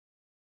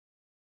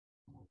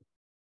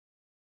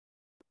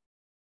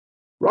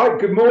Right,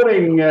 good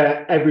morning,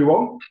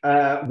 everyone.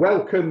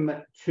 Welcome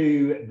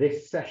to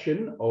this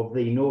session of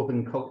the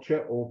Northern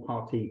Culture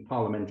All-Party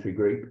Parliamentary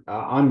Group.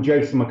 I'm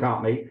Jason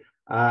McCartney.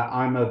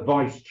 I'm a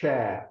Vice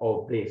Chair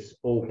of this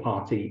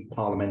All-Party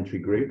Parliamentary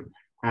Group,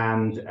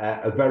 and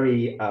a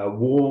very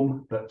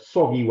warm but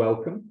soggy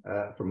welcome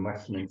from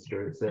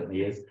Westminster, it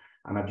certainly is.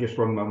 And I've just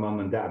rung my mum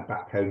and dad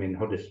back home in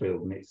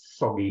Huddersfield, and it's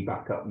soggy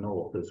back up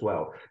north as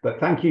well. But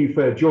thank you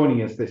for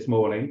joining us this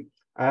morning.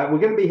 We're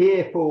going to be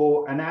here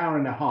for an hour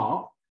and a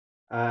half.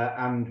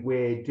 And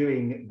we're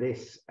doing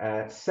this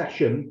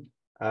session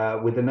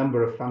with a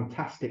number of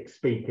fantastic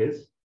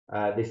speakers,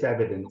 this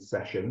evidence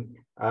session.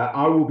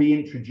 I will be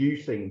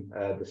introducing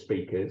the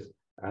speakers,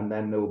 and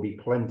then there will be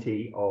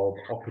plenty of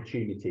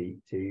opportunity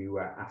to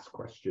ask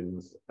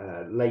questions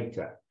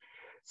later.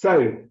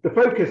 So the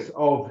focus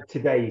of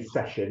today's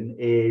session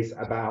is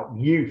about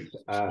youth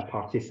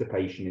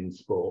participation in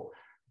sport.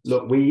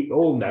 Look, we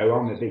all know,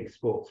 I'm a big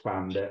sports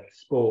fan, that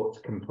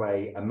sport can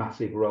play a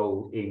massive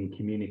role in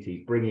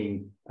communities,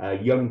 bringing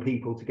young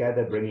people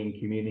together, bringing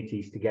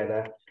communities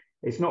together.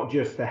 It's not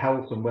just the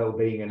health and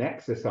well-being and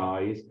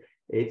exercise,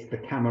 it's the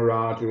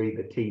camaraderie,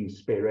 the team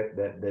spirit,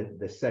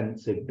 the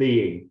sense of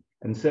being.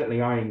 And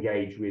certainly I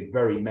engage with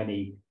very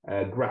many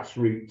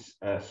grassroots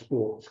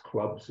sports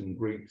clubs and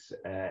groups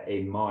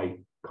in my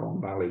Colne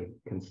Valley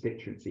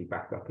constituency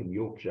back up in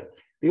Yorkshire.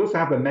 They also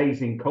have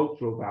amazing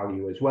cultural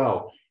value as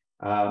well.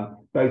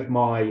 Both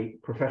my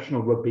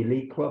professional rugby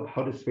league club,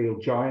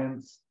 Huddersfield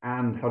Giants,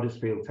 and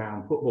Huddersfield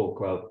Town Football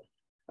Club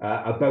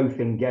are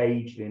both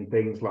engaged in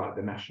things like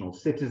the National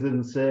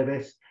Citizen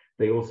Service.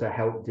 They also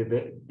help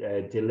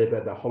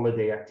deliver the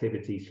Holiday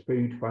Activities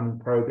Food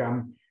Fund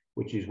programme,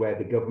 which is where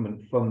the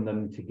government fund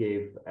them to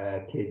give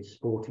kids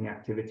sporting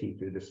activity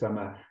through the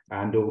summer,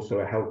 and also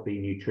a healthy,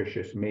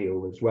 nutritious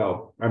meal as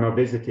well. And I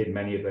visited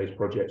many of those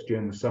projects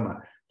during the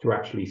summer to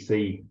actually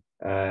see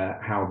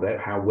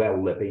how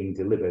well they're being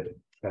delivered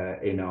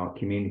in our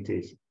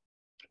communities.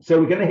 So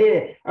we're going to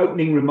hear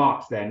opening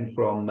remarks then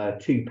from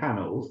two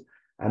panels,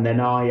 and then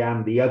I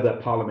and the other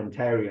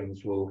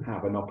parliamentarians will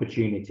have an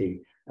opportunity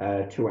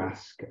to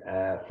ask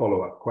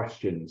follow-up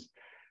questions.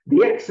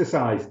 The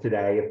exercise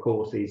today, of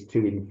course, is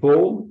to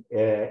inform,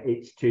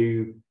 it's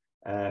to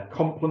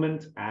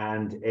complement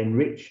and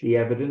enrich the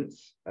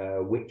evidence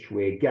which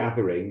we're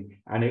gathering,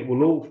 and it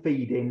will all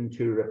feed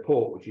into a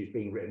report which is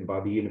being written by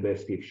the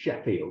University of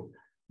Sheffield,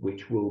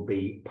 which will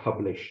be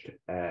published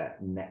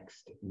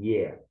next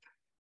year.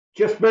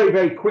 Just very,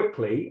 very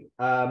quickly,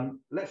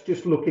 let's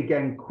just look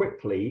again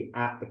quickly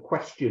at the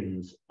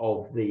questions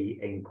of the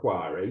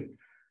inquiry.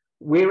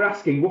 We're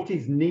asking what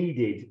is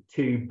needed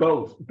to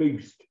both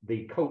boost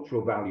the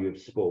cultural value of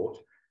sport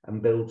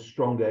and build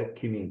stronger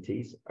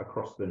communities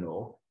across the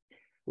north.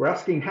 We're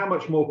asking how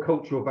much more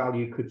cultural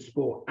value could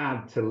sport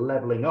add to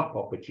levelling up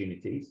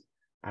opportunities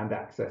and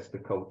access to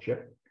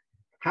culture?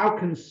 How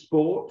can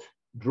sport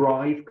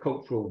drive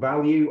cultural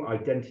value,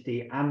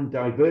 identity and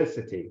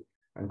diversity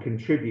and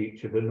contribute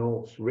to the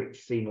North's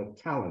rich seam of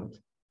talent,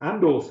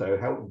 and also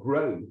help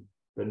grow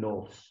the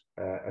North's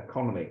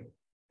economy?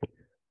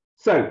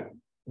 So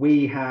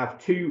we have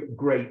two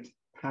great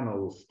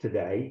panels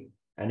today,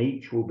 and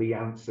each will be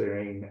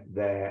answering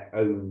their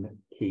own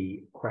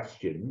key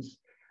questions.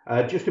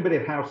 Just a bit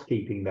of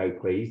housekeeping though,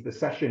 please. The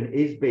session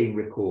is being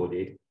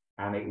recorded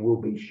and it will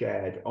be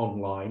shared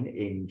online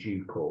in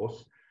due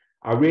course.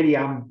 I really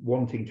am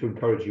wanting to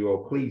encourage you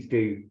all, please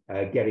do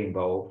get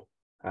involved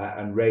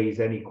and raise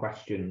any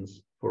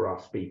questions for our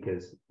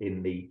speakers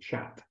in the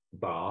chat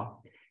bar.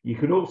 You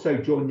can also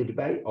join the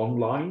debate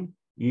online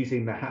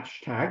using the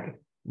hashtag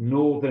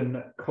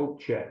Northern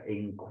Culture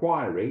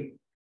Inquiry,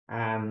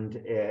 and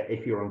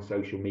if you're on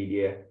social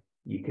media,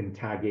 you can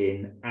tag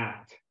in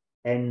at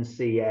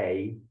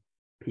NCA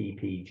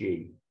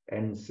PPG,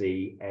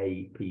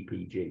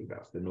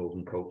 that's the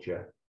Northern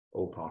Culture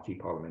All-Party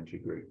Parliamentary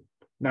Group.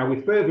 Now,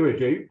 with further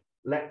ado,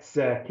 let's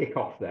kick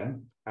off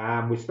then.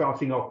 We're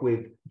starting off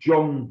with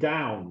John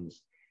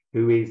Downes,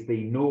 who is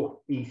the North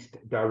East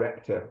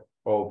Director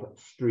of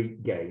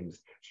Street Games.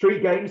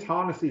 Street Games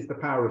harnesses the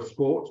power of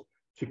sport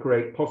to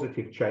create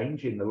positive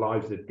change in the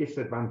lives of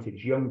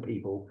disadvantaged young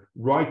people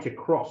right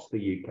across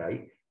the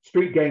UK.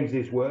 Street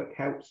Games' work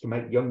helps to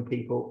make young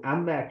people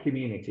and their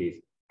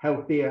communities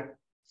healthier,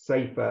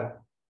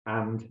 safer,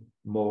 and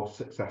more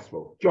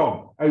successful.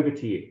 John, over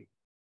to you.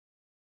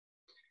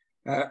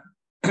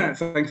 Thank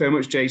you very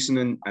much, Jason,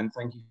 and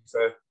thank you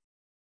for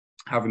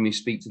having me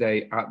speak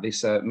today at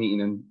this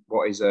meeting, and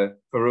what is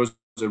for us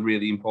a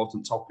really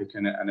important topic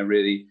and a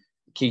really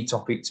key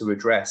topic to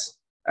address.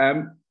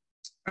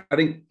 I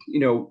think, you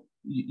know,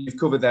 you've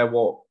covered there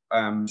what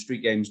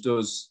Street Games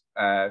does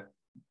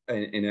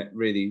in a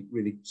really,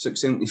 really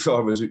succinctly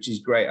for us, which is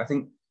great. I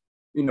think,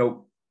 you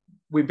know,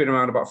 we've been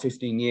around about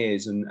 15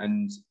 years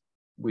and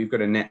we've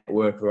got a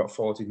network of about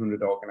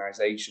 1,400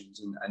 organisations,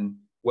 and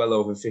well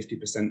over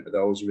 50% of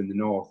those are in the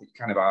north. It's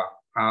kind of our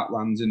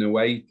heartlands in a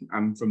way.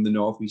 I'm from the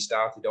north. We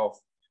started off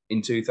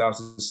in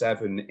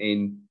 2007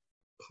 in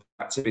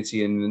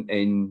activity in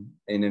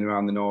and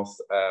around the north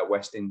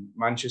west in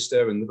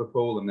Manchester and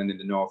Liverpool, and then in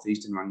the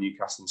northeast around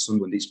Newcastle and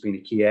Sunderland. It's been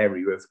a key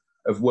area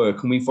of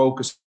work, and we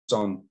focus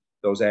on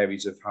those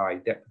areas of high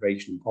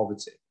deprivation and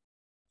poverty.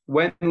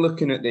 When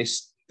looking at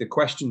this, the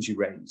questions you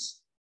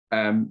raise,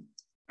 and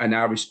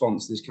our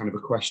response to this kind of a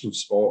question of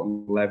sport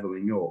and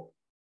levelling up,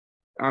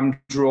 I'm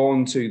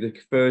drawn to the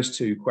first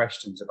two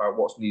questions about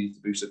what's needed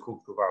to boost the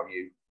cultural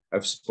value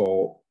of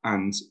sport,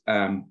 and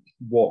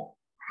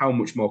how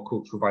much more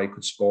cultural value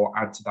could sport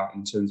add to that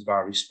in terms of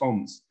our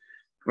response.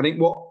 I think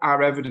what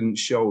our evidence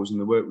shows and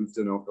the work we've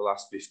done over the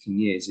last 15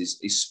 years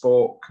is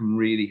sport can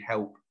really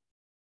help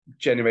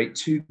generate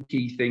two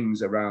key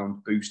things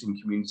around boosting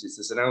communities.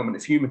 There's an element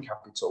of human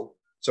capital,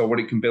 so what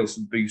it can build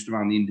some boost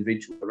around the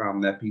individual,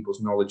 around their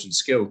people's knowledge and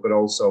skills, but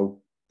also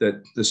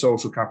the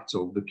social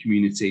capital, the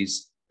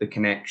communities, the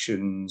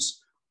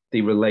connections,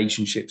 the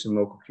relationships in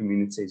local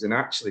communities. And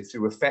actually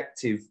through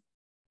effective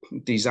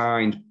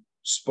designed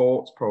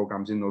sports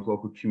programs in those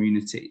local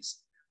communities,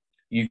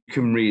 you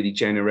can really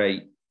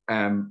generate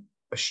a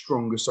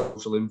stronger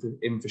social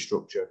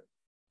infrastructure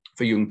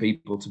for young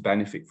people to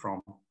benefit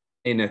from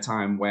in a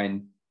time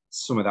when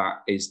some of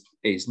that is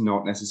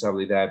not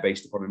necessarily there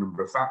based upon a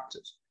number of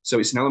factors. So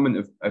it's an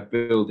element of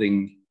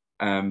building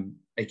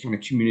a kind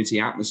of community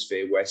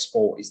atmosphere where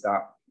sport is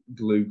that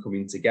glue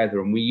coming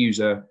together. And we use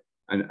a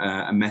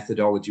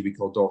methodology we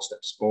call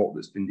doorstep sport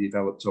that's been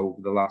developed over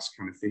the last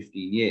kind of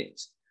 15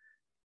 years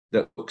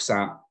that looks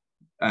at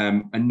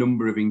a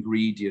number of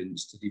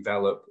ingredients to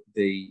develop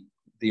the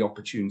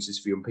opportunities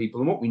for young people.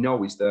 And what we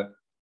know is that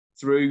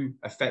through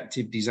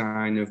effective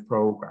design of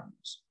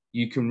programs,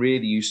 you can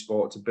really use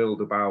sport to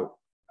build about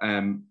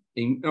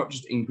not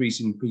just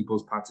increasing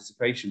people's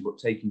participation, but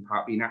taking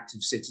part, being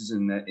active citizens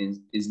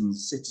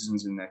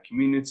in their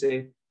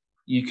community.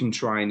 You can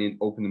try and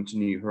open them to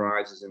new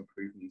horizons,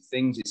 improve new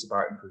things. It's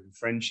about improving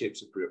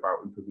friendships,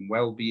 about improving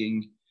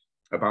well-being,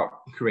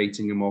 about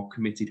creating a more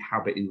committed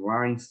habit in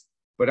life.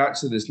 But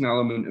actually there's an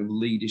element of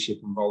leadership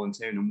and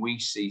volunteering, and we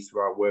see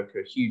through our work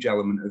a huge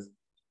element of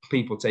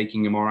people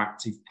taking a more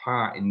active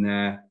part in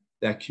their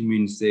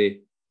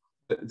community,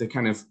 the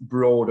kind of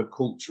broader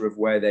culture of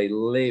where they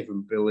live,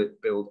 and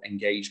build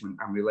engagement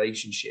and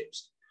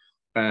relationships.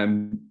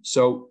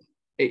 So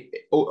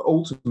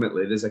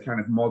ultimately, there's a kind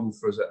of model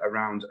for us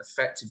around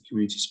effective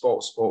community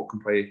sport. Sport can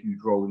play a huge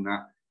role in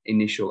that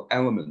initial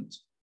element.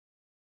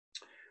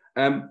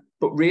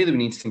 But really, we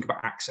need to think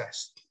about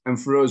access.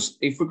 And for us,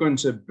 if we're going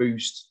to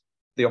boost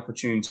the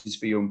opportunities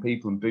for young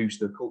people and boost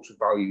the cultural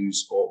value in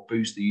sport,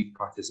 boost the youth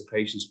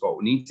participation in sport,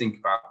 we need to think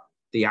about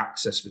the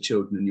access for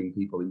children and young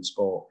people in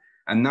sport.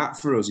 And that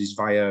for us is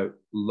via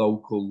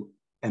local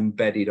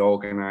embedded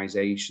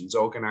organisations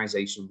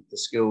with the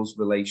skills,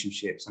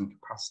 relationships and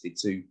capacity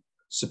to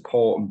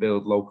support and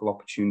build local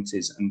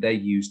opportunities. And they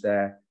use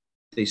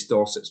this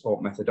doorstep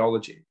sport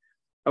methodology.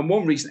 And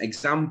one recent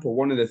example,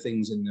 one of the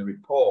things in the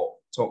report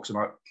talks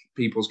about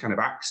people's kind of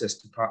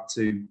access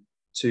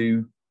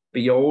to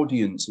be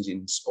audiences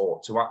in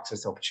sport, to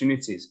access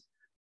opportunities.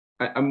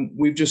 And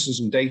we've just done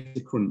some data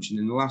crunching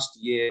in the last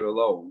year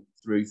alone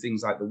through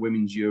things like the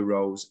Women's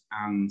Euros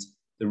and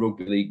the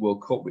Rugby League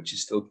World Cup, which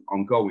is still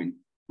ongoing.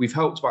 We've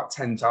helped about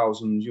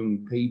 10,000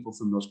 young people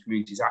from those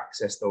communities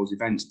access those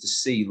events to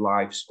see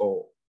live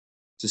sport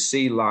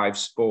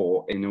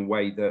in a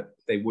way that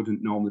they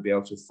wouldn't normally be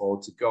able to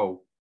afford to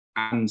go.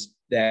 And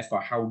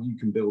therefore how you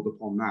can build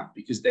upon that,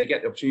 because they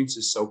get the opportunity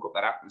to soak up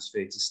that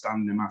atmosphere, to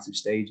stand in a massive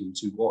stadium,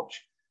 to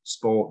watch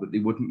sport that they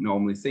wouldn't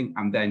normally think.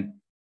 And then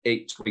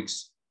it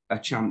twigs a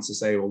chance to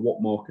say, well,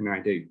 what more can I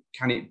do?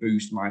 Can it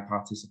boost my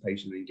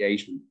participation and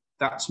engagement?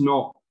 That's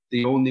not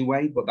the only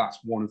way, but that's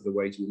one of the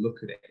ways we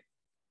look at it.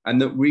 And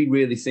that we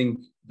really think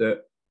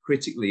that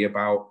critically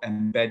about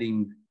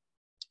embedding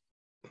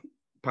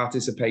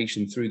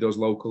participation through those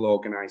local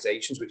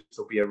organisations, which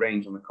will be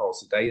arranged on the course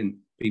today, and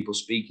people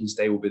speaking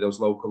today will be those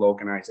local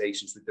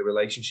organisations with the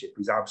relationship,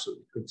 is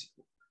absolutely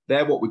critical.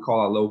 They're what we call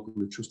our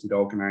locally trusted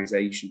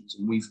organisations.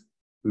 And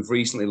we've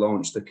recently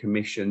launched a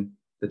commission,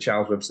 the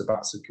Charles Webster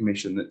Batson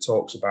Commission, that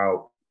talks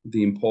about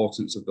the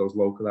importance of those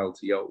local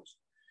LTOs.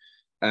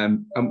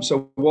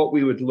 So what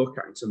we would look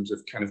at in terms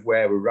of kind of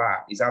where we're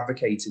at is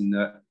advocating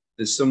that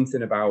there's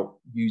something about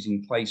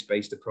using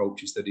place-based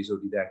approaches that is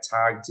already there,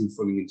 targeting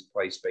funding into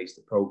place-based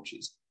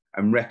approaches,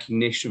 and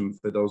recognition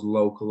for those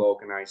local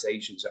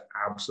organisations are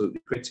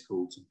absolutely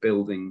critical to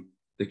building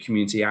the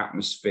community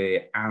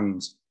atmosphere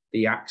and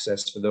the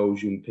access for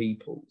those young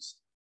people.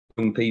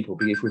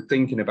 But if we're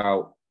thinking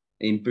about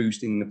in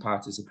boosting the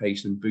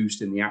participation and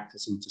boosting the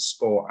access into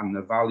sport and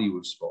the value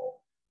of sport,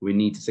 we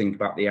need to think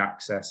about the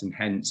access and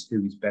hence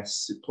who is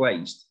best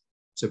placed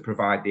to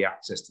provide the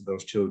access to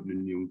those children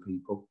and young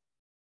people.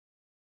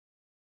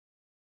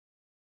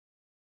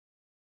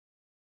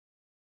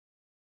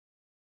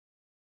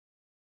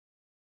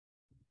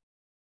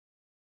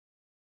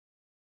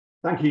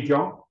 Thank you,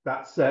 John.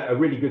 That's a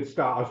really good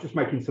start. I was just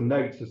making some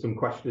notes of some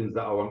questions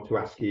that I want to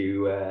ask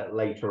you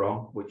later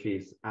on, which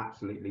is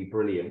absolutely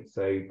brilliant.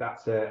 So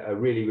that's a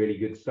really, really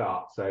good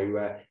start.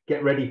 So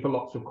get ready for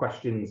lots of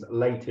questions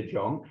later,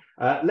 John.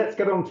 Let's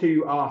get on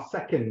to our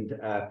second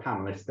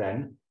panelist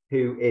then,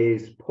 who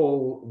is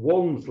Paul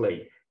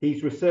Walmsley.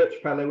 He's Research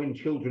Fellow in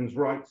Children's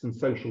Rights and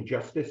Social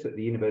Justice at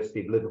the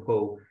University of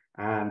Liverpool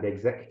and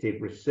Executive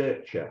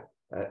Researcher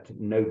at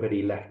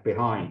Nobody Left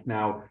Behind.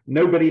 Now,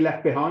 Nobody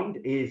Left Behind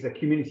is a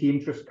community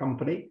interest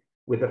company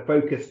with a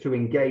focus to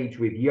engage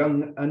with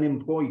young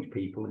unemployed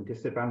people and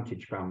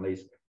disadvantaged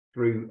families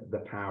through the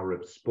power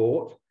of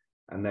sport.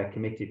 And they're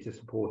committed to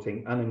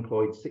supporting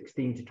unemployed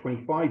 16 to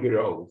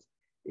 25-year-olds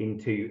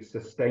into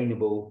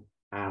sustainable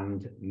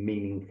and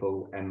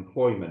meaningful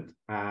employment.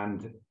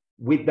 And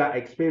with that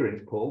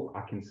experience, Paul,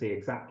 I can see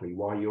exactly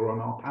why you're on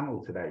our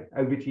panel today.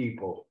 Over to you,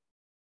 Paul.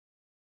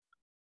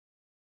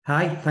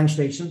 Hi, thanks,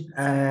 Jason.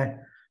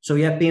 So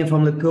yeah, being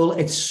from Liverpool,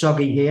 it's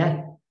soggy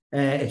here.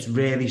 It's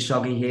really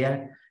soggy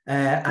here.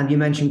 And you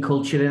mentioned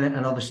culture in it,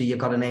 and obviously you've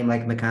got a name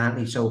like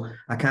McCartney, so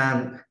I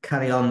can't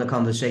carry on the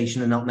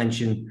conversation and not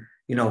mention,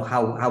 you know,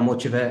 how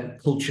much of a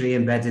culturally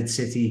embedded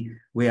city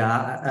we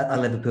are at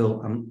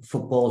Liverpool, and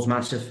football's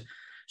massive.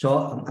 So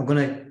I'm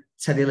going to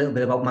tell you a little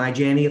bit about my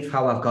journey of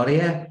how I've got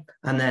here,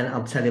 and then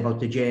I'll tell you about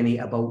the journey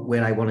about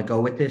where I want to go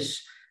with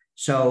this.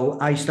 So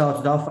I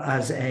started off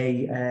as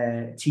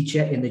a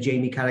teacher in the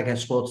Jamie Carragher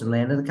Sports and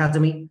Learning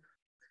Academy.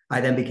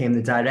 I then became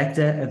the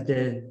director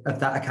of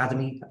that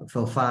academy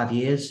for 5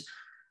 years.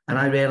 And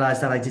I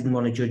realised that I didn't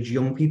want to judge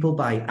young people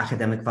by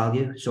academic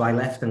value. So I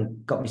left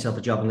and got myself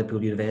a job in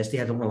Liverpool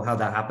University. I don't know how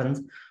that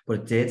happened, but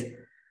it did.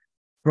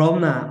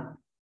 From that,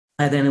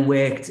 I then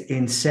worked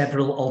in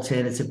several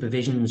alternative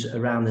provisions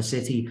around the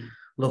city,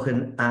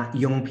 looking at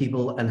young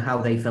people and how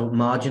they felt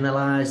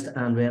marginalised,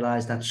 and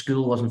realised that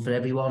school wasn't for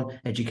everyone,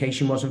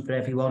 education wasn't for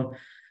everyone.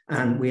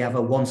 And we have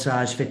a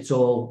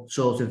one-size-fits-all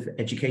sort of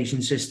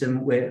education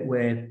system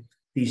where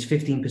these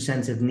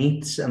 15% of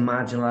NEETs and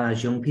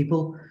marginalised young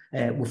people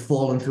were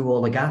falling through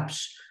all the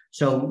gaps.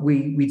 So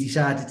we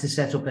decided to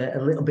set up a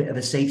little bit of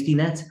a safety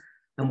net,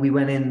 and we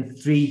went in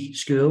 3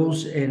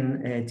 schools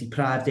in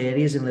deprived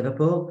areas in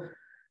Liverpool,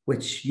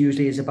 which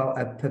usually is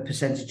about a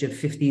percentage of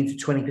 15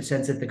 to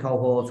 20% of the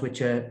cohorts, which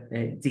are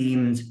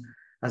deemed,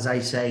 as I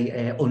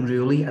say,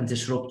 unruly and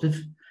disruptive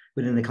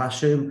within the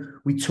classroom.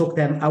 We took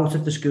them out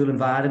of the school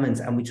environment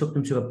and we took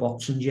them to a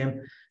boxing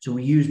gym. So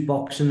we used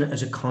boxing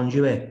as a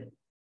conduit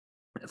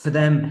for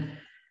them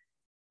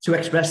to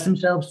express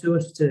themselves to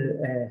us,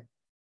 to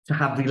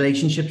have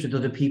relationships with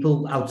other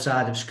people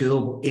outside of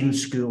school, but in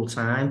school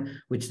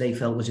time, which they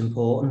felt was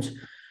important.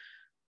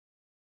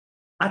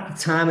 At the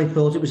time, I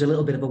thought it was a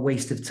little bit of a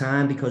waste of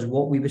time, because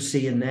what we were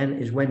seeing then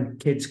is when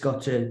kids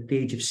got to the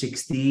age of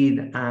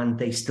 16 and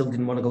they still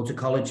didn't want to go to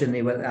college, and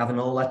they were having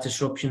all that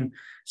disruption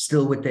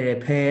still with their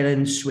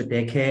parents, with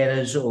their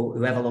carers or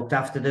whoever looked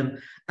after them,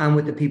 and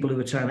with the people who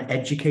were trying to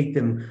educate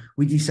them,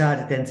 we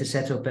decided then to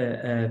set up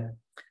a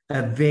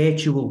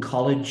virtual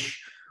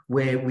college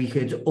where we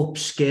could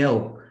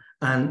upskill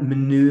and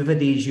maneuver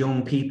these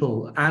young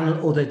people and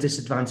other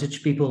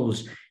disadvantaged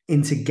peoples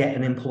into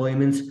getting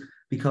employment.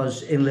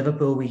 Because in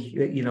Liverpool, we,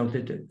 you know,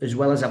 as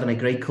well as having a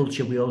great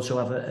culture, we also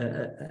have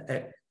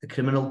a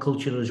criminal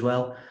culture as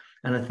well.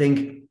 And I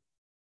think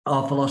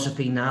our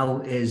philosophy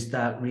now is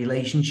that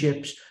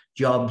relationships,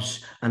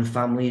 jobs, and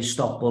families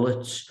stop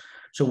bullets.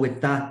 So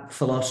with that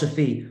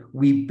philosophy,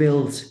 we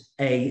built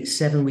a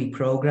 7-week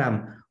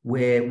program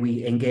where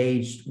we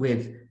engaged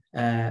with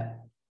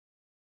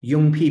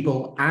young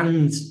people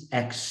and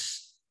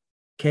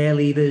ex-care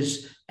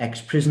leavers,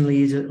 ex-prison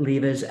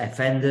leavers,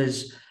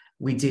 offenders.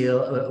 We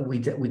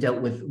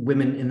dealt with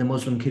women in the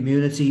Muslim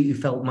community who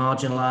felt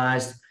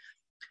marginalised,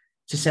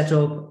 to set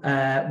up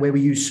where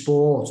we use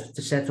sport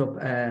to set up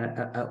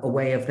a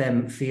way of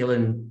them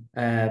feeling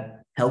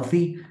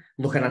healthy,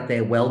 looking at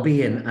their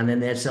well-being and then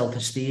their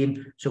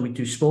self-esteem. So we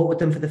do sport with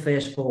them for the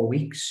first 4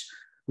 weeks.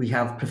 We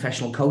have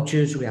professional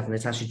coaches. We have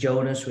Natasha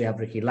Jonas. We have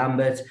Ricky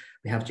Lambert.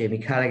 We have Jamie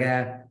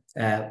Carragher.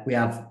 We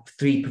have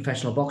 3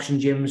 professional boxing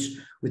gyms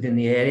within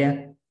the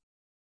area.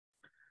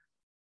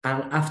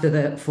 And after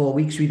the 4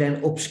 weeks, we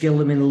then upskill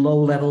them in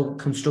low-level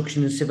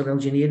construction and civil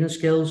engineering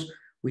skills.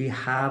 We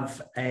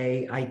have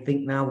I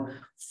think now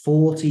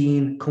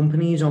 14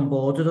 companies on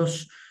board with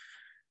us.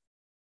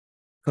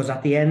 Because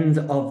at the end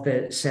of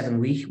the 7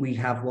 week, we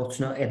have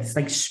it's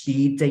like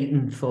speed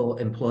dating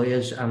for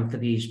employers and for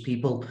these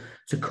people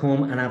to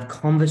come and have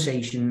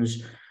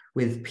conversations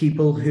with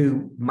people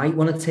who might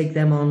want to take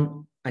them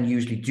on and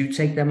usually do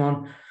take them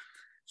on.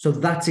 So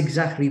that's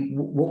exactly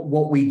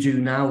what we do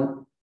now.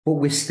 But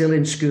we're still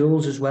in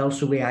schools as well.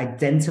 So we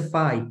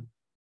identify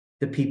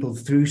the people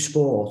through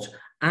sport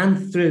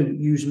and through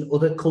using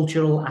other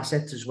cultural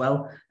assets as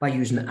well, by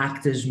using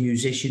actors,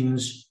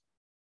 musicians,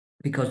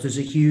 because there's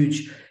a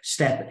huge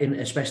step in,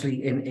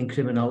 especially in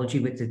criminology,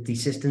 with the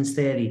desistance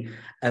theory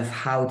of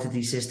how to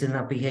desist in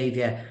that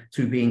behaviour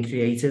through being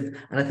creative.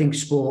 And I think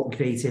sport and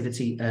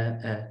creativity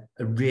are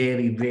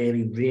really,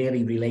 really,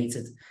 really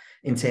related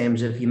in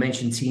terms of, you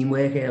mentioned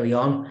teamwork early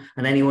on,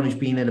 and anyone who's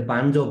been in a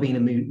band or been a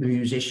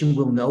musician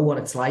will know what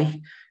it's like.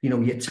 You know,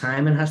 your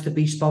timing has to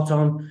be spot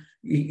on.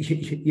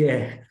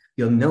 Yeah,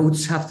 your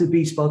notes have to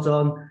be spot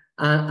on.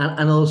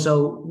 And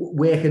also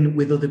working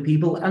with other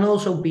people, and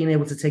also being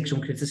able to take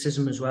some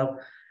criticism as well.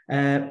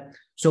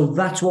 So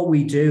that's what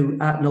we do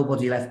at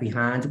Nobody Left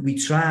Behind. We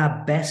try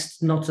our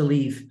best not to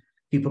leave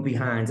people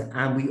behind.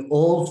 And we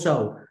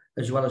also,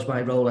 as well as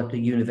my role at the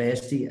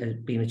university as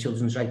being a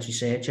children's rights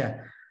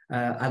researcher,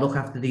 I look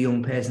after the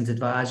young persons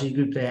advisory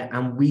group there,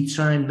 and we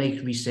try and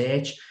make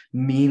research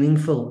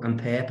meaningful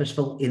and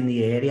purposeful in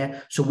the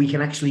area so we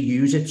can actually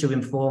use it to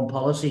inform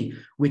policy,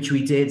 which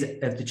we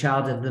did of the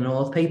Child of the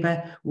North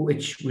paper,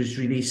 which was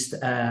released,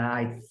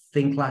 I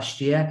think,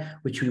 last year,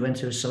 which we went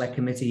to a select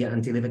committee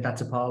and delivered that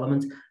to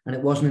Parliament. And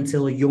it wasn't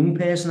until a young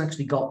person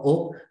actually got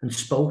up and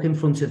spoke in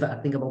front of, I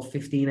think, about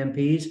 15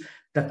 MPs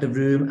that the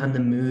room and the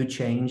mood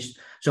changed.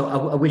 So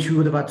I wish we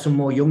would have had some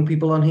more young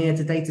people on here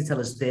today to tell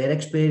us their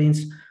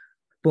experience.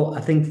 But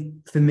I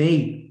think for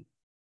me,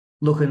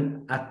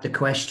 looking at the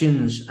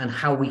questions and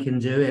how we can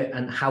do it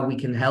and how we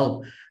can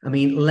help, I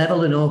mean,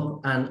 levelling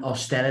up and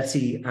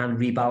austerity and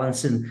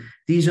rebalancing,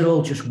 these are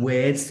all just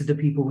words to the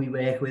people we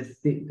work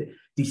with.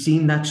 They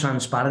seem that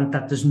transparent,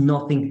 that there's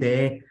nothing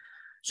there.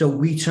 So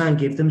we try and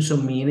give them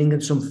some meaning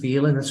and some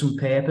feeling and some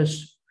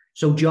purpose.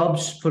 So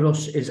jobs for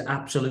us is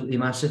absolutely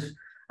massive,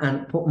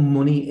 and putting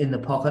money in the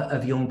pocket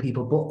of young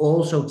people, but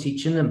also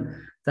teaching them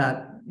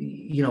that,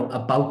 you know,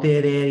 about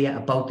their area,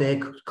 about their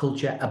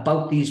culture,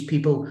 about these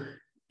people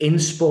in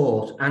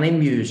sport and in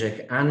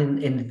music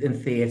and in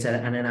theatre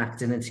and in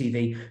acting and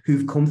TV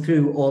who've come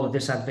through all of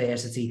this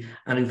adversity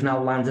and who've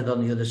now landed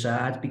on the other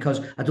side. Because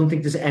I don't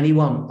think there's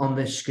anyone on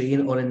this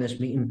screen or in this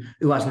meeting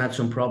who hasn't had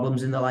some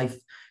problems in their life,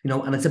 you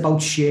know, and it's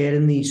about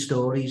sharing these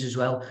stories as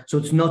well. So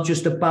it's not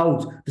just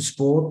about the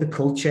sport, the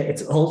culture,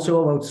 it's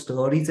also about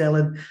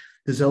storytelling.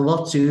 There's a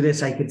lot to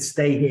this. I could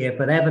stay here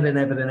forever and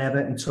ever and ever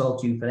and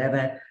talk to you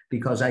forever,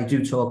 because I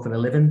do talk for a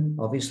living,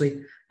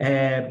 obviously.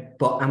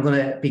 But I'm going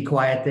to be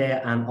quiet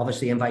there and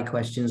obviously invite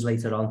questions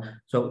later on.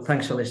 So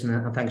thanks for listening,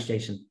 and thanks,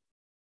 Jason.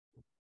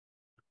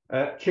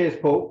 Cheers,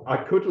 Paul. I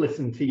could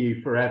listen to you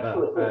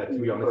forever, to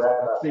be honest.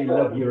 I do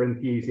love your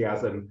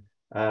enthusiasm.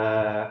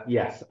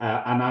 Yes,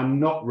 and I'm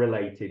not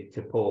related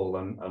to Paul,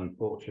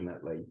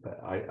 unfortunately, but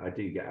I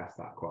do get asked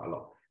that quite a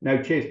lot. No,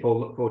 cheers,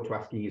 Paul. Look forward to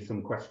asking you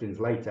some questions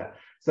later.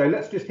 So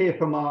let's just hear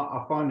from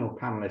our final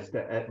panelist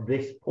at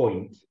this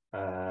point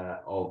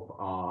of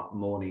our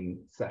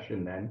morning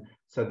session then.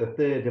 So the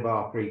third of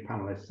our three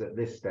panelists at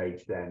this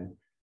stage then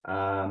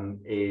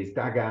is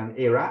Daghan,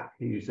 Irak,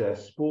 who's a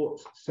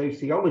sports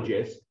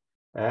sociologist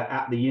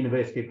at the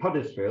University of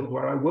Huddersfield,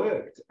 where I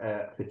worked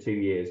for 2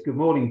 years. Good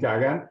morning,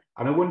 Daghan.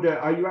 And I wonder,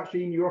 are you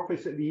actually in your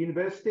office at the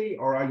university,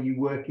 or are you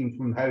working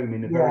from home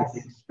in a very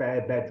big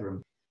spare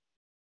bedroom?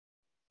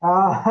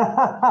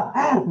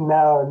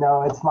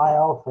 No, it's my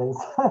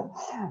office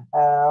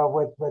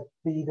with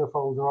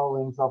beautiful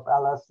drawings of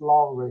L.S.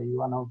 Lowry,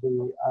 one of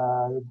the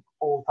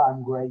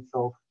all-time greats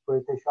of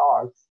British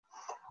arts,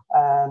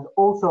 and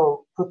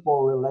also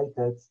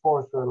football-related,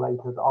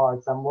 sports-related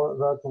arts, and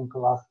working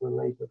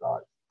class-related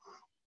arts.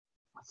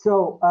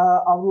 So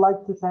I would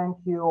like to thank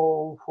you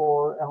all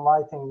for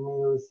inviting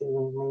me,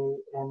 receiving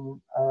me in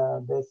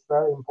this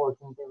very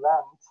important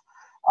event.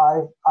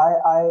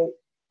 I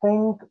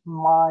think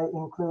my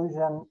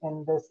inclusion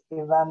in this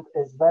event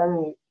is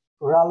very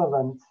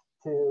relevant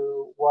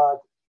to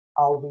what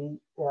I'll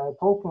be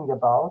talking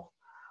about.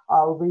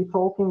 I'll be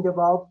talking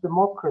about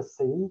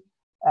democracy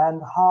and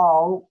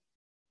how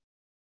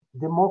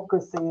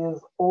democracy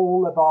is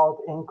all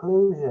about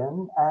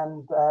inclusion,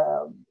 and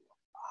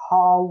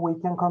how we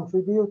can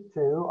contribute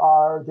to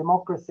our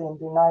democracy in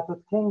the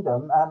United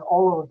Kingdom and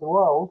all over the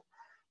world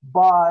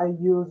by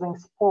using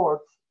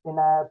sports in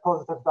a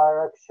positive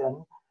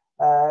direction,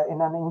 in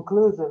an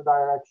inclusive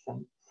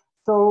direction.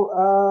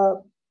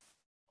 So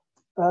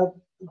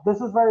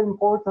this is very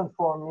important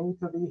for me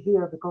to be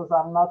here, because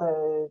I'm not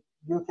a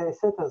UK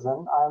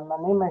citizen. I'm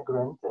an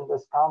immigrant in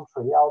this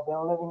country. I've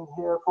been living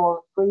here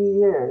for 3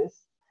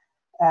 years,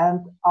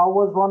 and I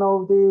was one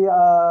of the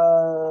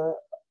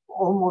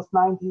almost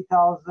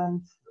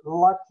 90,000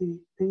 lucky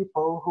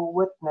people who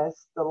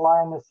witnessed the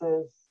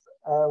Lionesses'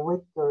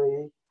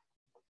 victory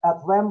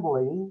at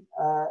Wembley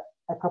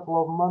a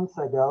couple of months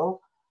ago.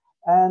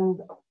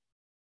 And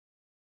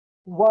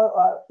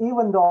well,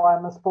 even though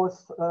I'm a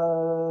sports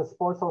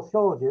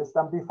sociologist,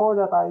 and before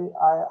that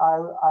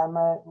I'm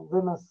a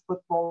women's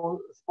football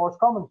sports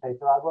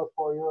commentator. I worked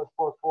for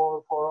Eurosport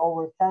for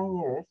over 10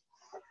 years.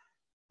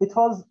 It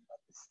was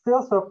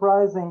still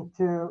surprising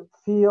to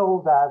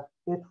feel that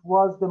it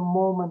was the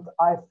moment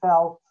I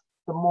felt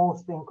the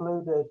most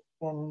included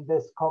in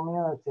this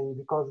community,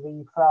 because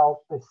we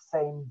felt the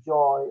same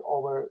joy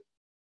over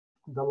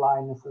the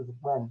Lionesses'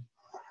 win.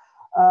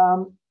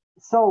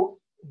 So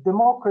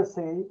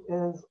democracy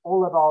is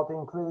all about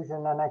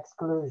inclusion and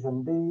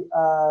exclusion.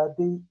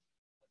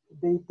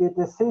 The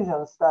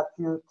decisions that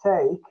you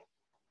take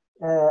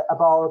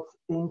about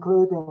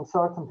including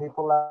certain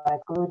people and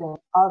excluding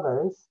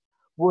others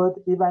would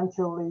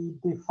eventually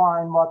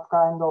define what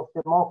kind of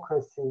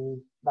democracy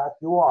that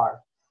you are.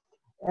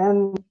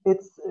 And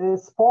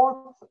sport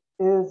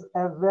is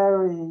a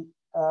very,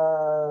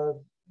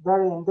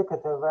 very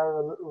indicative,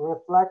 very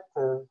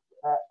reflective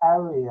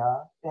area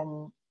in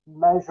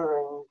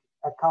measuring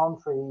a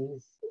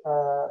country's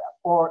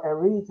or a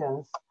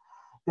region's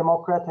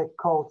democratic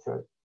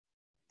culture.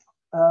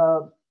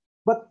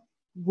 But,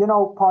 you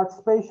know,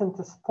 participation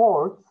to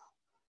sports,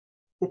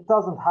 it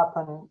doesn't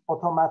happen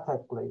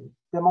automatically.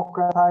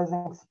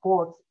 Democratizing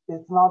sports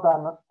is not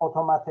an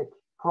automatic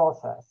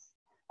process.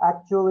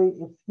 Actually,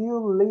 if you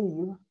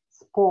leave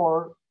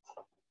sport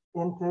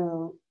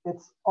into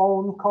its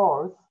own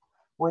course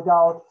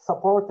without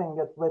supporting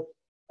it with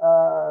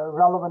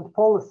relevant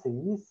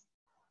policies,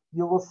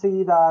 you will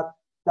see that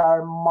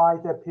there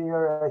might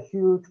appear a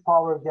huge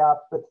power gap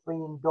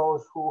between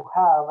those who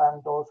have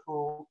and those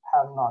who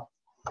have not.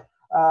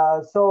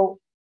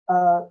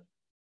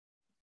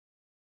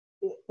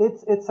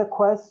 It's a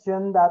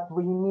question that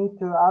we need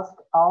to ask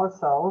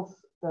ourselves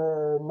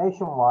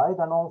nationwide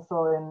and also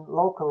in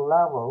local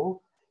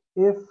level,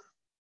 if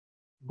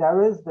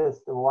there is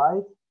this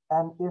divide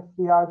and if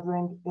we are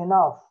doing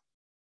enough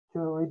to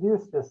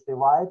reduce this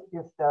divide,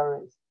 if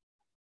there is.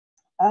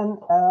 And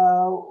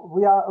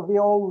we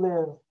all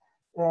live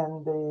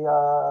in the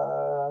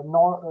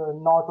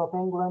north of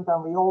England,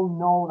 and we all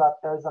know that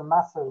there's a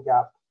massive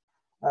gap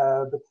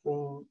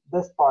between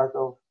this part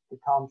of the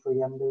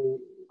country and the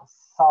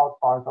south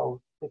part of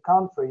the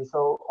country.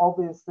 So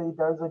obviously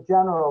there's a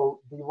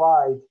general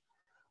divide,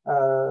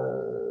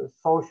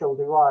 social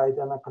divide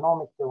and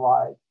economic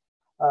divide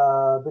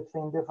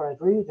between different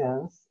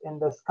regions in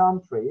this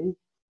country.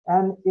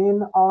 And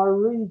in our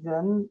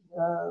region,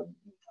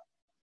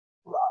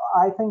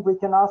 I think we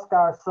can ask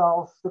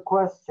ourselves the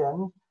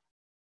question,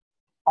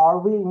 are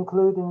we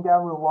including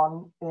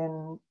everyone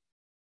in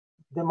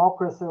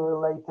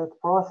democracy-related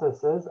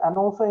processes and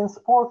also in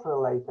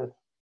sport-related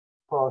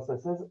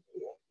processes?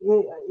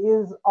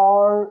 Is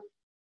our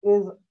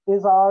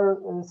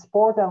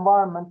sport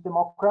environment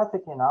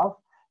democratic enough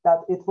that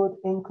it would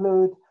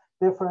include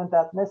different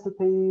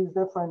ethnicities,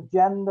 different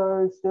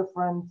genders,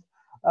 different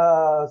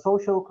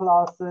social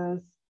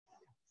classes?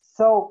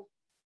 So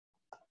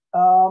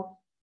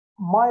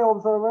my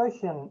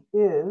observation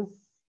is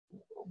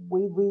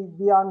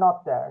we are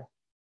not there,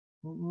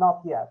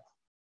 not yet.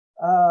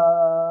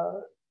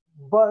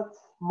 But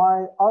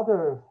my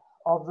other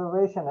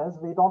observation is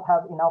we don't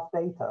have enough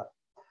data.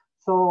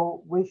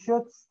 So we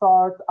should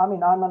start, I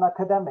mean, I'm an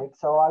academic,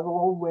 so I will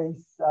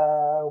always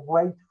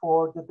wait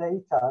for the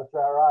data to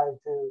arrive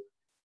to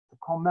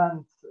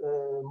comment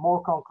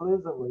more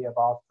conclusively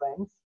about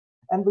things.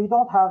 And we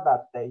don't have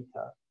that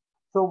data.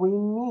 So we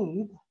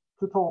need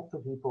to talk to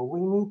people.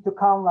 We need to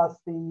canvass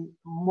the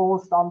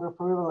most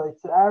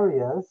underprivileged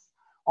areas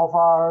of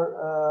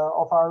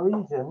our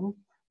region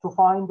to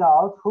find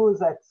out who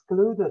is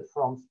excluded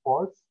from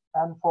sports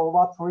and for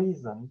what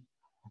reason.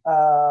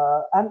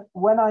 And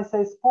when I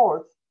say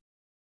sports,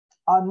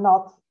 I'm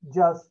not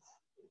just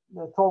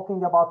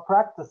talking about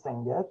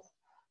practicing it,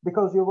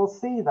 because you will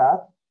see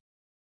that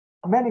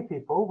many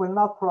people will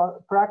not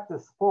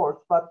practice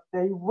sports, but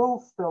they will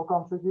still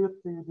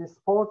contribute to the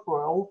sport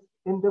world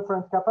in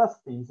different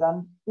capacities,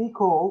 and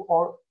equal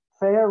or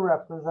fair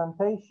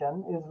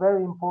representation is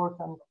very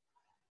important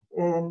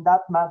in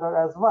that matter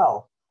as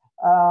well.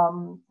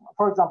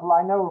 For example,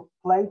 I never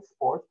played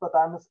sports, but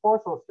I'm a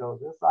sports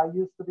sociologist. I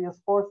used to be a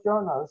sports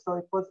journalist, so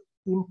it was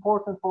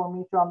important for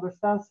me to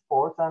understand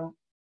sports, and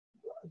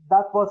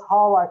that was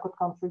how I could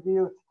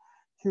contribute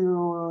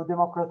to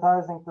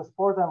democratizing the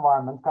sport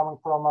environment, coming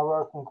from a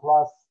working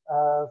class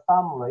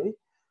family.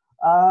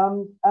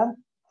 And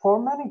for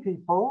many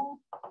people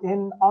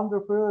in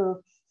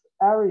underprivileged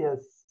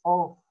areas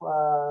of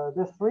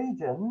this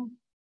region,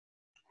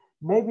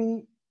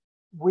 maybe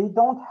we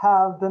don't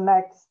have the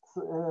next,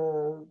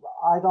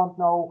 I don't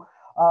know,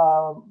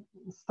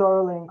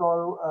 Sterling,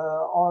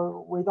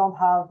 or we don't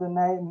have the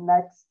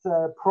next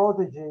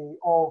prodigy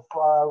of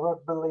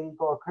rugby league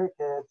or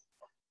cricket,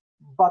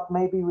 but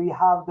maybe we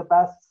have the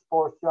best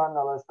sports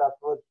journalists that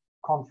would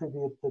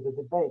contribute to the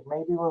debate.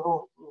 Maybe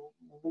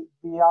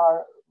we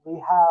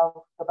have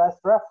the best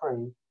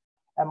referee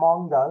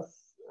among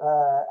us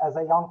as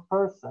a young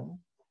person.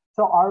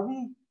 So are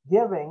we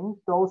giving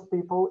those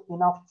people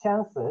enough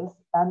chances,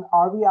 and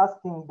are we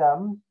asking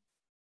them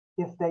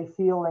if they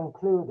feel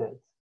included?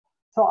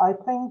 So I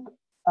think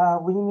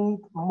we need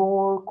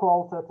more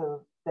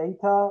qualitative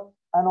data,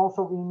 and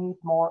also we need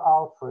more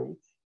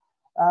outreach.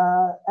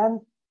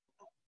 And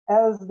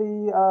as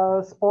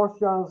the sports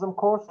journalism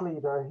course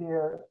leader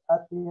here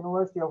at the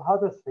University of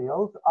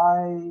Huddersfield,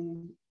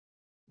 I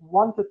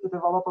wanted to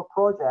develop a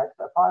project,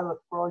 a pilot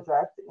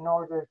project, in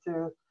order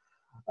to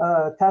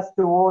test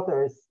the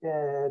waters,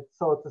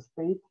 so to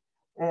speak,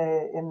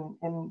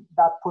 in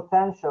that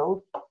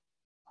potential.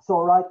 So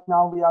right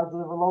now we are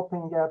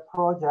developing a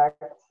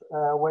project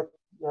with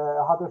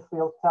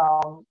Huddersfield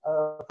Town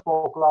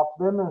Folk Club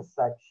Women's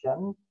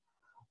section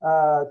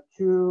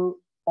to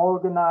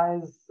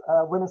organize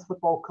women's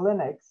football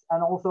clinics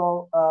and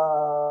also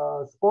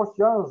sports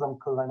journalism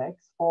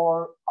clinics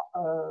for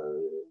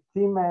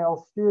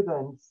female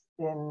students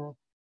in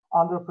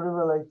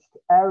underprivileged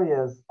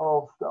areas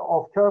of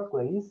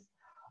Kirklees.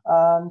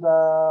 And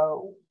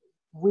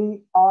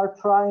we are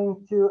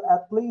trying to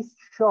at least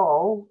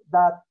show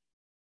that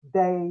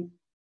they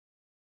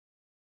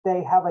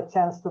have a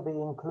chance to be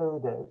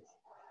included.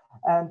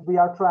 And we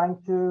are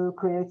trying to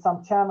create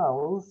some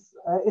channels.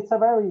 It's a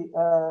very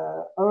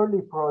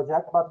early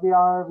project, but we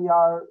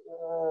are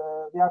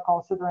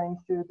considering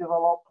to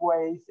develop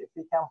ways, if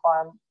we can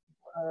find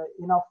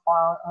enough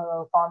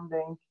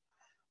funding,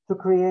 to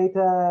create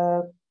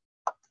a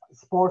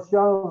sports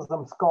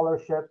journalism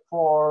scholarship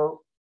for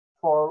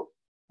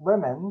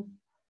women,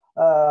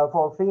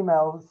 for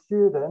female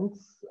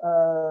students,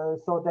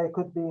 so they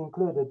could be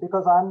included.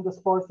 Because I'm the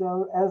sports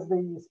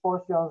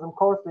journalism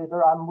course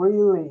leader, I'm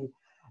really,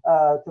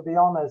 to be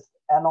honest,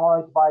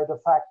 annoyed by the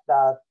fact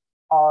that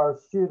our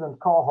student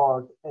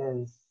cohort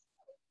is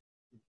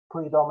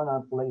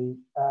predominantly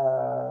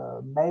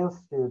male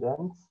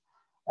students,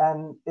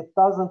 and it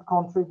doesn't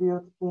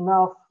contribute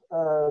enough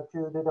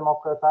to the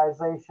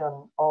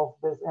democratization of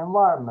this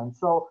environment.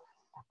 So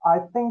I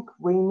think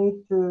we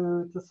need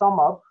to sum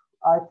up,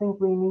 I think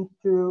we need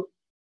to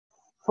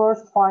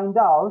first find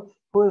out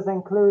who is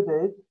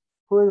included,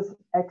 who is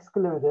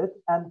excluded,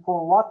 and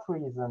for what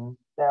reason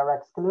they're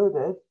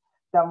excluded.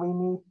 Then we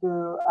need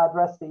to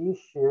address the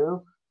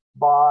issue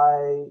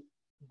by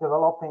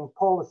developing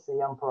policy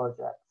and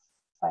projects.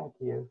 Thank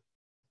you.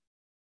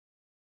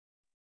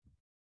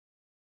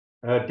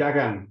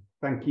 Daghan,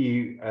 thank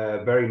you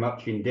very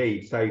much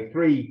indeed. So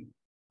 3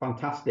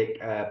 fantastic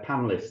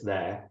panelists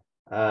there.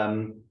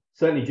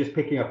 Certainly just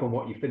picking up on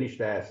what you finished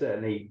there,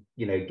 certainly,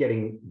 you know,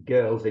 getting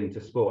girls into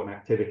sport and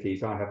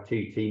activities. I have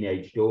 2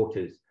 teenage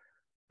daughters,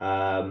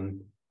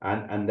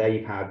 and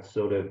they've had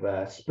sort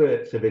of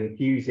spurts of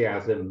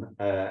enthusiasm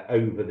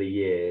over the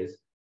years.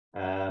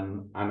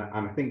 And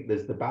I think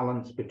there's the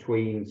balance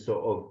between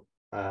sort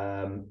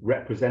of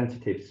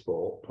representative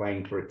sport,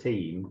 playing for a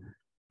team,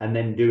 and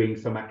then doing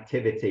some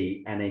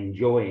activity and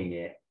enjoying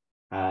it,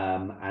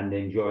 and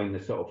enjoying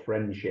the sort of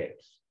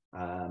friendships,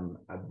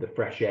 the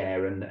fresh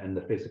air and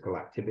the physical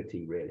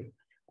activity, really.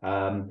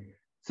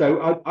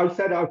 So I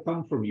said I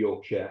come from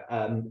Yorkshire.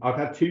 I've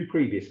had 2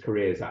 previous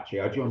careers,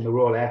 actually. I joined the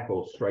Royal Air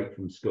Force straight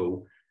from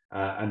school,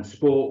 and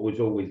sport was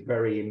always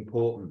very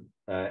important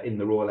in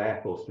the Royal Air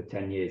Force for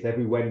 10 years.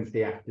 Every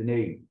Wednesday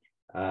afternoon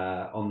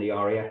on the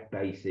RAF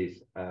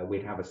bases,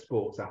 we'd have a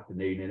sports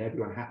afternoon, and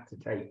everyone had to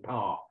take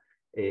part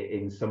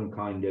in some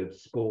kind of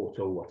sport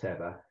or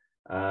whatever.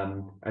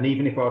 And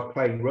even if I was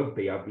playing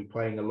rugby, I'd be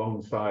playing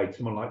alongside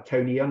someone like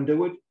Tony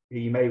Underwood, who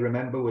you may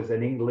remember was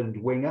an England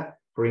winger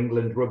for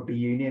England Rugby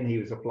Union. He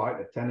was a flight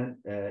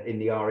lieutenant in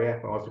the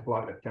RAF. I was a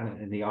flight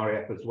lieutenant in the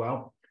RAF as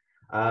well.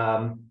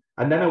 And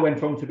then I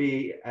went on to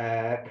be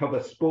cover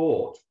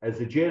sport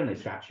as a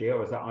journalist, actually. I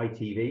was at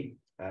ITV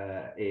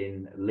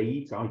in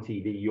Leeds,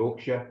 ITV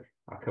Yorkshire.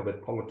 I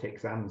covered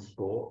politics and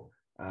sport.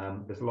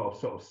 There's a lot of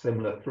sort of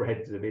similar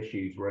threads of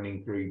issues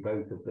running through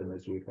both of them,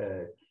 as we've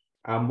heard.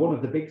 One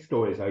of the big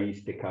stories I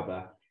used to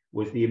cover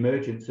was the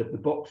emergence of the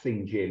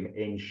boxing gym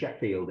in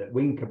Sheffield at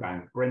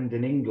Winkerbank,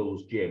 Brendan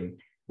Ingall's gym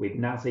with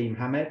Nazim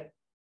Hamed.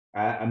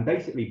 And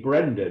basically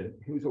Brendan,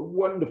 who was a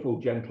wonderful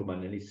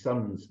gentleman, and his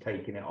son's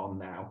taking it on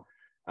now,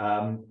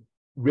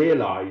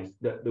 realised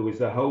that there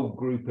was a whole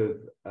group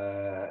of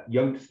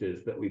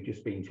youngsters that we've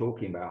just been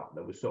talking about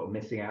that was sort of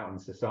missing out on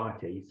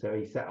society. So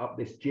he set up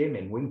this gym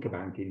in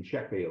Winkerbank in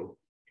Sheffield,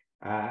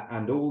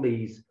 and all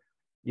these,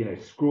 you know,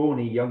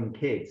 scrawny young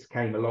kids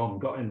came along,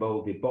 got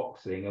involved in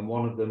boxing, and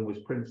one of them was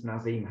Prince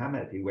Nazim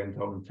Hamed, who went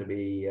on to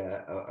be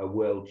a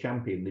world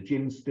champion. The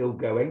gym's still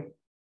going,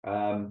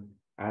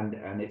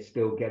 and it's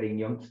still getting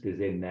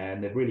youngsters in there,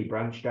 and they've really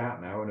branched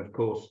out now. And of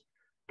course,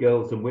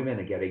 girls and women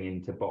are getting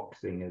into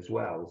boxing as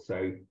well.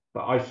 So,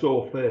 but I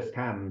saw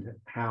firsthand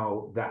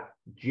how that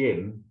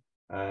gym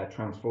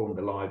transformed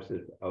the lives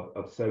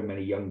of so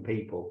many young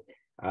people.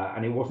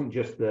 And it wasn't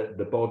just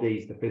the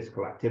bodies, the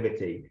physical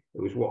activity,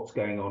 it was what's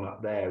going on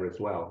up there as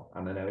well.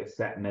 And I know it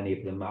set many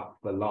of them up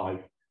for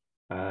life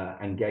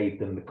and gave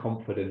them the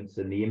confidence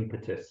and the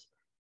impetus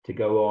to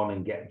go on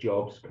and get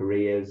jobs,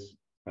 careers,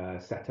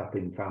 set up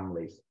in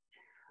families.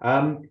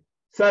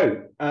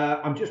 So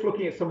I'm just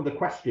looking at some of the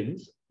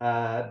questions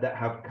that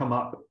have come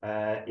up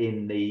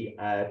in the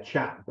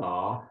chat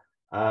bar.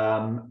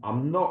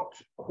 I'm not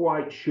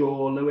quite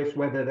sure, Lewis,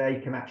 whether they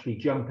can actually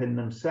jump in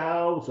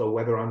themselves or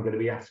whether I'm going to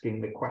be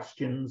asking the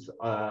questions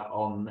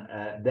on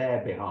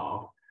their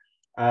behalf.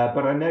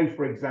 But I know,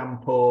 for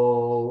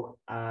example,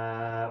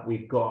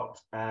 we've got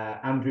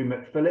Andrew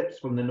McPhillips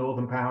from the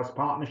Northern Powerhouse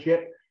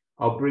Partnership.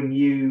 I'll bring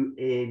you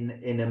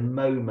in a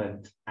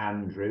moment,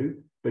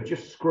 Andrew, but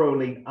just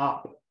scrolling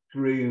up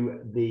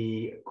through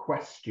the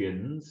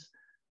questions.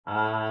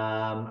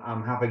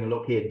 I'm having a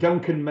look here.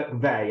 Duncan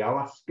McVeigh, I'll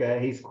ask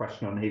his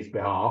question on his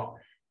behalf,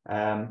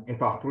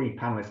 if our 3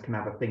 panelists can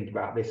have a think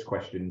about this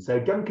question. So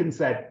Duncan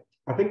said,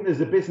 I think there's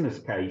a business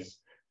case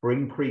for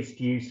increased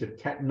use of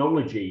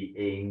technology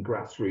in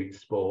grassroots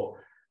sport,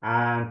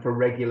 and for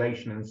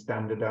regulation and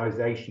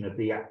standardisation of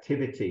the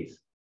activities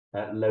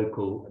at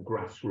local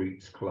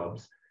grassroots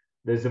clubs.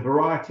 There's a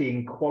variety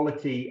in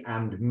quality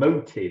and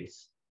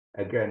motives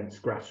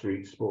against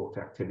grassroots sport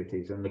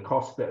activities, and the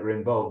costs that are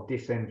involved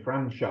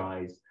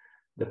disenfranchise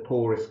the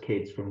poorest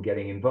kids from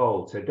getting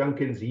involved. So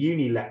Duncan's a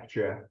uni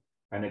lecturer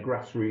and a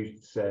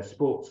grassroots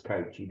sports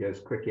coach. He does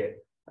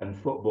cricket and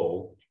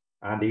football,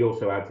 and he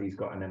also adds he's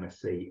got an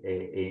MSc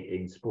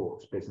in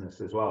sports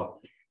business as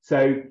well.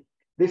 So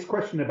this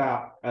question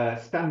about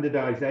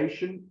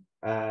standardization,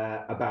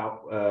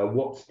 about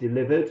what's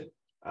delivered,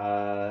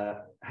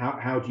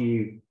 how do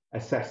you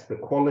assess the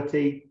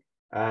quality,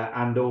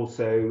 and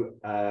also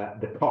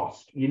the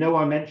cost. You know,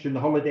 I mentioned the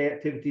Holiday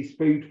Activities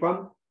Food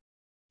Fund.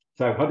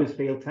 So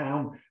Huddersfield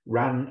Town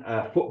ran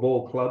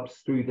football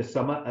clubs through the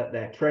summer at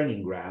their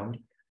training ground.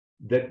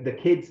 The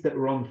kids that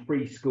were on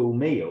free school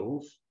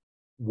meals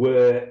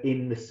were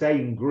in the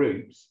same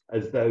groups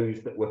as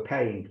those that were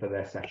paying for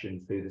their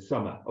sessions through the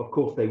summer. Of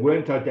course, they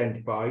weren't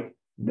identified.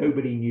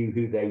 Nobody knew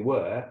who they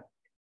were.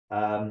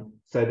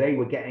 So they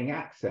were getting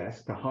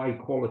access to high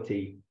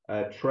quality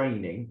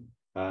training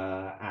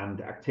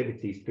and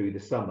activities through the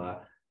summer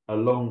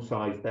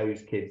alongside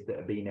those kids that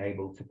have been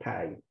able to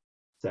pay.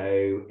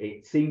 So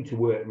it seemed to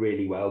work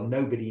really well.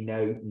 Nobody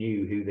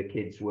knew who the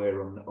kids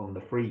were on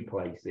the free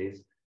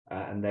places,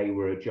 and they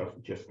were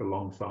just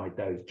alongside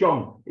those.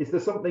 John, is there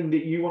something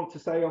that you want to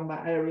say on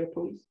that area,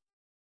 please?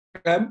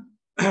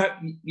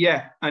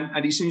 Yeah,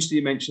 and it's interesting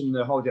you mentioned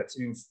the Holiday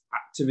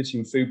Activity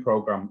and Food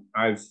Programme.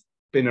 I've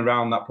been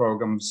around that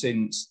programme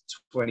since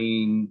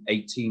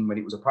 2018 when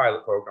it was a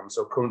pilot programme.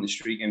 So currently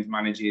Street Games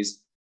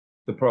manages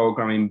the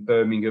programme in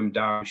Birmingham,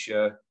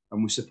 Derbyshire,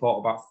 and we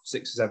support about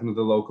 6 or 7 of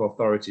the local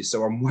authorities.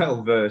 So I'm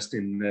well versed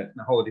in the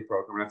holiday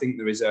programme. And I think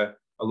there is a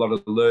lot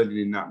of learning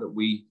in that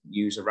we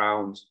use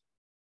around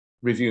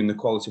reviewing the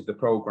quality of the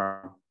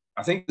programme.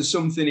 I think there's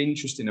something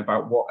interesting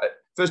about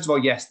first of all,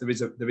 yes, there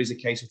is a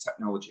case of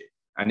technology,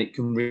 and it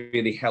can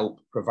really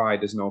help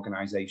providers and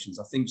organisations.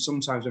 I think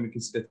sometimes when we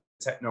consider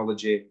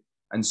technology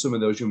and some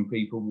of those young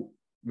people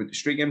with the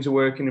Street Games are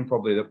working, and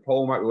probably that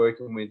Paul might be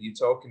working with, you're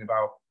talking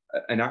about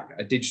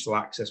a digital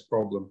access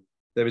problem.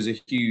 There is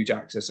a huge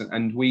access,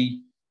 and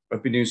we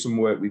have been doing some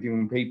work with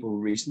young people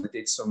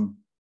recently.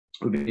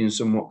 We've been doing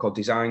some what called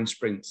design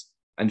sprints,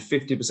 and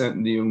 50%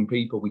 of the young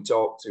people we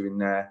talk to in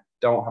there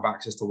don't have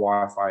access to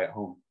Wi-Fi at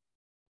home.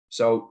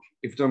 So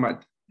if you're talking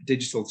about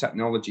digital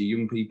technology,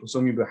 young people,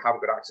 some people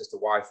haven't got access to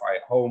Wi-Fi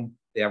at home.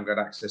 They haven't got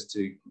access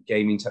to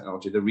gaming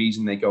technology. The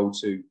reason they go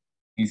to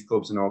youth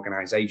clubs and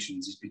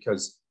organisations is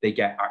because they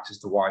get access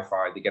to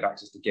Wi-Fi, they get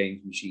access to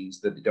games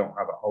machines that they don't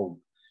have at home.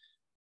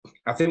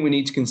 I think we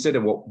need to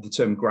consider what the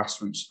term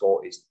grassroots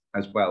sport is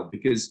as well,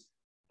 because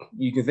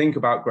you can think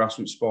about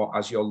grassroots sport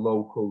as your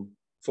local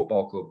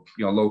football club,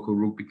 your local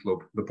rugby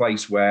club, the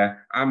place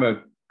where I'm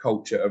a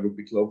coach at a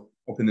rugby club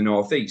up in the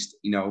northeast.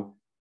 You know,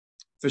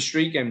 for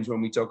Street Games,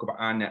 when we talk about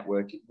our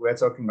network, we're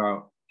talking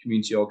about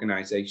community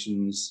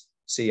organisations,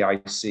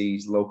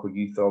 CICs, local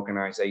youth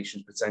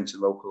organisations,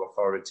 potentially local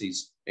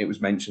authorities. It was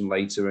mentioned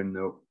later in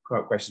the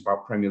questions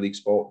about Premier League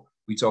sport.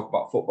 We talk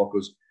about football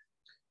because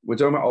we're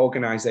talking about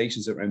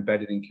organisations that are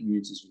embedded in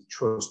communities with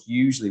trust,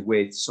 usually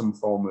with some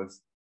form of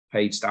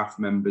paid staff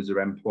members or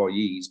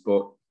employees,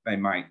 but they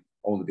might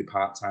only be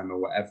part-time or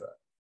whatever,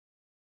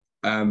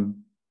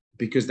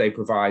 because they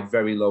provide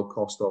very low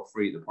cost or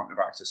free at the point of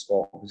access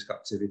sport and physical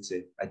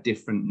activity, a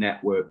different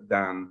network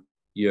than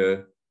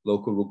your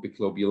local rugby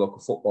club, your local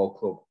football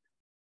club.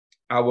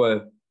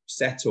 Our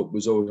setup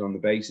was always on the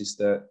basis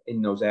that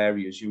in those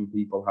areas, young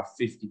people have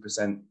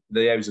 50%,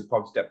 the areas of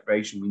poverty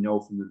deprivation, we know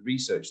from the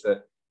research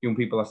that young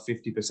people have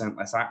 50%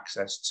 less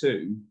access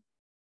to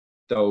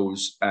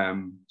those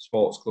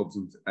sports clubs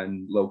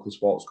and local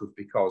sports clubs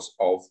because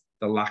of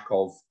the lack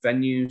of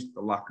venues,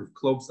 the lack of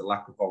clubs, the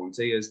lack of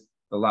volunteers,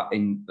 the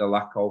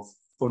lack of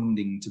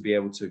funding to be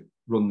able to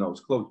run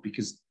those clubs,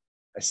 because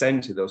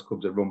essentially those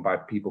clubs are run by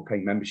people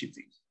paying membership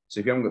fees. So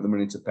if you haven't got the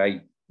money to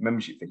pay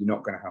membership fee, you're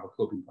not going to have a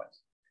club in place.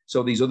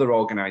 So these other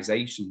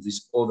organisations,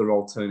 this other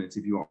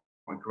alternative, you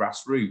want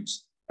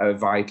grassroots, are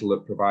vital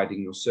at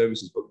providing those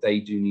services, but they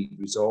do need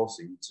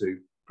resourcing to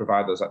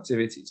provide those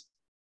activities.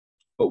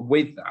 But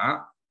with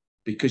that,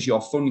 because you're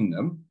funding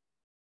them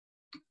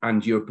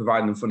and you're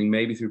providing them funding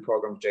maybe through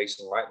programs,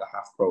 Jason, like the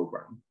HAF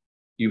program,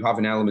 you have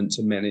an element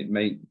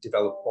to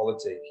develop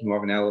quality. You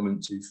have an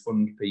element to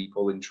fund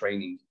people in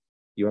training.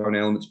 You have an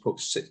element to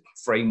put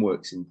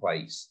frameworks in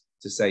place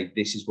to say,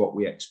 this is what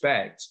we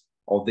expect,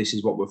 or this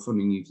is what we're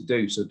funding you to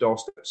do. So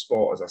Doorstep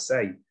Sport, as I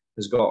say,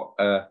 has got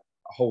a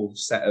whole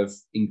set of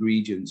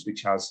ingredients,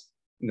 which has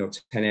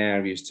 10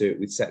 areas to it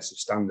with sets of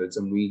standards,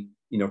 and we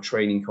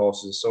training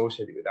courses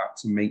associated with that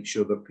to make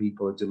sure that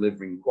people are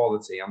delivering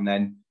quality. And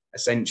then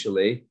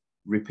essentially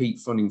repeat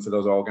funding for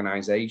those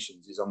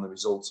organisations is on the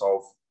result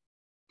of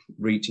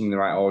reaching the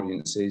right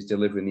audiences,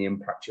 delivering the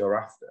impact you're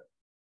after.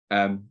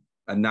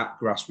 And that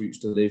grassroots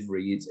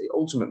delivery is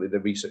ultimately the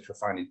research we're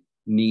finding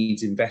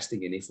needs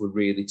investing in if we're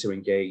really to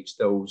engage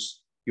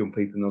those young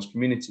people in those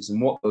communities,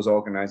 and what those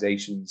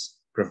organisations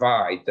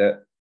provide.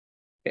 That,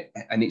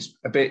 and it's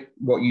a bit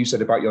what you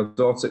said about your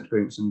daughter's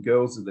experience and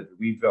girls delivery.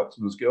 We've developed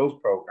those girls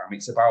program.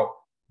 It's about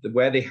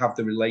where they have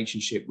the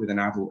relationship with an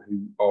adult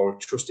or a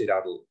trusted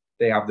adult.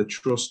 They have the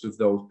trust of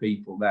those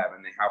people there,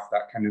 and they have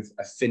that kind of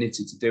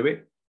affinity to do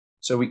it.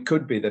 So it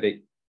could be that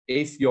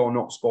if you're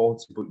not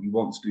sporty but you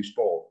want to do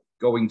sport,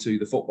 going to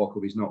the football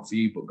club is not for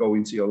you, but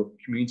going to your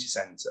community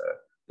centre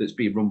that's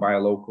being run by a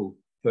local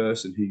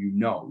person who you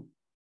know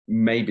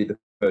may be the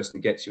person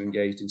that gets you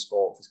engaged in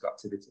sport, physical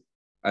activity.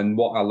 And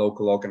what our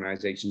local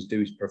organisations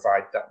do is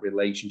provide that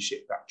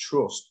relationship, that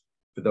trust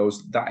for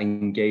that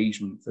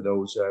engagement for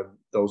those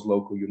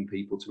local young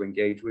people to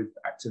engage with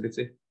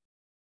activity.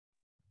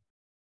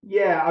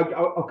 Yeah,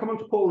 I'll come on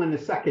to Paul in a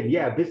second.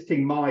 Yeah,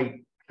 visiting my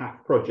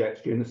HAF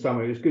projects during the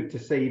summer, it was good to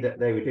see that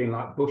they were doing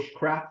like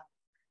bushcraft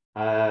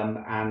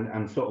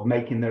and sort of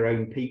making their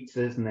own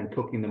pizzas and then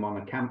cooking them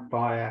on a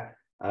campfire,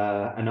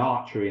 and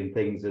archery and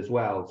things as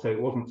well. So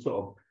it wasn't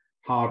sort of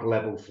hard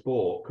level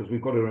sport, because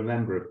we've got to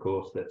remember, of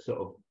course, that sort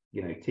of,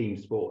 you know, team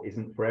sport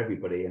isn't for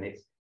everybody, and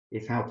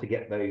it's how to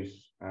get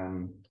those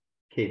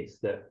kids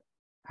that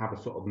have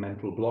a sort of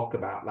mental block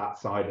about that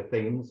side of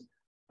things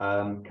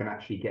can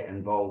actually get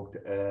involved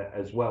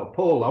as well.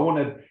 Paul, I want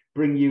to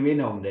bring you in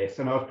on this,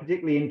 and I was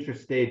particularly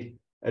interested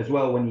as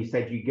well when you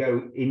said you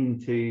go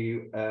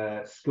into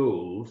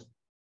schools.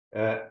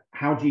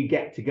 How do you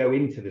get to go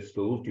into the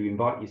schools? Do you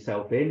invite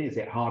yourself in? Is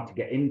it hard to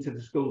get into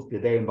the schools? Do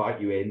they invite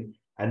you in?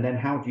 And then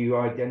how do you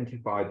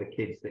identify the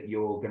kids that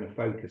you're going to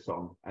focus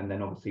on? And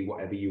then obviously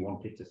whatever you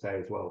wanted to say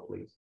as well,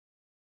 please.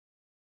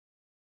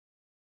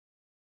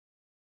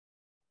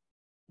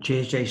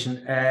 Cheers,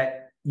 Jason.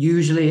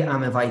 Usually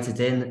I'm invited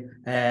in.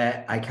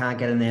 I can't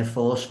get in there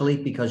forcefully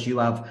because you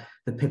have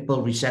the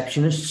pitbull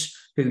receptionists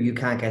who you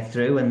can't get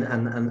through,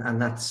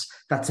 and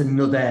that's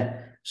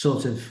another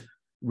sort of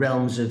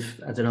realms of,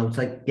 I don't know, it's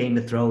like Game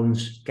of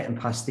Thrones, getting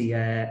past the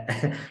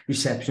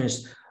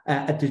receptionist.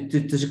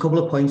 There's a couple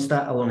of points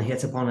that I want to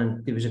hit upon,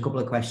 and there was a couple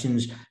of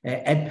questions.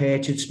 Ed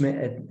Purchard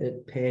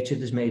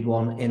has made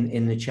one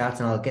in the chat,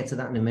 and I'll get to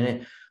that in a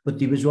minute. But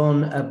there was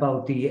one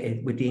about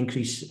with the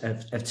increase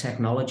of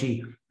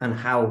technology and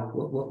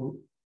how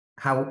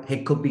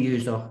it could be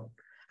used or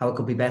how it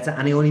could be better.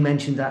 And he only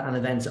mentioned that an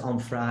event on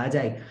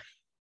Friday.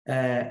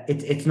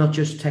 It's not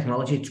just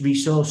technology; it's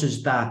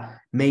resources that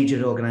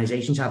major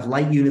organisations have,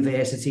 like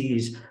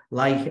universities,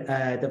 like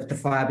the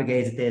fire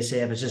brigade at their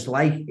services,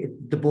 like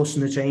the bus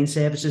and the train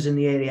services in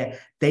the area.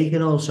 They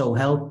can also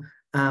help.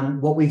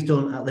 What we've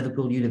done at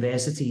Liverpool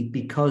University,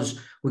 because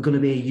we're going to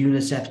be a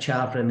UNICEF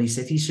child-friendly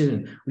city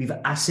soon, we've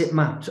asset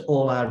mapped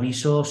all our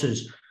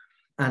resources.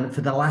 And for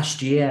the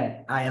last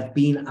year, I have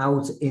been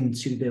out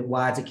into the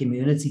wider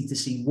community to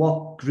see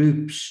what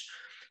groups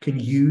can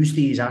use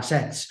these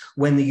assets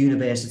when the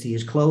university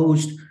is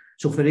closed.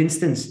 So, for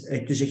instance,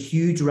 there's a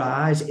huge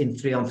rise in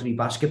 3-on-3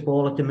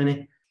 basketball at the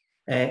minute.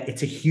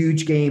 It's a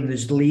huge game.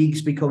 There's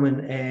leagues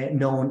becoming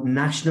known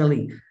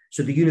nationally.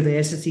 So the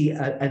university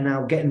are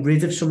now getting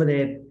rid of some of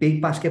their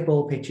big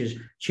basketball pitches,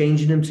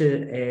 changing them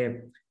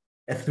to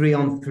a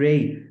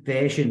 3-on-3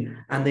 version,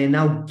 and they're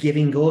now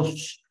giving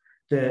us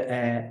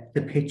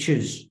the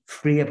pitches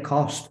free of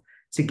cost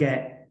to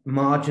get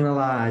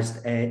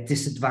marginalised,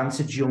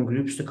 disadvantaged young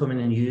groups to come in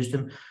and use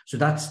them. So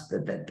that's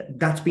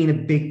been a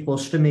big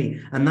plus for me,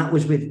 and that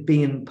was with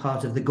being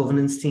part of the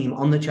governance team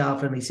on the Child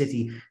Friendly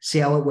City. See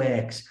how it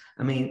works.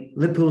 I mean,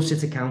 Liverpool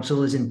City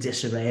Council is in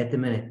disarray at the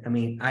minute. I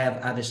mean, I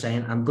have a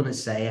saying, I'm going to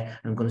say it,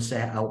 I'm going to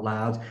say it out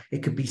loud.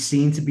 It could be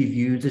seen to be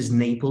viewed as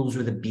Naples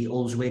with a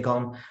Beatles wig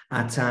on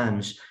at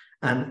times.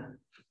 And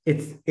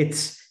it's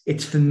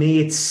for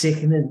me, it's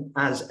sickening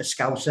as a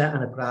Scouser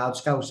and a proud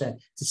Scouser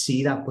to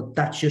see that, but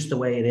that's just the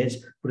way it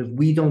is. But if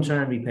we don't try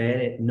and repair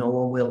it, no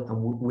one will, and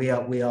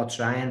we are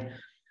trying.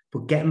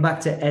 But getting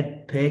back to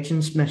Ed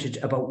Purchard's message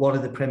about what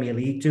are the Premier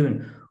League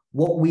doing,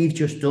 what we've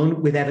just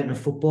done with Everton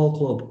Football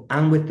Club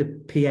and with the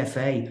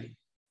PFA,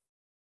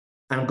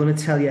 and I'm going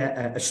to tell you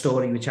a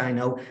story which I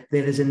know.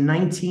 There is a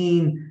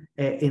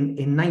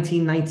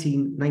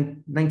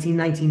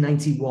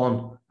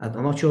 1991,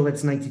 I'm not sure if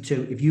it's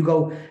 92. If you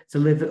go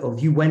to or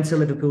if you went to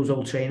Liverpool's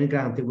old training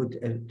ground, there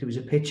was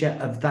a picture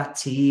of that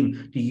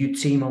team, the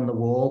youth team, on the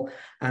wall,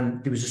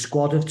 and there was a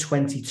squad of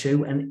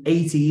 22, and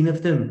 18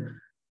 of them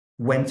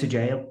went to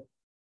jail.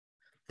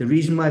 The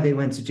reason why they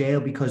went to jail,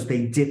 because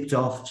they dipped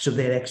off, so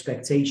their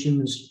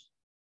expectations,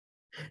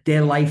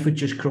 their life had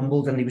just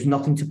crumbled, and there was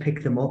nothing to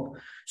pick them up.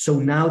 So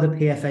now the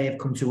PFA have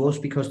come to us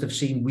because they've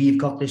seen we've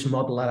got this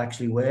model that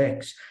actually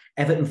works.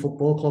 Everton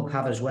Football Club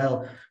have as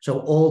well.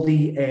 So all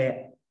the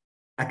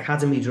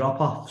academy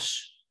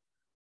drop-offs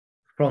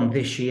from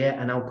this year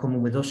are now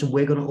coming with us, and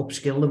we're going to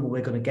upskill them, and we're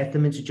going to get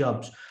them into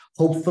jobs.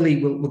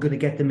 Hopefully we're going to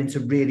get them into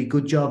really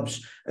good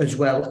jobs as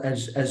well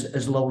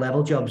as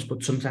low-level jobs,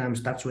 but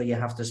sometimes that's where you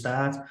have to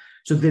start.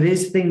 So there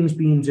is things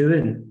being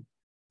doing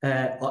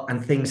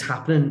and things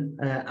happening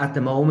at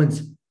the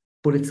moment,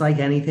 but it's like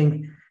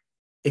anything,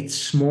 it's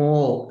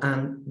small.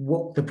 And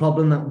what the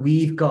problem that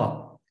we've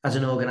got as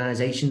an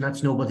organisation,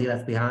 that's Nobody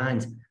Left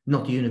Behind.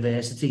 not the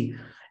university,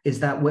 is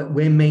that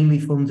we're mainly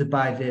funded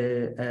by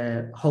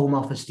the Home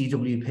Office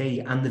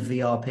DWP and the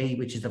VRP,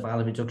 which is the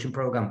Violent Reduction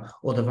Programme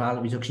or the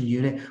Violent Reduction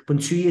Unit. But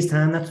in 2 years'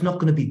 time, that's not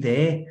going to be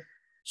there.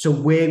 So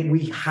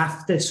we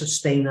have to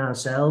sustain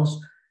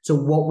ourselves. So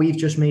what we've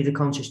just made a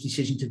conscious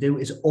decision to do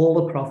is all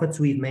the profits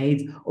we've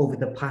made over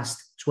the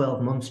past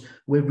 12 months,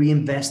 we're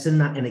reinvesting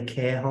that in a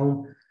care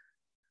home.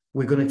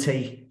 We're going to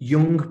take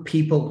young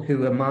people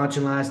who are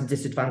marginalised and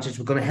disadvantaged.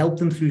 We're going to help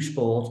them through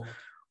sport.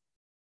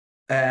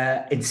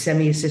 In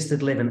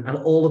semi-assisted living, and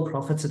all the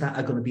profits of that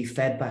are going to be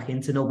fed back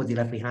into Nobody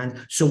Left Behind,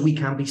 so we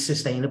can be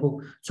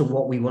sustainable to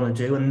what we want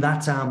to do. And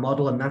that's our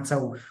model, and that's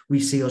how we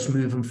see us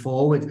moving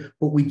forward.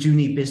 But we do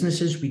need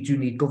businesses, we do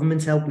need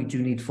government help, we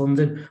do need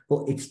funding,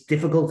 but it's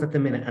difficult at the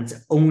minute, and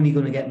it's only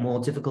going to get more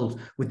difficult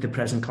with the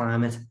present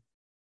climate.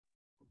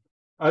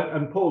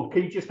 And Paul,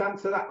 can you just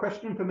answer that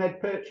question from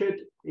Ed Purchard,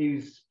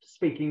 who's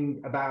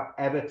speaking about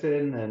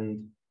Everton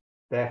and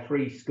their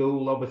free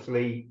school?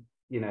 Obviously,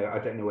 you know, I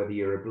don't know whether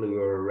you're a blue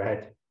or a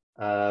red.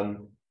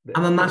 I'm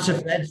a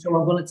massive red, so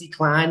I'm going to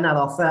decline that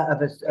offer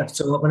of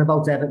talking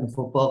about Everton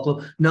Football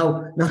Club.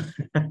 No.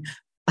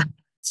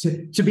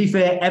 To be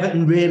fair,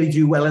 Everton really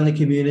do well in the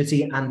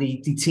community, and they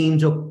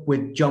teamed up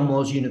with John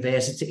Moores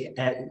University,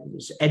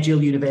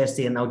 Edgehill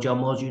University, and now John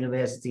Moores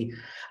University.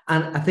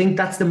 And I think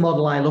that's the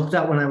model I looked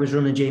at when I was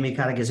running Jamie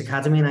Carragher's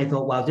Academy, and I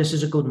thought, wow, this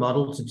is a good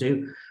model to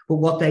do. But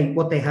what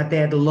they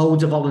had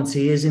loads of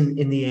volunteers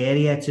in the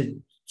area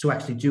to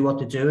actually do what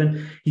they're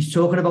doing. He's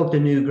talking about the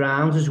new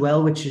ground as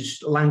well, which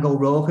is Lango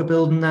Roke are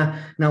building that.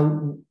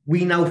 Now,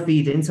 we now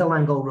feed into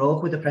Lango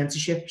Roke with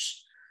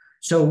apprenticeships.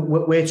 So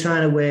we're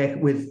trying to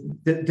work with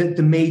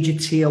the major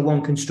tier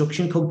one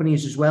construction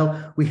companies as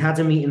well. We had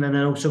a meeting, and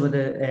I know some of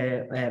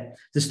the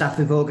staff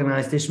who've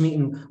organised this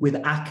meeting with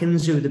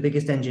Atkins, who are the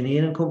biggest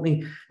engineering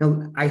company.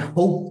 Now, I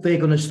hope they're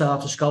going to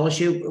start a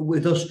scholarship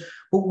with us,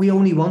 but we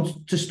only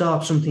want to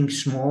start something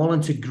small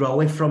and to grow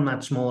it from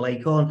that small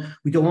acorn.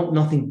 We don't want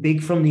nothing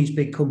big from these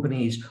big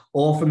companies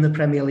or from the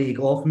Premier League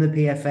or from the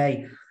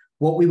PFA.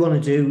 What we want to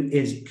do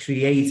is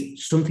create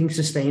something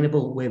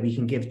sustainable where we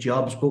can give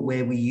jobs, but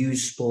where we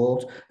use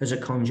sport as a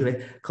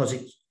conduit, because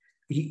it's,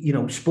 you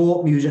know,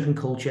 sport, music and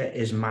culture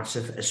is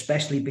massive,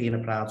 especially being a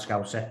proud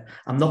Scouser.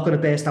 I'm not going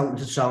to burst out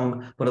into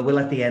song, but I will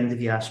at the end if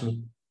you ask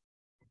me.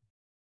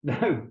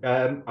 No,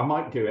 I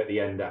might do at the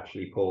end,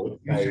 actually, Paul.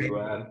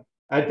 So,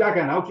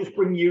 Daghan, I'll just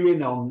bring you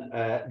in on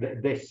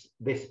this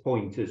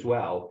point as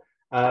well.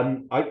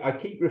 I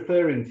keep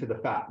referring to the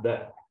fact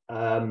that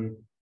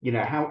you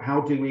know,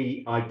 how do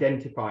we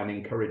identify and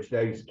encourage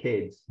those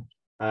kids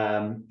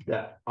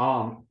that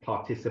aren't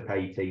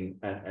participating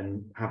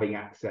and having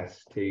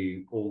access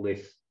to all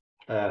this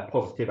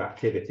positive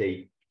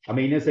activity? I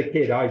mean, as a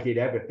kid, I did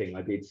everything.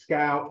 I did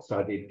Scouts,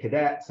 I did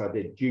Cadets, I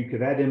did Duke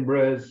of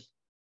Edinburgh's.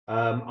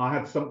 I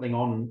had something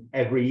on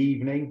every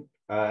evening,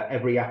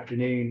 every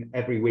afternoon,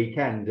 every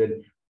weekend.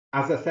 And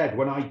as I said,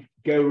 when I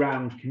go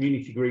around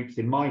community groups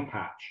in my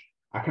patch,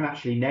 I can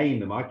actually name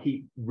them. I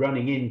keep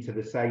running into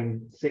the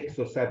same 6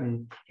 or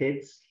 7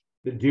 kids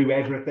that do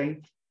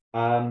everything.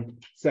 But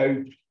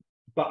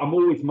I'm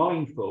always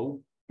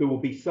mindful there will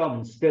be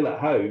some still at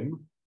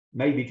home,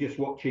 maybe just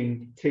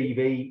watching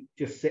TV,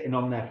 just sitting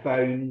on their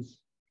phones,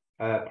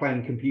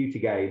 playing computer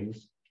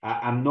games,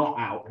 and not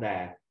out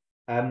there.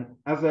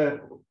 As a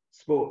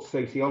sports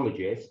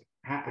sociologist,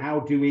 how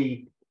do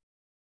we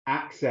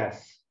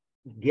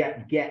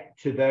get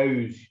to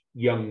those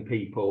young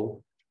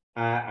people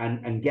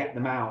and get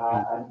them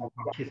out and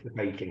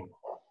participating?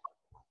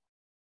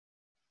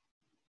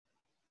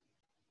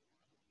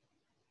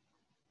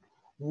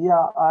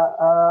 Yeah,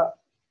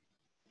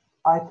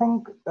 I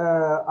think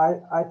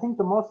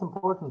the most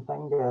important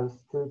thing is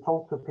to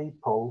talk to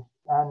people,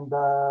 and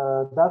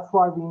that's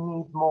why we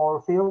need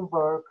more field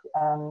work.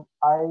 And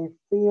I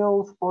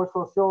feel sports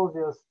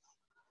sociologists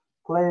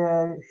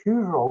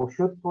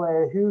should play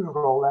a huge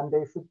role, and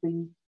they should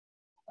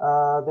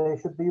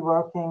be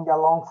working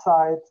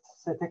alongside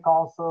city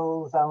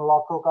councils and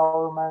local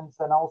governments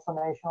and also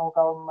national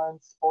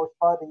governments, sports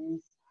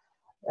bodies,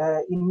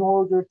 in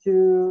order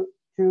to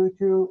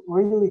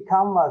really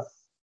canvas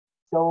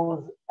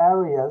those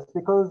areas,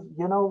 because,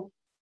 you know,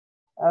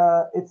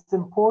 it's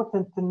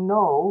important to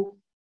know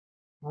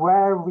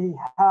where we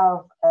have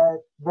a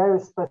very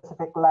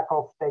specific lack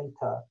of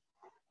data,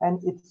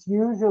 and it's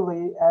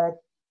usually a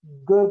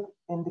good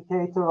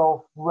indicator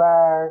of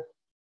where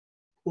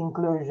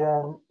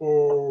inclusion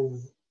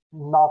is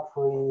not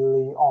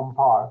really on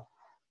par,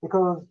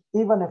 because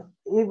even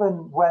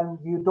when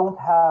you don't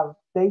have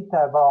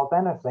data about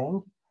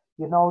anything,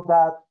 you know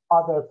that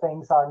other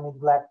things are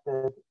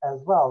neglected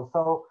as well.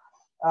 So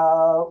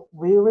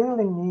we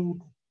really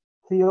need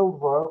field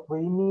work.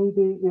 We need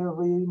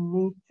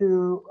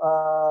to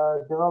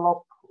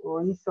develop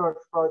research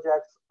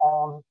projects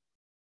on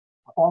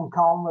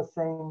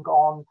canvassing,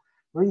 on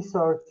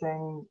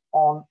researching,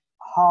 on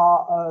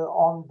how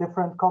on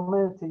different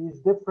communities,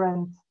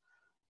 different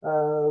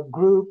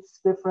groups,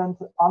 different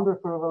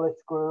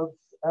underprivileged groups,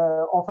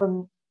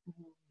 often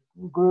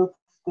groups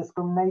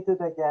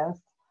discriminated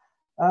against,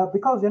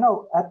 Because,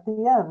 at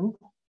the end,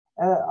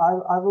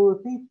 I will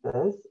repeat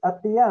this,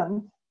 at the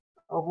end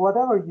of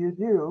whatever you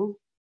do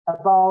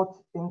about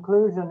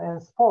inclusion in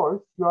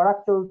sports, you're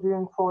actually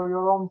doing for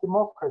your own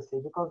democracy,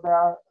 because they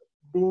are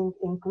being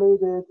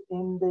included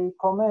in the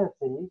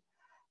community.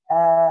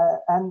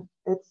 And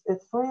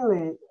it's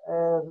really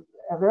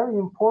a very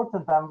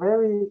important and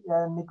very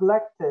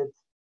neglected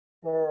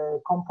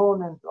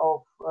component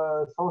of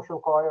social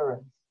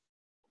coherence.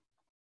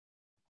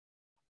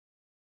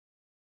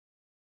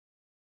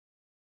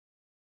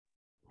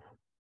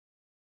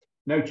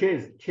 No,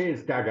 cheers,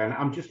 Daghan.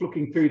 I'm just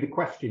looking through the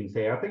questions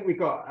here. I think we've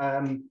got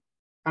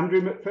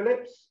Andrew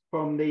McPhillips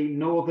from the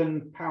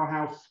Northern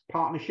Powerhouse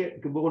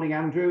Partnership. Good morning,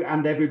 Andrew,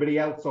 and everybody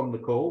else on the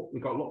call.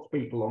 We've got lots of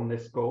people on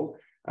this call.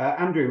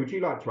 Andrew, would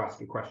you like to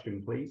ask a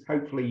question, please?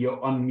 Hopefully you're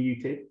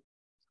unmuted.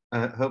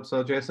 Hope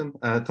so, Jason.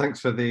 Thanks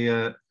for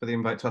the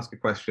invite to ask a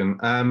question.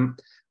 I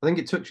think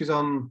it touches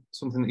on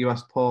something that you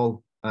asked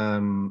Paul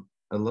a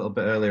little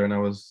bit earlier, and I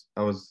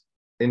was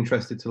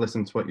interested to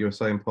listen to what you were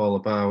saying, Paul,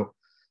 about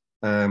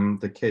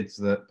the kids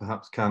that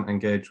perhaps can't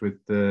engage with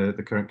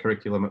the current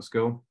curriculum at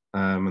school,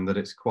 and that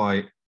it's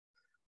quite,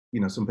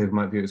 some people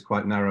might view it as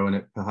quite narrow, and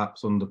it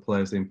perhaps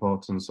underplays the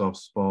importance of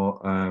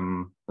sport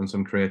and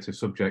some creative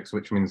subjects,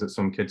 which means that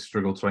some kids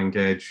struggle to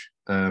engage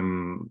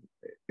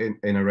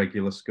in a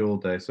regular school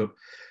day. So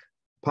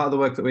part of the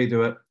work that we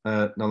do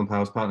at Northern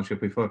Powers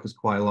Partnership, we focus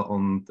quite a lot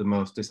on the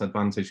most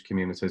disadvantaged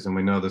communities, and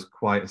we know there's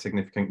quite a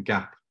significant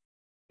gap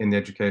in the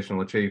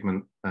educational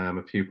achievement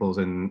of pupils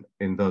in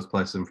those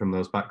places and from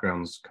those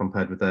backgrounds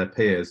compared with their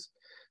peers,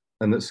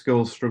 and that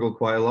schools struggle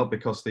quite a lot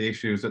because the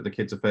issues that the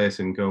kids are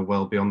facing go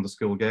well beyond the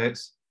school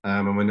gates,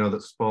 and we know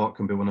that sport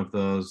can be one of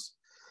those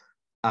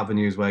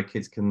avenues where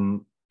kids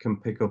can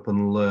pick up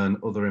and learn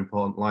other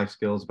important life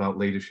skills about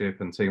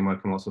leadership and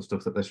teamwork and lots of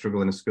stuff that they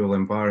struggle in a school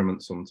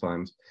environment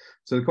sometimes.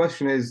 So the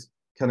question is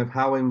kind of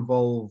how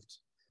involved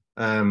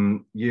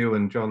you,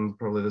 and John,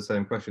 probably the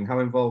same question, how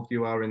involved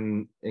you are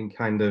in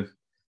kind of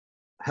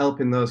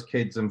helping those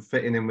kids and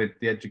fitting in with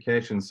the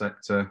education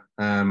sector,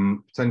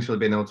 potentially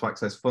being able to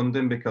access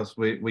funding, because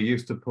we're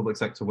used to public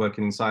sector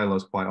working in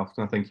silos quite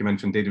often. I think you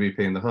mentioned DWP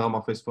and the Home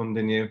Office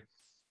funding you.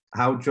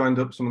 How joined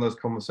up some of those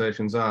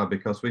conversations are,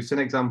 because we've seen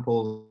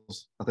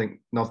examples, I think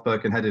North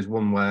Birkenhead is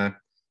one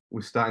where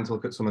we're starting to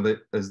look at some of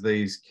it as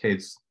these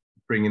kids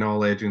bringing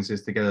all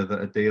agencies together that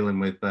are dealing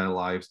with their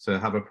lives to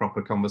have a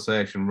proper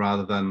conversation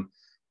rather than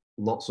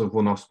lots of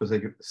one-off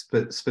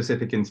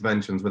specific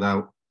interventions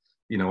without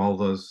all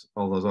those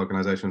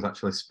organisations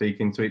actually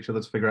speaking to each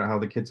other to figure out how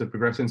the kids are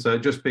progressing. So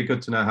it'd just be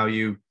good to know how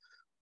you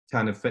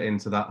kind of fit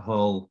into that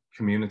whole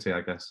community,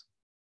 I guess.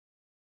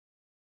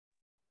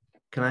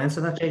 Can I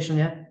answer that, Jason?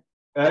 Yeah.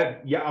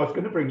 Yeah, I was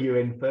going to bring you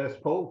in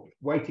first, Paul.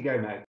 Way to go,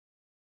 mate.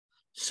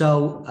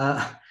 So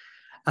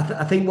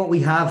I think what we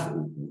have,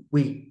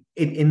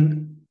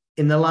 in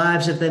the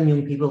lives of them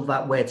young people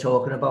that we're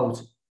talking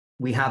about,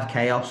 we have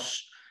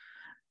chaos,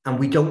 and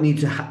we don't need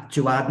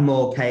to add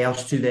more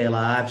chaos to their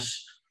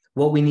lives.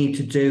 What we need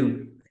to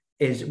do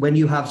is, when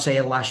you have, say,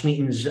 a lash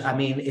meetings, I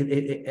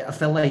mean, I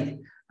felt like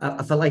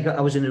I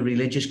was in a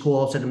religious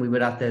quarter, and we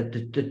were at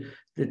the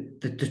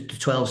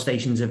 12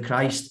 Stations of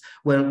Christ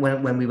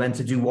when we went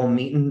to do one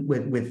meeting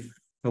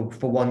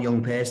for one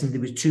young person.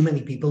 There was too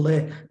many people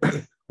there.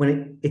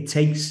 When it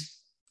takes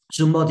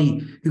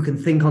somebody who can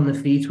think on the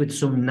feet with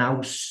some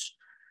nous,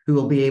 who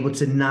will be able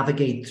to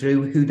navigate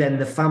through, who then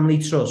the family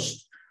trust,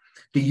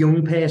 the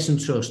young person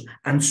trust,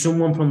 and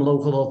someone from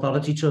local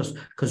authority trust.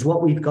 Because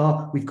what we've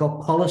got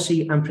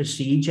policy and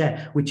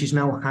procedure, which is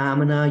now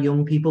harming our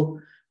young people.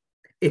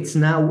 It's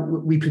now,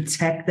 we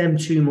protect them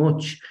too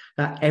much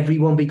that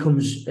everyone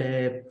becomes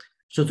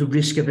sort of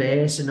risk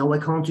averse, and I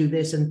can't do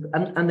this. And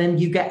then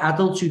you get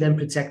adults who then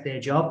protect their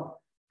job.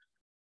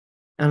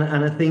 And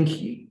I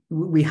think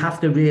we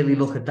have to really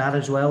look at that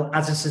as well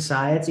as a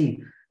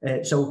society.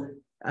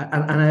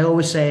 And I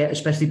always say,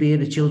 especially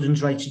being a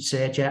children's rights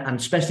researcher and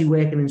especially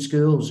working in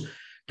schools,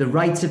 the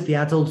rights of the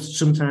adults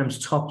sometimes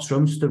top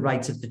trumps the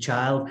rights of the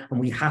child, and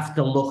we have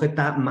to look at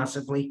that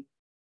massively.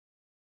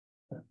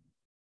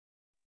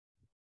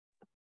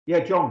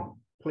 Yeah, John,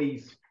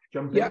 please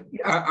jump in.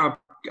 Yeah,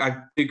 I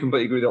do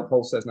completely agree with what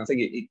Paul says, and I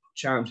think it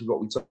chimes with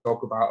what we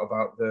talk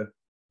about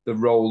the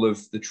role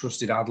of the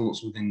trusted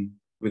adults within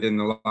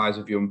the lives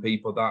of young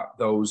people, that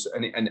those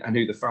and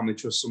who the family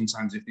trusts.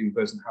 Sometimes, if the young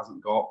person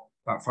hasn't got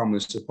that family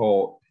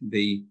support,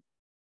 the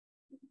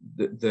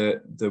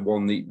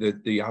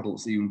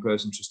adults, the young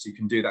person trusts, who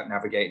can do that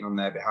navigating on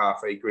their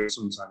behalf. I agree.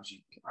 Sometimes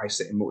I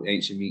sit in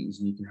multi-agency meetings,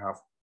 and you can have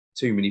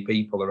too many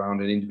people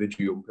around an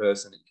individual young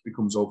person. It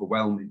becomes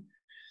overwhelming.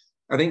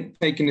 I think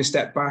taking a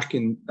step back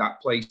in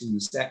that place in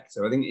the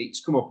sector, I think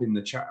it's come up in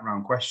the chat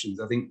around questions.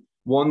 I think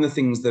one of the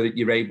things that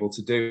you're able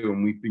to do,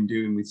 and we've been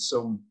doing with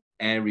some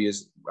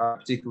areas,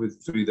 particularly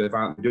through the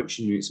violent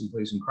reduction units and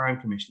police and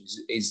crime commissions,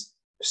 is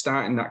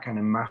starting that kind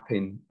of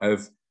mapping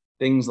of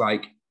things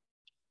like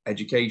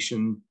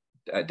education,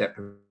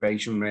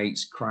 deprivation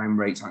rates, crime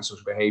rates,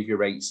 antisocial behaviour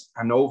rates,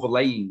 and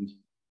overlaying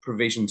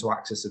provision to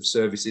access of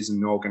services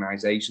and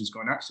organisations,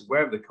 going, actually,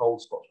 where are the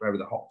cold spots, where are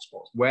the hot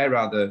spots, where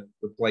are the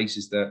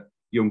places that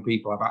young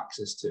people have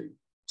access to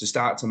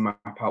start to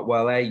map out,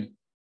 well,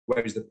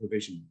 where is the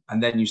provision?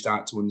 And then you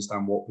start to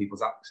understand what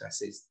people's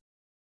access is.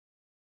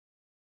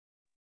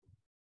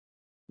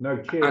 No,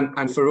 cheers.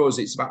 And for us,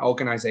 it's about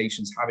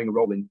organisations having a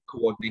role in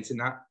coordinating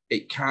that.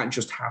 It can't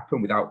just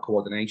happen without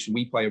coordination.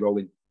 We play a role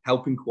in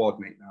helping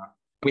coordinate that.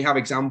 We have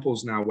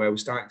examples now where we're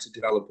starting to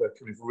develop a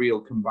kind of real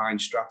combined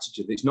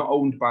strategy that's not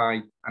owned by,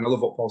 and I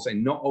love what Paul's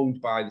saying, not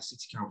owned by the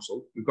City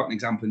Council. We've got an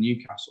example in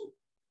Newcastle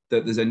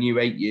that there's a new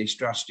 8-year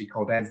strategy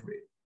called Every,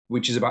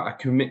 which is about a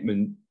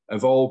commitment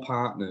of all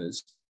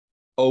partners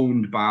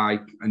owned by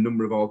a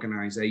number of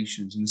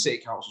organisations. And the City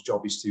Council's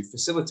job is to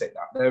facilitate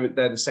that.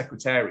 They're the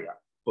secretariat,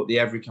 but the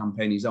Every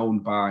campaign is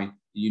owned by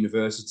the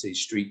universities,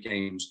 street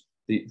games,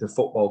 the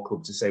football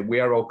club, to say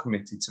we are all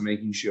committed to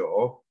making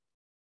sure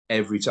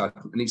every time,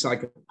 and it's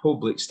like a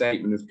public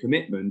statement of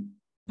commitment,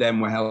 then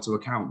we're held to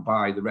account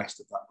by the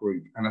rest of that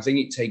group. And I think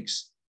it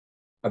takes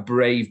a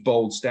brave,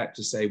 bold step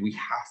to say we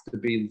have to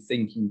be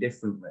thinking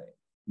differently.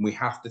 We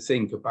have to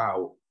think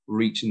about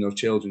reaching those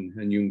children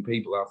and young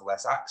people who have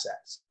less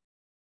access.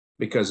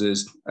 Because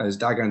as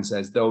Daghan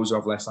says, those who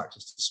have less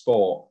access to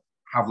sport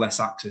have less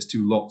access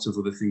to lots of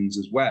other things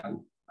as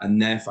well.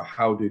 And therefore,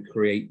 how do we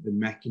create the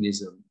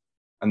mechanism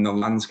and the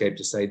landscape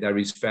to say there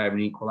is fair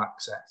and equal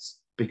access?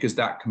 Because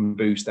that can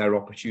boost their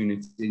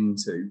opportunity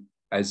into,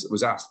 as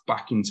was asked,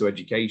 back into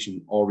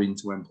education or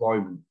into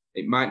employment.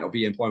 It might not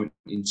be employment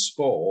in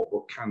sport,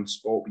 but can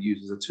sport be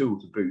used as a tool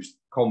to boost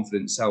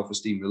confidence,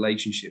 self-esteem,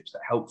 relationships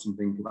that helps them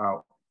think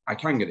about, I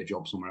can get a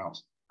job somewhere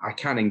else. I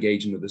can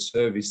engage in other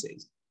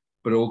services.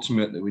 But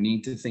ultimately, we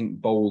need to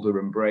think bolder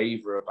and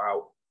braver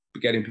about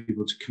getting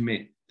people to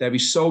commit. There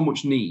is so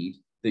much need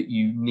that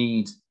you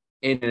need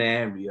in an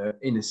area,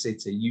 in a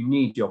city. You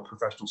need your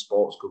professional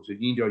sports clubs, you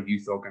need your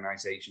youth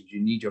organisations, you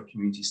need your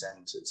community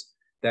centres.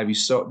 There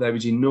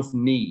is enough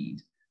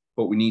need,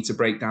 but we need to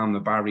break down the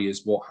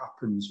barriers. What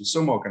happens with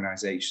some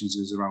organisations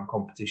is around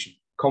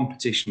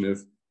competition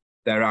of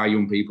there are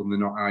young people and there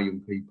not are young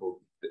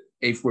people.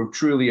 If we're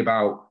truly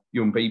about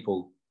young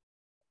people,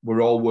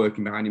 we're all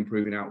working behind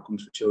improving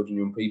outcomes for children,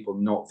 young people,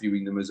 not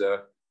viewing them as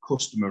a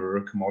customer or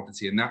a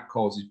commodity. And that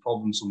causes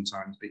problems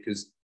sometimes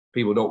because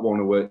people don't want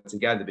to work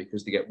together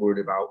because they get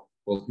worried about,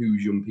 well,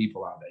 whose young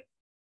people are they?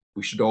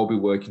 We should all be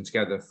working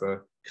together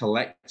for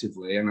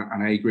collectively. And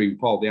I agree with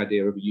Paul, the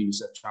idea of a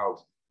UNICEF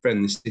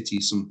child-friendly city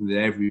is something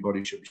that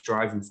everybody should be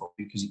striving for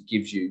because it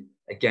gives you,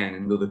 again,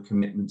 another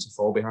commitment to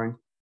fall behind.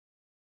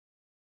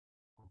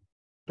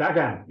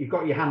 Daghan, you've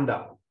got your hand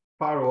up.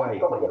 Far away.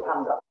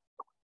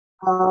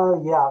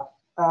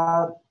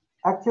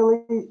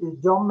 Actually,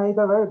 John made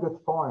a very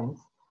good point.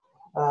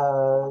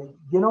 I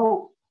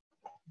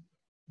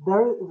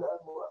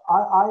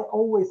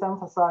always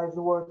emphasize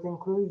the word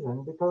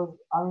inclusion because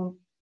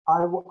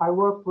I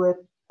work with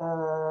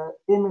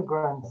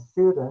immigrant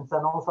students,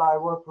 and also I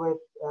work with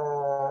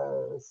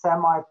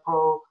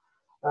semi-pro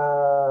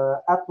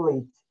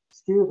athlete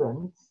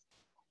students,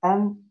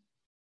 and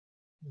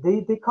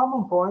the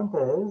common point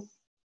is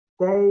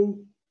they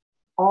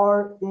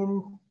are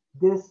in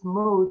this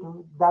mood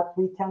that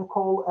we can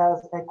call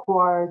as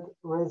acquired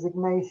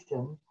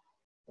resignation.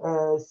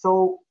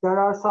 So there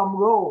are some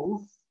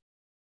roles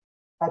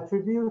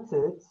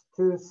attributed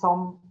to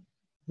some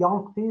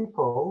young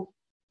people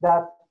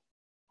that,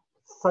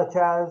 such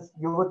as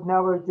you would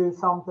never do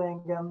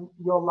something in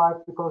your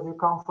life because you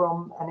come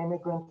from an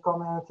immigrant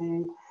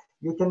community,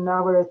 you can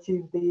never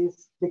achieve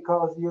these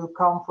because you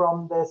come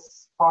from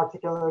this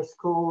particular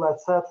school,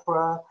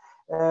 etc.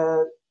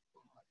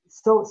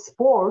 So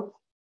sport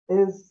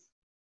is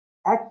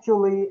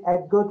actually a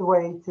good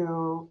way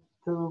to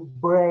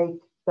break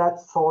that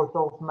sort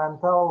of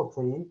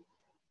mentality,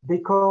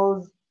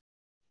 because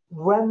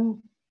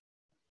when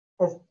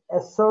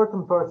a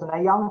certain person,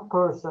 a young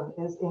person,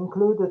 is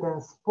included in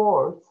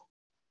sport,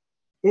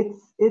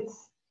 it's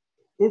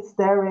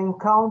their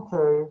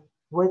encounter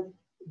with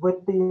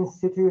the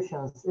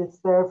institutions. It's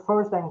their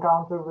first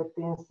encounter with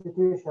the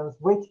institutions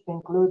which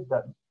include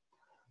them.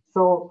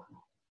 So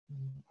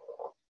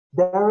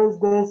there is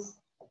this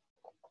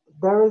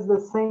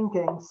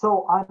thinking,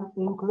 so I'm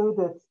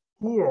included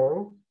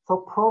here, so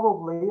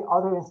probably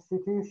other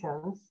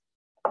institutions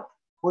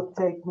would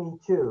take me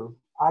too.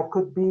 I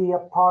could be a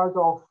part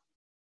of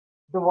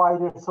the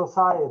wider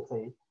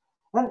society.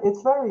 And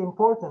it's very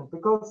important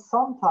because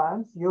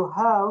sometimes you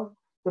have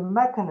the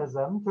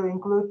mechanism to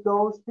include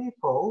those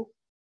people,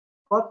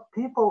 but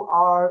people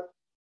are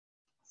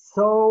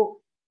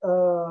so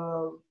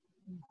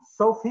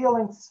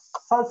feeling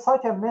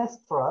such a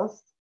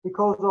mistrust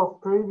because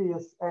of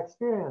previous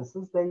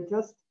experiences. They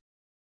just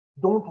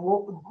don't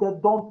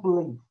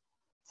believe.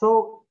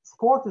 So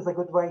sport is a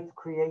good way to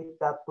create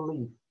that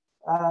belief,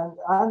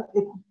 and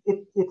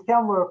it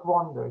can work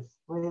wonders.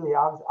 Really,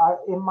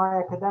 in my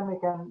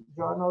academic and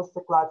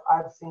journalistic life,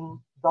 I've seen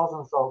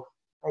dozens of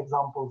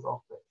examples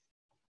of this.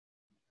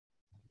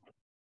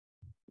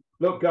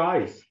 Look,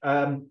 guys,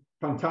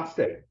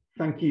 fantastic.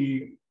 Thank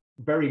you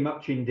very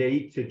much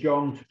indeed to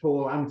John, to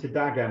Paul and to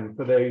Daghan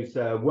for those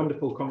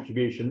wonderful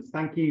contributions.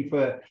 Thank you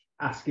for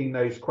asking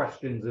those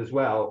questions as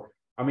well.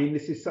 I mean,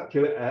 this is such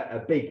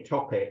a big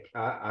topic.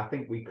 I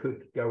think we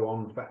could go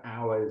on for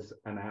hours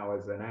and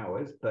hours and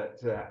hours,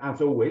 but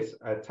as always,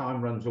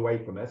 time runs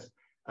away from us.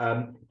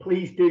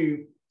 Please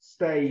do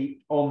stay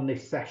on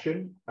this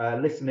session,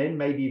 listen in.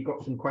 Maybe you've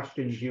got some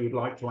questions you would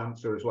like to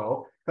answer as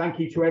well. Thank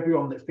you to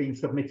everyone that's been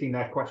submitting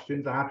their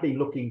questions. I have been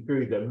looking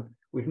through them.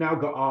 We've now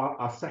got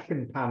our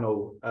second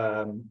panel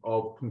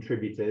of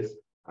contributors,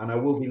 and I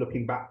will be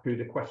looking back through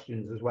the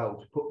questions as well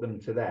to put them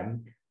to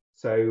them.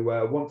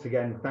 So once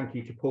again, thank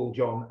you to Paul,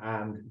 John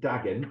and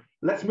Daghan.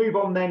 Let's move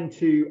on then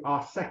to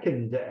our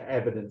second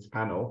evidence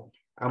panel.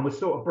 And we're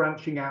sort of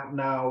branching out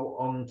now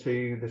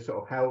onto the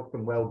sort of health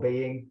and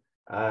well-being,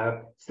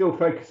 still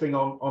focusing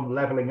on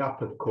levelling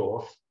up, of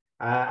course.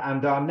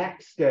 And our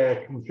next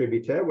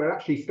contributor, we're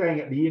actually staying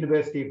at the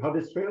University of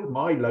Huddersfield,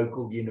 my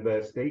local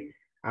university,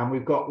 and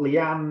we've got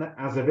Liane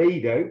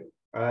Azevedo.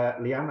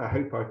 Liane, I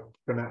hope I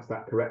pronounced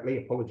that correctly.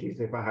 Apologies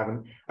if I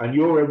haven't. And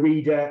you're a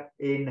reader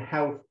in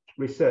health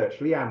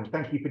research. Liane,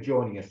 thank you for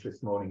joining us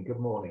this morning. Good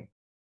morning.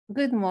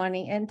 Good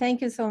morning, and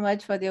thank you so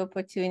much for the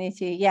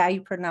opportunity. Yeah,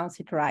 you pronounce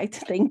it right.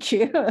 Thank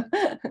you.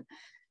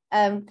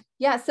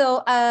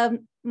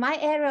 My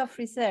area of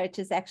research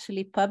is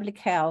actually public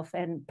health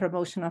and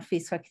promotion of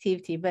physical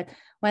activity. But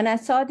when I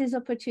saw this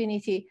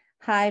opportunity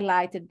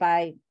highlighted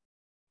by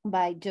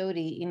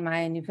Jody in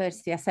my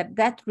university, I said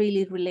that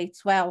really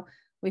relates well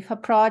with a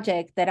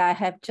project that I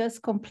have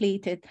just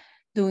completed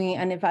doing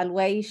an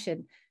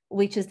evaluation,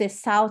 which is the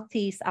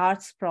Southeast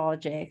Arts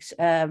Project,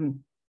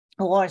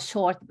 or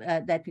short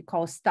that we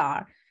call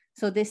STAR.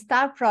 So the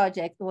STAR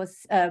project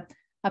was a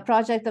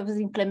project that was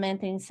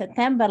implemented in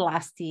September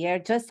last year,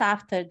 just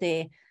after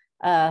the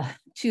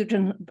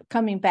children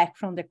coming back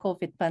from the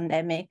COVID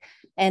pandemic,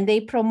 and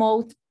they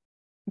promote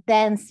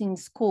dance in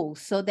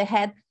schools. So they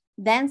had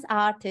dance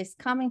artists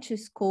coming to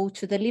school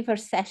to deliver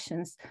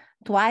sessions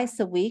twice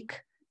a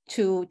week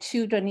to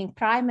children in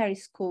primary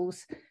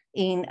schools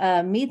in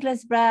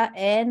Middlesbrough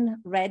and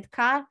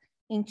Redcar,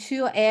 in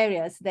two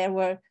areas. There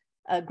were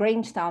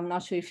Grangetown, I'm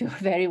not sure if you're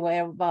very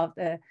aware about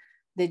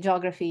the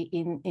geography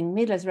in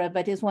Middlesbrough,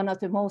 but it's one of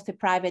the most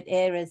private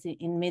areas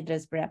in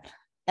Middlesbrough.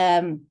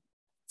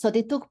 So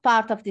they took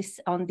part of this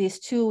on these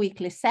 2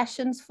 weekly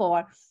sessions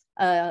for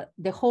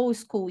the whole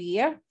school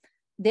year.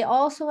 They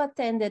also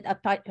attended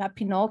a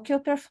Pinocchio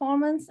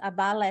performance, a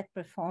ballet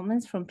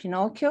performance from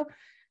Pinocchio,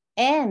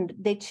 and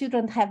the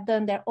children have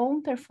done their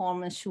own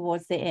performance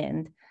towards the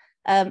end.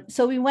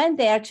 So we went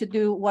there to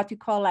do what you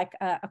call like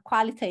a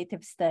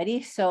qualitative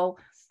study. So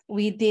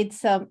we did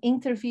some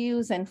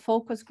interviews and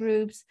focus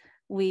groups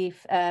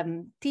with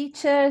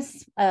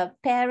teachers,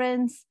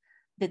 parents,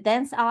 the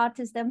dance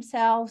artists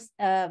themselves,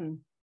 and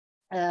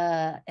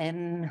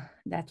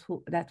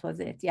that was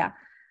it, yeah.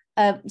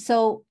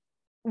 So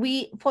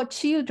for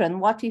children,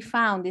 what we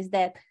found is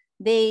that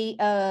they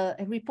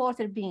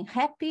reported being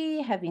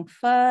happy, having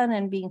fun,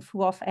 and being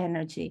full of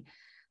energy.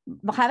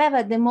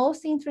 However, the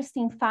most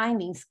interesting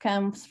findings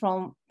comes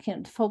from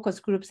focus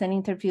groups and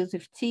interviews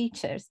with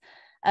teachers.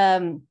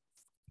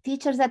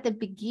 Teachers at the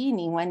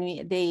beginning, when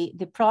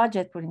the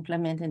project was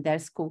implemented in their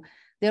school,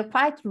 they're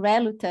quite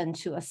reluctant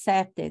to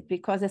accept it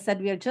because they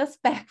said, we are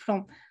just back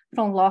from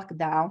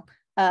lockdown.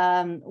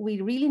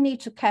 We really need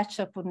to catch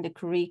up on the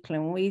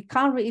curriculum. We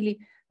can't really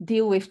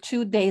deal with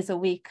 2 days a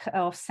week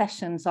of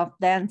sessions of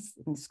dance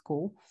in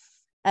school.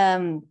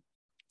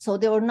 So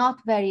they were not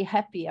very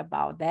happy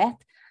about that.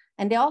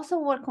 And they also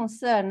were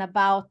concerned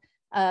about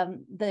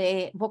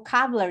the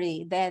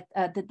vocabulary that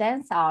the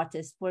dance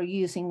artists were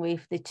using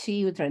with the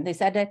children. They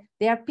said that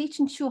they are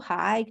pitching too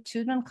high.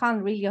 Children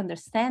can't really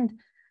understand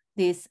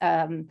this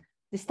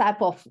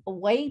type of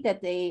way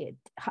that the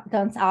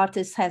dance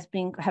artists have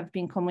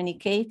been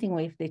communicating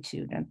with the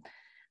children.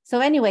 So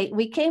anyway,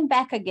 we came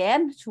back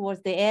again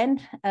towards the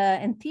end,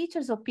 and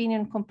teachers'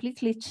 opinion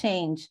completely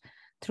changed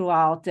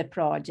throughout the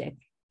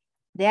project.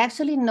 They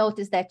actually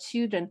noticed that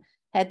children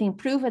had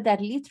improved their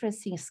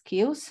literacy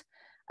skills,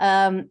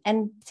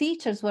 and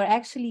teachers were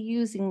actually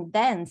using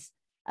dance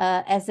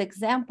as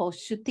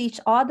examples to teach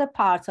other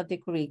parts of the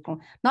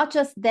curriculum, not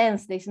just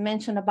dance. They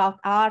mentioned about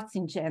arts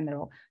in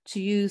general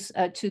to use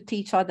to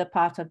teach other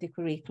parts of the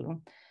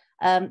curriculum.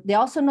 They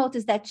also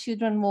noticed that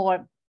children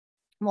were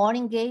more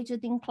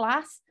engaged in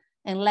class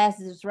and less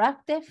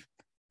disruptive.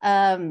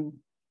 And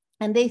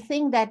they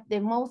think that the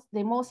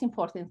most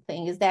important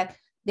thing is that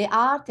the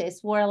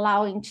artists were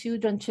allowing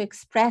children to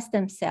express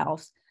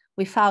themselves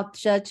without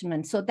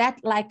judgment. So that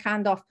like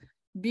kind of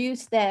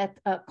builds that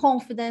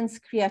confidence,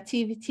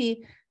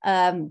 creativity,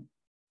 and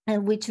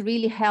which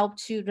really helped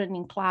children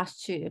in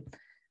class too.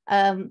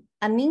 An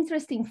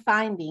interesting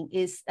finding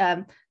is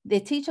the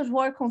teachers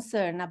were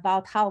concerned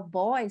about how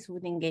boys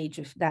would engage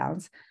with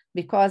dance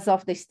because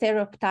of the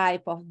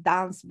stereotype of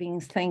dance being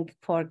thing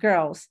for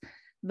girls.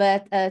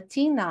 But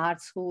teen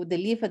arts who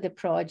delivered the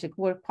project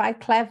were quite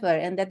clever,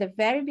 and at the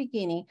very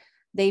beginning,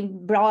 they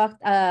brought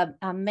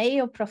a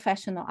male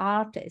professional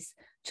artist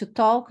to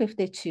talk with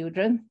the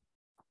children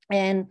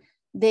And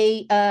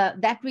they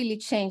that really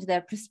changed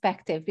their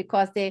perspective,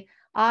 because the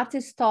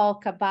artist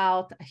talk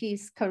about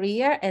his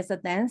career as a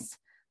dance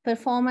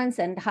performance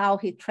and how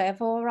he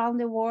traveled around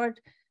the world.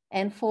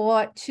 And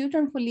for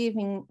children who live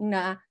in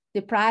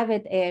the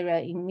private area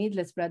in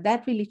Middlesbrough,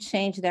 that really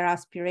changed their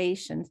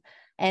aspirations.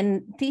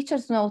 And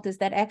teachers noticed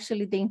that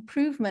actually the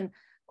improvement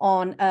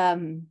on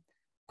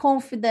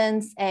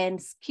confidence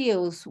and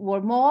skills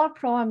were more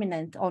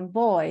prominent on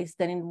boys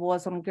than it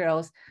was on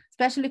girls,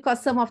 especially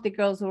because some of the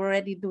girls were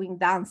already doing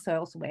dance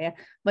elsewhere,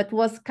 but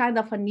was kind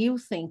of a new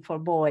thing for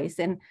boys.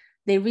 And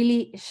they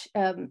really,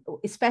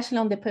 especially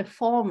on the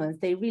performance,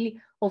 they really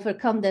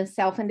overcome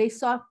themselves. And they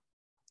saw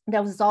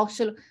there was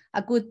also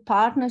a good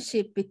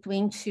partnership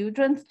between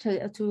children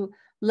to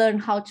learn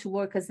how to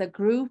work as a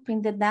group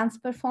in the dance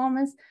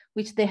performance,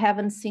 which they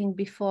haven't seen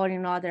before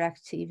in other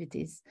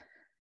activities.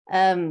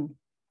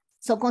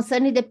 So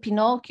concerning the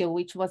Pinocchio,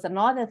 which was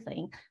another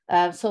thing,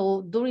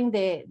 so during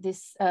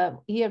this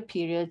year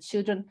period,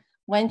 children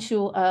went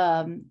to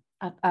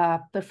a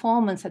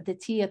performance at the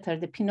theater,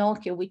 the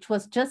Pinocchio, which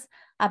was just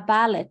a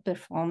ballet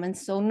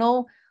performance, so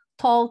no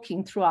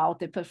talking throughout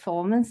the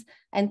performance.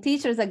 And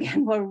teachers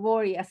again were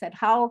worried. I said,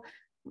 how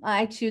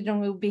my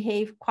children will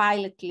behave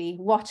quietly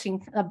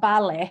watching a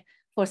ballet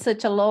for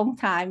such a long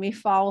time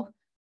if all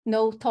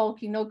no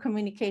talking, no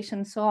communication,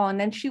 and so on.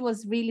 And she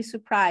was really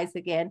surprised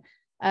again.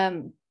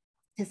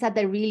 She said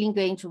they're really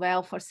engaged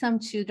well. For some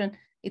children,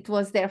 it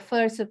was their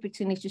first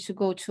opportunity to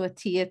go to a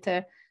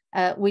theater,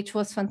 which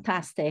was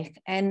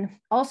fantastic. And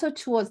also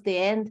towards the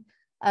end,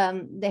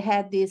 they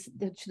had to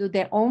do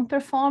their own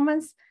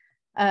performance.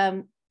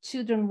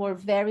 Children were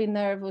very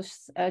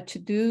nervous to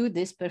do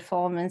this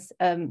performance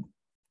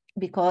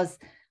because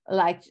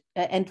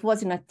and it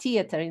was in a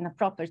theater, in a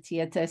proper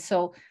theater.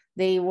 So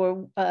they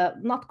were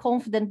not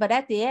confident, but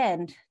at the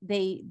end,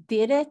 they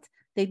did it.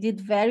 They did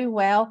very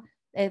well.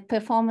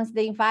 Performance,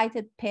 they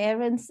invited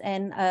parents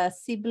and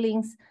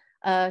siblings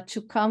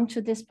to come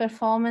to this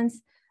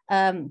performance.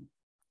 And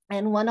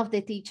one of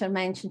the teachers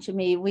mentioned to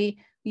me, we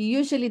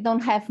usually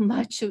don't have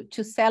much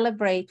to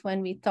celebrate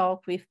when we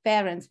talk with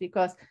parents,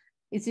 because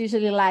it's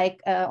usually like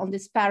on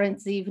this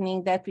parents'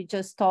 evening that we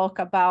just talk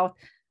about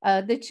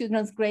the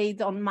children's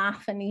grades on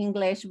math and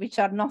English, which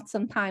are not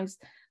sometimes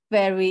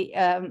very,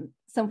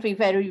 something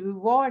very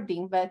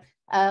rewarding. But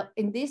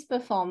in this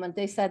performance,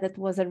 they said it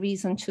was a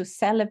reason to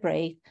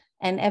celebrate,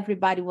 and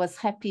everybody was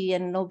happy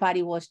and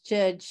nobody was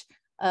judged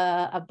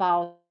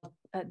about,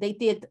 they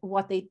did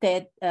what they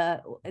did.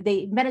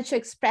 They managed to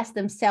express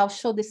themselves,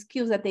 show the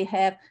skills that they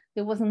have.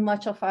 There wasn't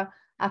much of a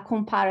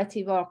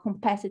comparative or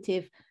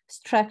competitive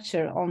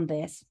structure on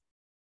this.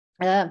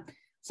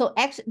 So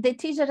actually, the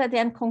teacher at the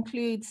end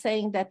concludes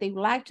saying that they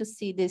would like to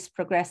see this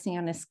progressing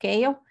on a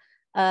scale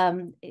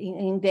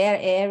in their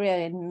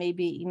area and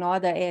maybe in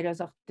other areas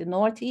of the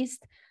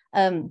Northeast.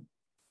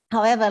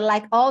 However,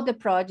 like all the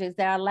projects,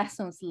 there are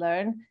lessons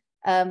learned.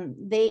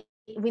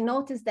 We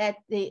noticed that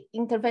the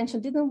intervention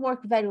didn't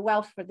work very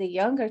well for the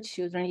younger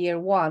children, year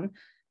 1,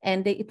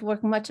 and it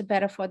worked much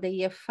better for the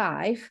year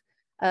 5.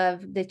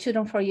 The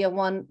children for year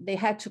 1, they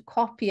had to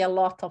copy a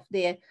lot of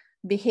their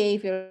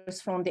behaviors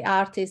from the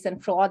artists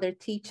and from other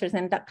teachers,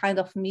 and that kind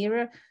of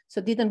mirror. So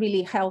it didn't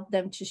really help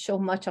them to show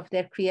much of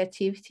their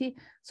creativity.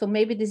 So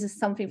maybe this is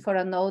something for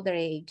an older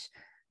age.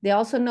 They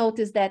also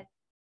noticed that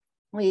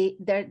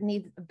there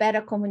needs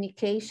better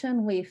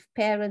communication with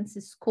parents,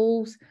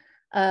 schools,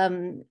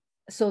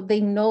 so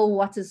they know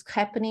what is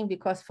happening,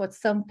 because for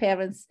some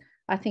parents,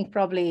 I think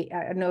probably,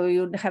 I know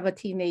you have a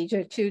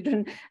teenager,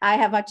 children, I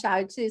have a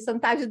child too.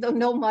 Sometimes you don't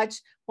know much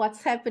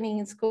what's happening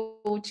in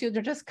school.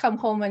 Children just come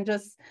home and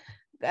just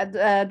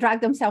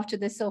drag themselves to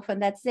the sofa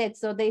and that's it.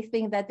 So they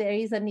think that there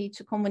is a need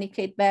to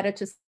communicate better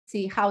to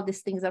see how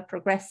these things are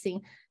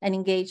progressing and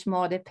engage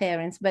more the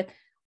parents. But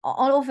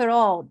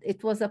overall,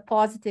 it was a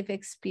positive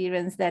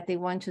experience that they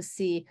want to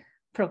see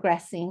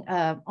progressing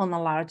on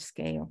a large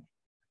scale.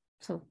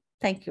 So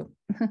thank you.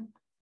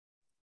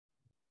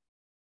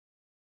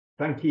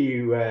 Thank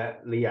you,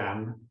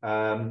 Liane.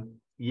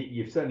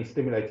 You've certainly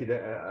stimulated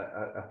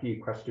a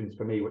few questions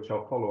for me, which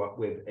I'll follow up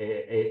with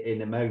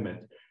in a moment.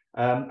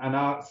 And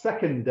our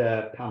second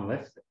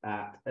panelist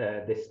at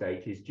this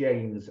stage is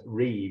James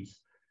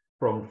Reeves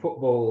from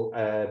Football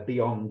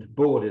Beyond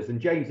Borders. And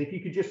James, if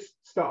you could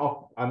just start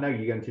off, I know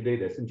you're going to do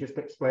this, and just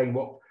explain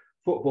what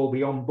Football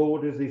Beyond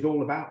Borders is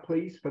all about,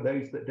 please, for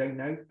those that don't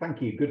know.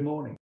 Thank you. Good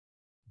morning.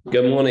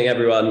 Good morning,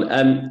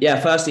 everyone. Yeah,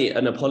 firstly,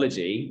 an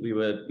apology. We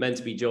were meant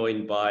to be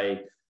joined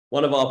by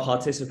one of our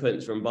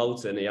participants from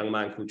Bolton, a young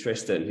man called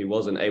Tristan, who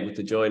wasn't able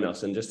to join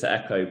us. And just to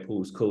echo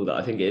Paul's call, that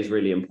I think it is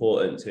really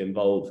important to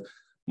involve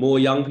more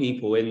young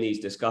people in these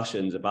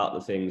discussions about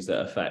the things that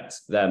affect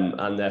them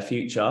and their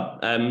future.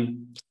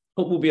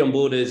 Football Beyond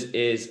Borders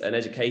is an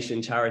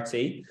education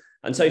charity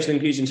and social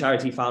inclusion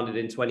charity founded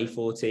in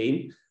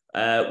 2014.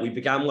 We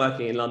began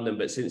working in London,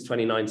 but since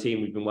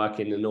 2019, we've been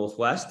working in the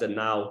Northwest, and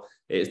now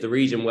it's the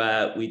region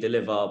where we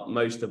deliver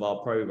most of our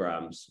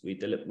programs.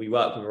 We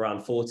work with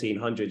around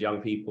 1,400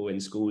 young people in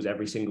schools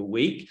every single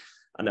week,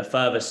 and a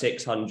further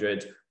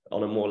 600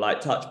 on a more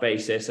light touch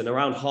basis, and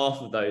around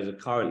half of those are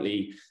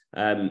currently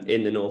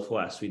in the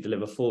Northwest. We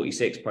deliver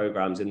 46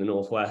 programs in the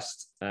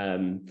Northwest.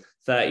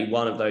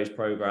 31 of those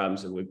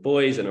programs are with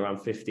boys and around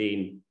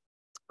 15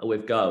 are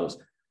with girls.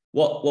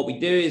 What we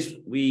do is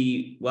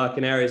we work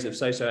in areas of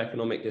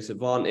socioeconomic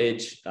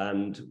disadvantage,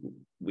 and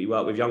we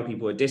work with young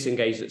people who are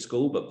disengaged at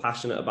school but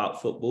passionate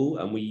about football,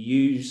 and we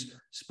use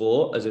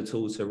sport as a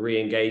tool to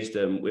re-engage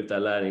them with their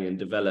learning and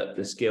develop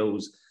the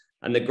skills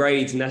and the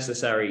grades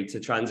necessary to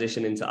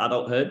transition into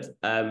adulthood.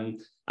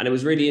 And it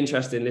was really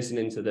interesting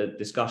listening to the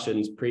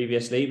discussions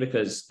previously,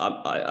 because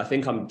I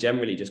think I'm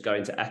generally just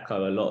going to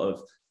echo a lot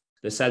of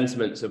the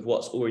sentiments of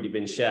what's already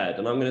been shared.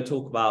 And I'm going to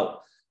talk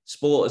about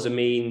sport as a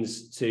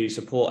means to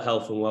support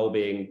health and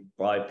well-being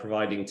by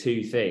providing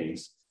two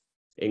things: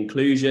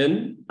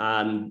 inclusion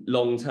and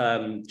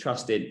long-term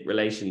trusted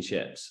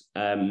relationships.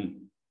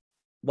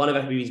 One of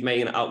FPG's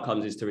main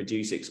outcomes is to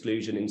reduce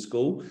exclusion in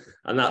school.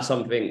 And that's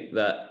something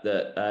that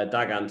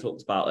Daghan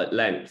talked about at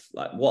length.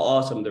 Like, what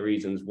are some of the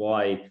reasons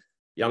why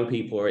young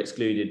people are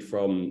excluded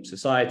from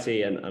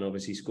society, and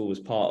obviously school is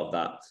part of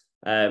that.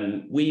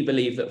 We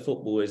believe that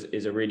football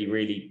is a really,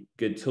 really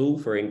good tool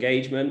for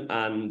engagement,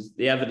 and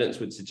the evidence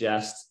would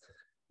suggest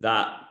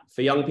that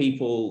for young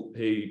people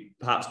who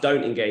perhaps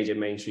don't engage in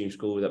mainstream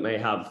school, that may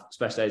have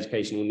special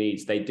educational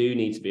needs, they do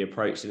need to be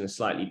approached in a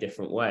slightly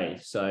different way.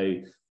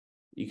 So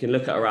you can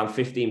look at around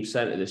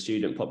 15% of the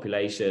student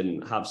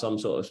population have some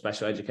sort of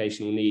special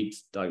educational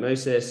needs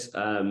diagnosis,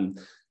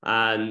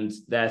 and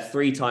they're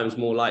 3 times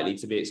more likely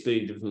to be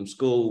excluded from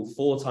school,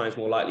 4 times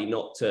more likely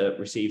not to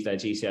receive their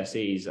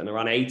GCSEs, and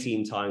around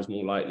 18 times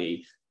more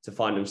likely to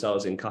find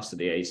themselves in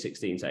custody age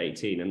 16 to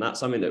 18. And that's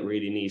something that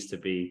really needs to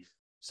be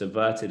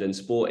subverted. And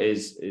sport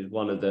is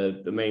one of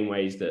the main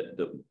ways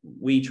that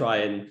we try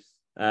and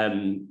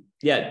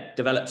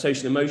develop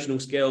social emotional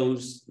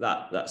skills,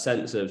 that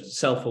sense of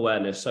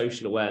self-awareness,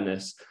 social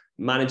awareness,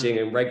 managing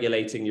and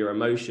regulating your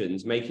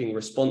emotions, making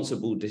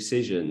responsible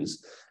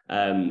decisions,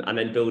 and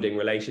then building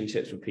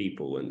relationships with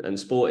people. And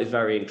sport is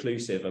very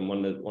inclusive, and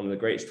one of the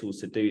greatest tools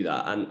to do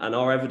that. And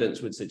our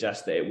evidence would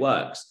suggest that it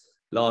works.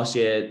 Last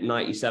year,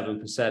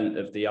 97%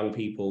 of the young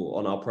people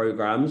on our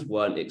programs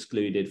weren't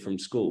excluded from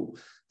school.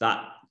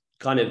 That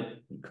kind of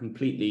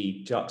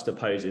completely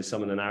juxtaposes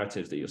some of the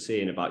narratives that you're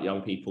seeing about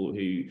young people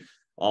who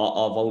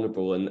are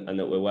vulnerable and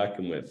that we're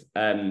working with.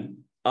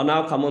 I'll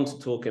now come on to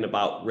talking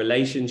about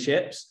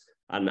relationships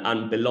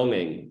and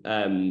belonging.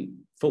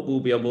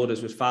 Football Beyond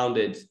Borders was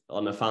founded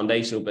on a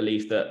foundational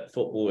belief that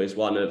football is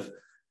one of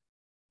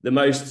the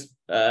most,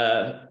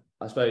 one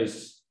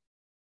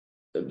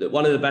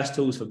of the best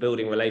tools for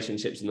building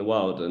relationships in the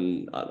world.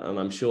 And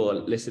I'm sure,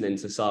 listening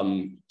to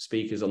some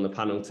speakers on the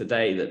panel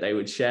today, that they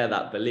would share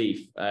that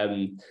belief.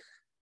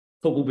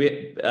 Football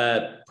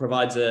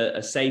provides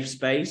a safe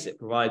space. It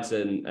provides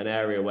an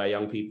area where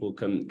young people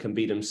can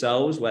be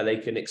themselves, where they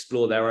can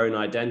explore their own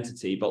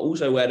identity, but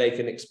also where they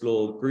can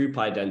explore group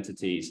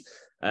identities.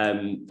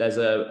 There's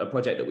a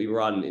project that we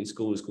run in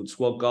schools called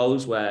Squad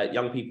Goals, where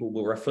young people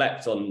will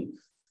reflect on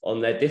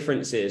their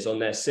differences, on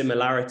their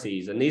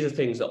similarities. And these are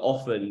things that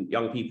often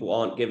young people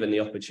aren't given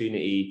the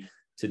opportunity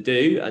to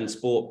do. And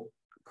sport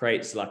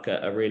creates like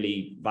a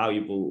really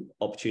valuable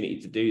opportunity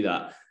to do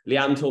that.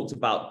 Liane talked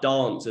about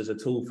dance as a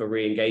tool for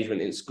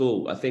re-engagement in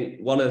school. I think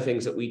one of the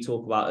things that we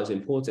talk about as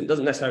important,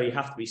 doesn't necessarily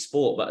have to be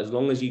sport, but as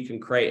long as you can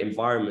create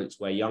environments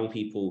where young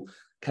people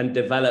can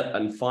develop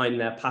and find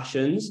their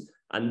passions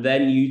and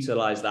then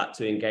utilize that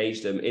to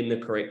engage them in the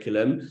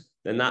curriculum,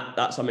 then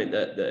that's something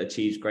that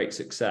achieves great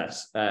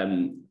success.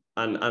 And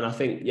I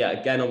think,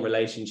 again, on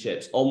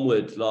relationships,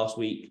 Onward last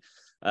week,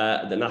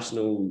 the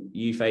National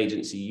Youth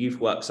Agency Youth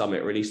Work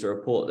Summit released a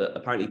report that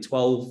apparently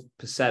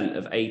 12%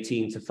 of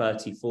 18 to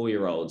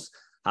 34-year-olds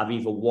have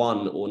either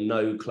one or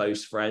no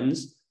close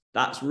friends.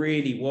 That's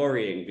really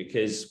worrying,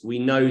 because we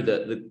know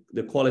that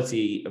the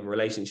quality of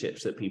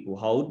relationships that people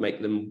hold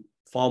make them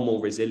far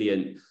more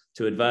resilient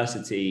to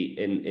adversity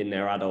in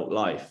their adult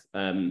life.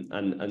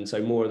 And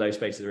so more of those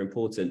spaces are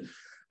important.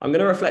 I'm going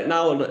to reflect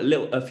now on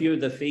a few of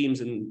the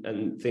themes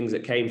and things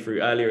that came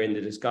through earlier in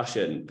the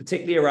discussion,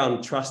 particularly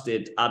around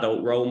trusted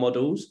adult role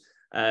models,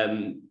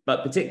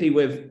 but particularly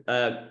with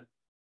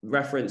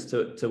reference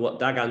to what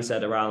Daghan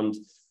said around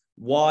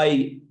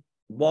why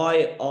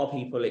are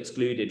people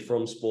excluded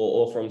from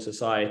sport or from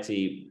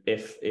society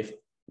if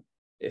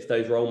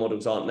those role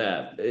models aren't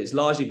there. It's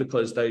largely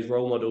because those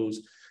role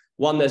models,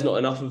 one, there's not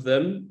enough of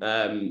them,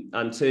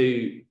 and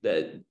two,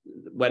 that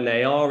when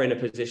they are in a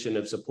position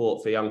of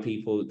support for young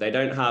people, they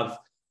don't have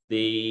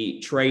the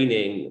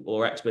training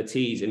or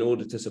expertise in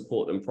order to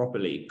support them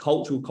properly.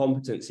 Cultural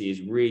competency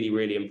is really,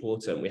 really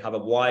important. We have a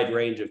wide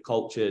range of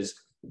cultures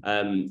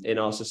in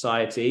our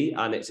society,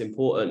 and it's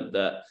important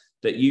that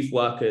youth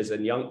workers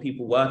and young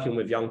people working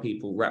with young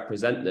people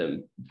represent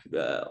them.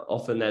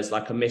 Often there's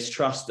like a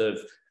mistrust of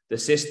the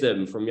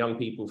system from young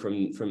people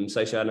from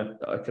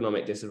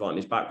socioeconomic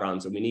disadvantaged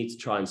backgrounds, and we need to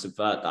try and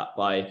subvert that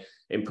by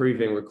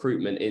improving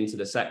recruitment into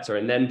the sector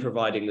and then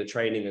providing the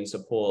training and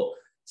support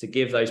to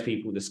give those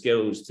people the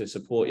skills to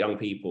support young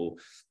people.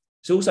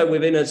 It's also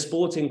within a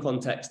sporting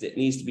context, it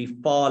needs to be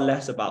far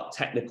less about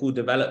technical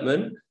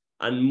development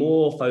and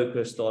more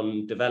focused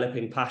on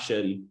developing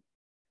passion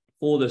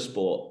for the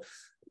sport.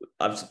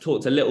 I've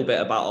talked a little bit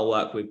about our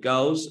work with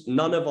girls.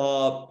 None of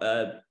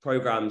our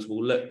programs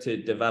will look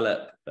to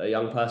develop a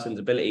young person's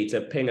ability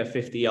to ping a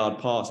 50-yard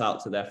pass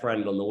out to their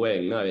friend on the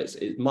wing. No, it's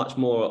much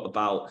more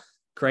about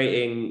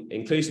creating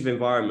inclusive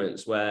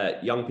environments where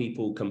young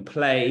people can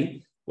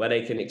play, where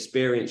they can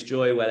experience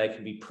joy, where they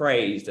can be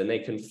praised, and they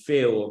can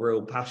feel a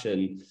real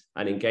passion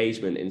and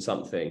engagement in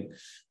something.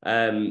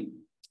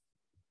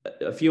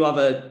 A few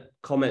other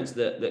comments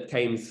that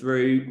came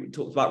through. We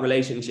talked about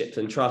relationships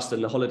and trust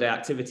and the holiday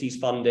activities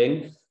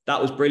funding.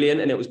 That was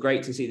brilliant, and it was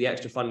great to see the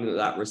extra funding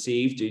that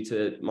received due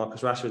to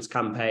Marcus Rashford's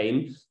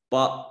campaign.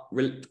 But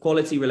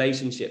quality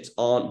relationships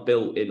aren't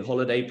built in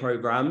holiday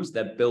programs.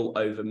 They're built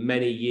over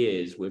many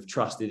years with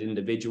trusted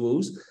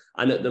individuals.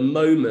 And at the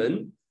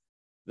moment,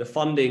 the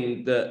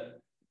funding that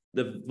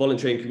the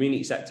voluntary and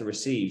community sector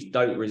receives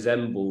don't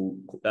resemble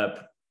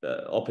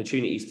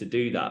opportunities to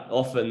do that.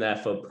 Often they're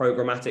for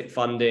programmatic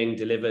funding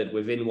delivered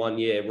within 1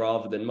 year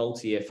rather than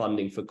multi-year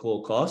funding for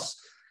core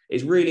costs.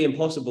 It's really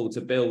impossible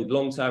to build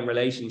long-term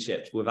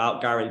relationships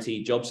without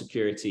guaranteed job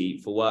security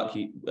for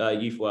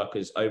youth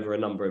workers over a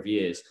number of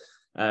years.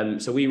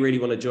 So we really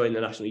want to join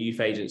the National Youth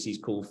Agency's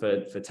call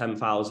for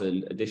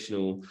 10,000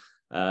 additional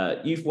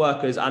youth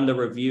workers and a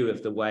review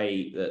of the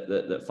way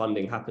that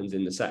funding happens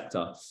in the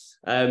sector.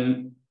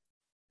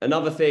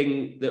 Another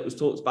thing that was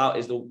talked about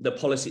is the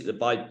policy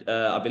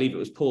I believe it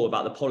was Paul,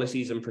 about the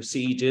policies and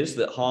procedures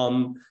that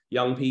harm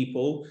young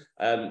people.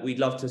 We'd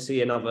love to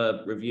see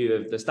another review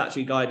of the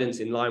statutory guidance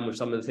in line with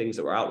some of the things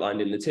that were outlined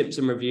in the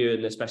Timpson review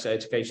and the special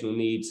educational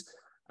needs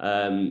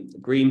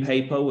green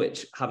paper,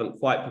 which haven't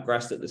quite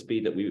progressed at the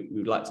speed that we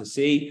would like to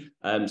see.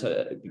 So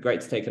it'd be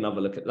great to take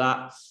another look at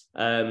that.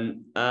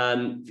 And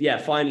yeah,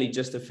 finally,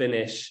 just to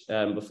finish,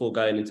 before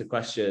going into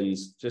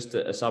questions, just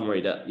a summary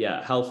that,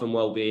 yeah, health and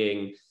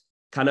well-being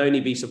can only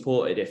be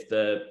supported if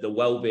the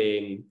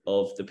well-being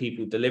of the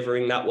people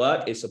delivering that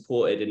work is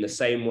supported in the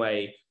same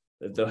way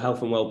that the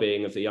health and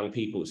well-being of the young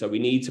people. So we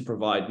need to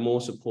provide more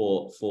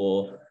support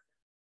for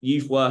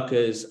youth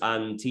workers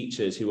and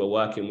teachers who are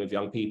working with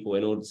young people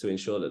in order to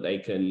ensure that they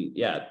can,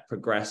 yeah,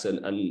 progress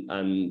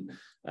and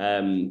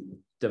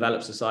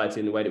develop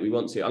society in the way that we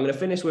want to. I'm going to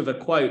finish with a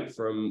quote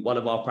from one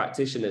of our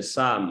practitioners,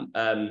 Sam,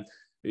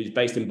 who's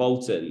based in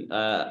Bolton.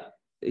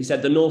 He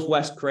said, "The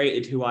Northwest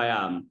created who I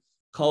am.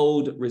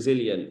 Cold,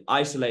 resilient,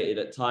 isolated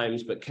at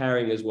times, but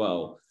caring as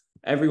well.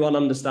 Everyone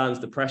understands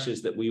the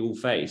pressures that we all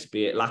face,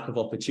 be it lack of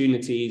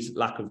opportunities,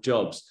 lack of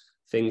jobs,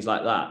 things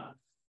like that.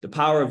 The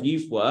power of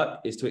youth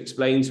work is to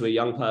explain to a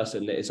young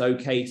person that it's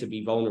okay to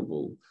be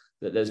vulnerable,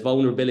 that there's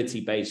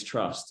vulnerability-based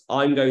trust.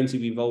 I'm going to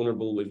be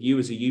vulnerable with you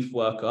as a youth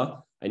worker,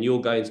 and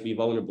you're going to be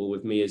vulnerable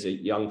with me as a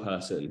young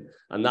person.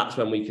 And that's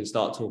when we can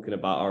start talking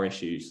about our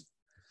issues."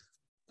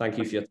 Thank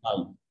you for your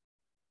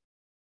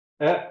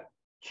time.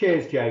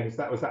 Cheers, James.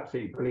 That was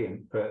absolutely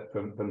brilliant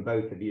from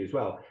both of you as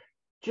well.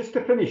 Just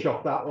to finish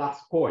off that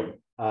last point,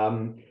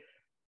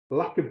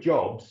 lack of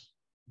jobs.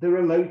 There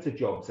are loads of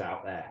jobs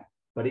out there,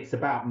 but it's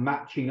about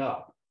matching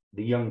up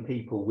the young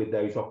people with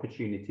those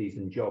opportunities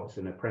and jobs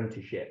and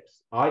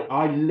apprenticeships.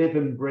 I live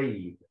and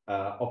breathe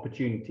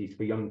opportunities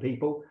for young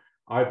people.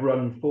 I've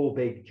run 4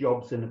 big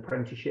jobs and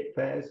apprenticeship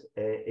fairs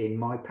in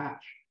my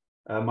patch.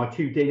 My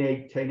 2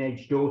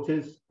 teenage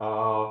daughters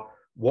are,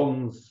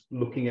 one's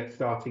looking at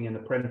starting an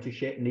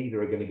apprenticeship.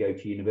 Neither are going to go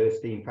to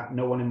university. In fact,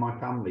 no one in my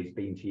family's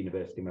been to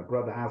university. My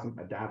brother hasn't,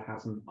 my dad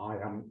hasn't, I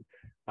haven't.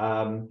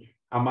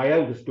 And my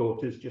eldest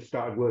daughter's just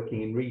started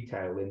working in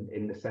retail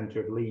in the centre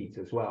of Leeds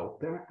as well.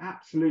 There are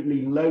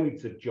absolutely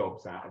loads of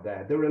jobs out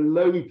there. There are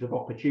loads of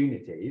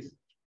opportunities.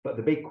 But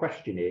the big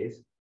question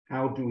is,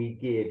 how do we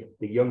give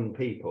the young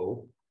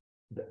people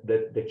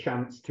the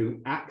chance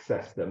to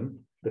access them,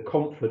 the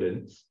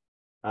confidence,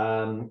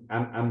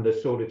 and the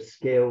sort of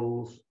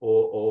skills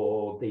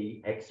or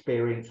the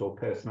experience or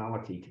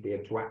personality to be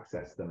able to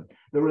access them?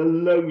 There are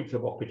loads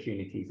of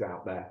opportunities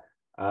out there.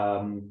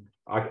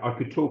 I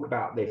could talk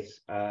about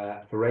this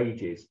for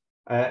ages.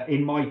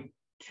 In my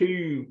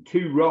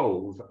two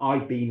roles,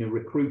 I've been a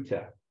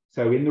recruiter.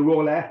 So in the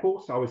Royal Air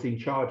Force, I was in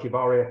charge of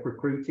RAF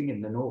recruiting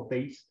in the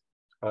northeast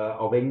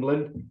of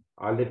England.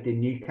 I lived in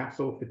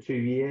Newcastle for 2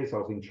 years. I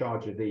was in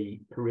charge of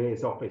the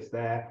careers office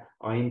there.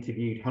 I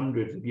interviewed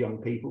hundreds of young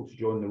people to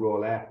join the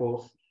Royal Air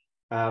Force.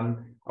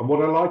 And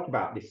what I like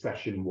about this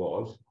session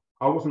was,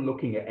 I wasn't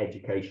looking at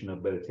educational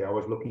ability. I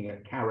was looking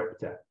at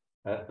character,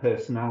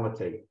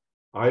 personality.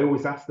 I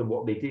always asked them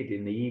what they did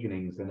in the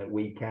evenings and at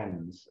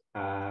weekends,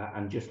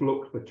 and just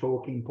looked for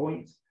talking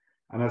points.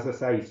 And as I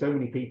say, so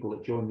many people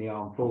that join the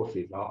armed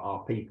forces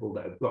are people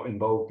that have got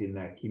involved in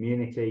their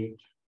community,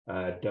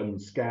 done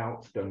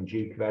scouts, done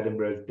Duke of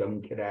Edinburgh,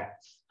 done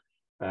cadets.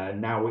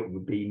 Now it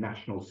would be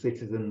National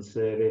Citizen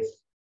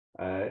Service,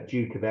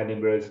 Duke of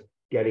Edinburgh's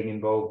getting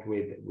involved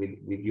with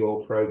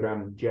your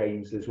programme,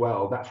 James, as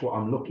well. That's what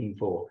I'm looking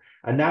for.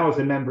 And now as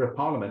a Member of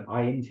Parliament,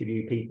 I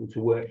interview people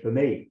to work for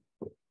me.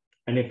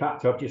 And in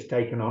fact, I've just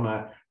taken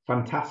on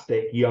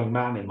fantastic young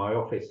man in my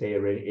office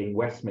here in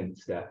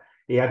Westminster.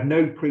 He had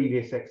no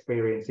previous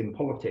experience in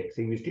politics.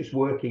 He was just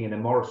working in a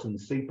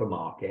Morrison's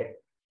supermarket.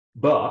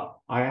 But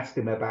I asked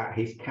him about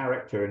his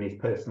character and his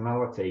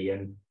personality,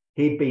 and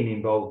he'd been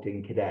involved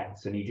in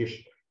cadets, and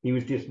he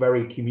was just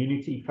very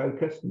community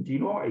focused. And do you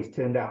know what? He's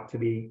turned out to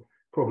be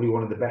probably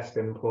one of the best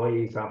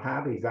employees I've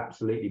had. He's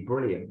absolutely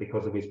brilliant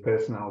because of his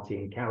personality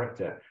and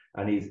character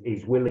and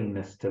his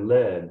willingness to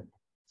learn.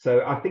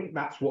 So I think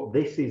that's what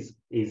this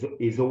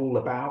is all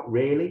about,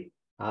 really.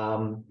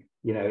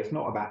 It's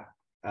not about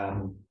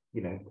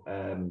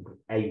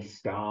A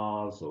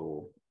stars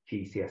or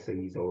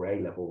GCSEs or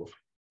A levels.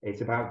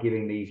 It's about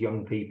giving these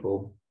young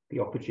people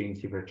the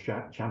opportunity for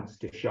a chance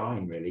to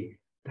shine, really.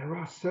 There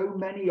are so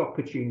many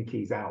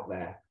opportunities out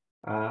there.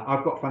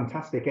 I've got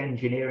fantastic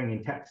engineering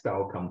and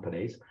textile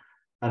companies,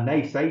 and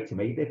they say to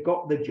me they've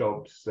got the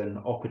jobs and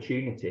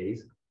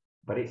opportunities,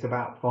 but it's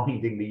about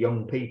finding the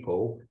young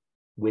people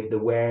with the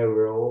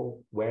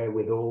wherewithal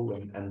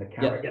and the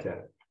character.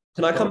 Yeah.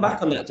 Can I come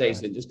back on that,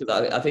 Jason? Just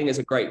because I think it's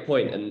a great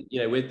point. And,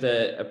 with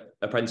the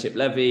apprenticeship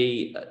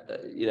levy,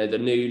 the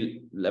new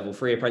level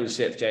 3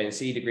 apprenticeships,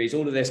 J&C degrees,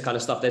 all of this kind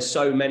of stuff, there's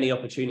so many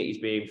opportunities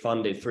being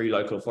funded through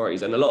local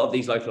authorities. And a lot of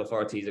these local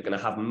authorities are going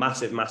to have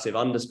massive, massive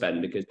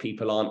underspend because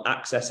people aren't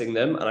accessing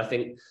them. And I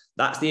think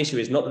that's the issue.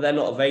 Is not that they're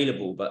not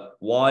available, but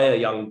why are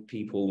young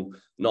people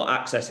not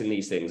accessing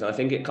these things? And I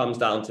think it comes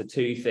down to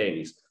two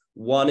things.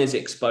 One is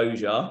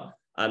exposure,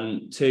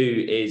 and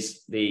two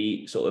is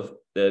the sort of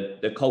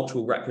the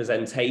cultural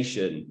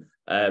representation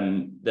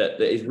that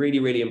is really,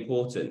 really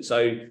important.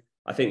 So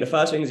I think the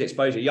first thing is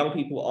exposure. Young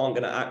people aren't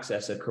going to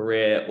access a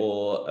career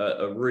or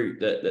a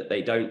route that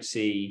they don't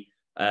see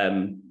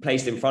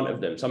placed in front of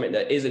them, something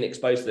that isn't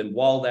exposed to them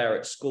while they're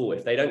at school.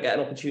 If they don't get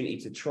an opportunity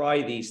to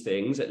try these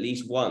things at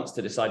least once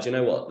to decide, you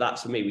know what,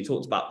 that's for me. We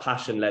talked about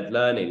passion-led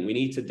learning. We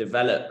need to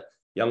develop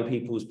young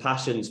people's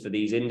passions for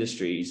these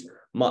industries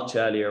much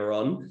earlier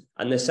on.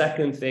 And the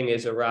second thing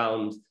is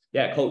around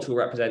cultural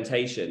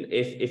representation.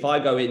 If I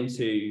go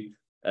into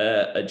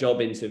a job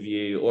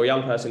interview, or a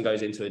young person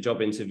goes into a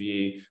job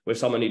interview with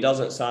someone who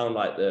doesn't sound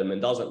like them and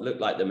doesn't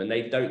look like them, and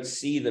they don't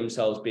see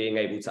themselves being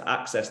able to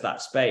access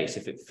that space,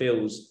 if it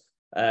feels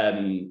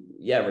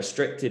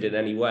restricted in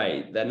any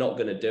way, they're not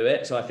going to do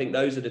it. So I think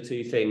those are the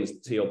two things,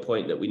 to your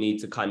point, that we need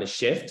to kind of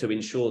shift to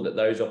ensure that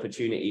those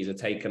opportunities are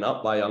taken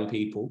up by young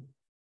people.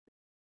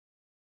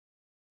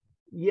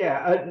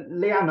 Yeah,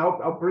 Liane,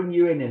 I'll bring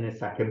you in a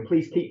second.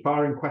 Please keep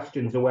firing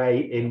questions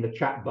away in the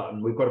chat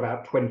button. We've got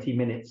about 20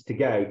 minutes to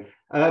go.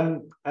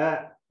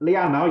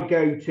 Liane, I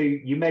go to,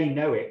 you may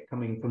know it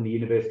coming from the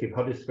University of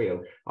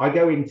Huddersfield, I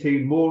go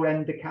into Moor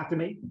End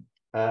Academy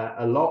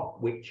a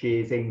lot, which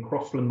is in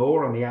Crossland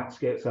Moor on the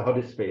outskirts of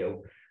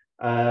Huddersfield.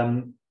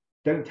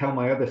 Don't tell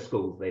my other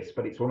schools this,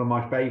 but it's one of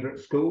my favourite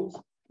schools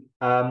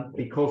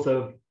because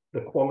of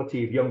the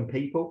quality of young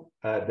people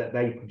that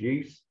they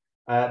produce.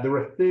 There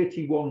are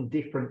 31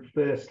 different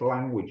first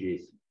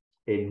languages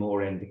in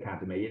Moor End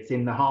Academy. It's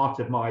in the heart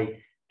of my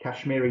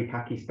Kashmiri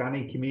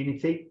Pakistani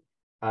community.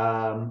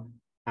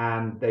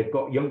 And they've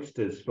got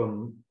youngsters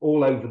from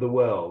all over the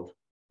world.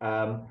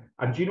 And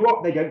do you know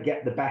what? They don't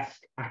get the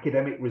best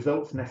academic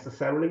results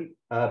necessarily,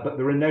 but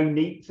there are no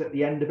NEETs at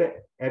the end of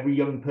it. Every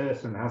young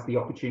person has the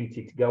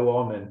opportunity to go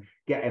on and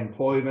get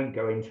employment,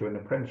 go into an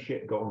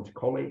apprenticeship, go on to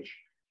college.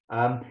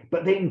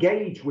 But they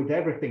engage with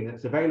everything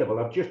that's available.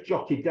 I've just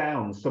jotted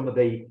down some of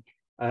the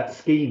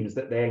schemes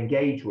that they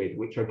engage with,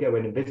 which I go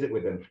in and visit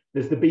with them.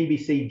 There's the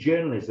BBC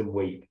Journalism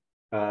Week,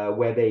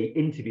 where they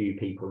interview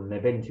people, and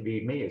they've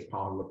interviewed me as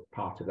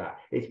part of that.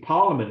 It's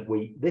Parliament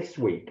Week this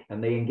week,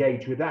 and they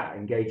engage with that,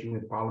 engaging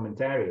with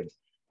parliamentarians.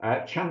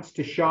 Chance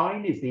to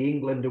Shine is the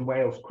England and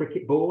Wales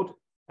Cricket Board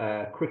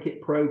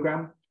cricket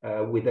programme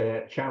with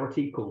a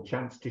charity called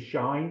Chance to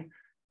Shine,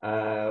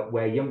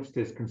 where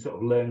youngsters can sort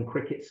of learn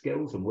cricket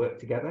skills and work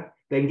together.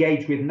 They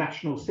engage with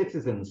National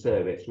Citizen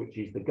Service, which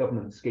is the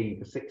government scheme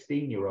for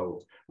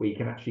 16-year-olds, where you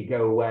can actually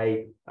go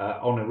away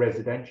on a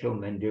residential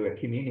and then do a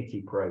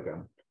community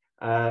programme.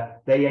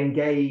 They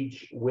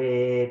engage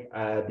with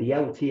the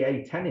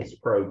LTA tennis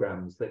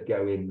programs that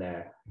go in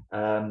there.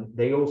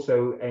 They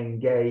also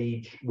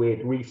engage with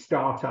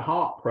Restart a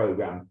Heart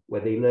program,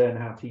 where they learn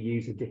how to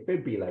use a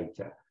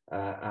defibrillator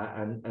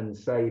and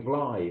save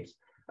lives.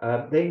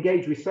 They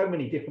engage with so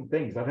many different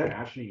things. I don't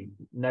actually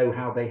know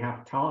how they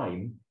have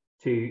time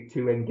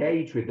to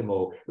engage with them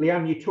all.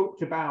 Liane, you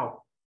talked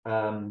about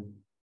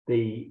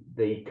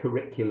the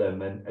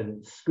curriculum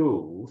and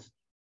schools.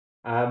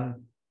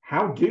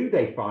 How do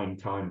they find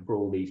time for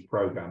all these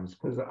programs?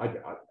 Because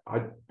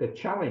the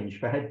challenge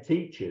for head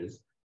teachers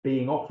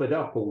being offered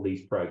up all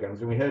these programs,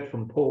 and we heard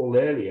from Paul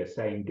earlier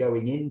saying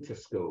going into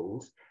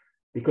schools,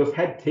 because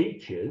head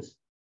teachers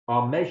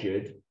are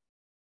measured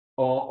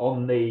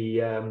on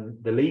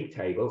the league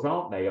tables,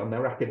 aren't they, on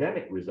their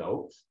academic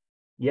results?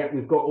 Yet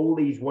we've got all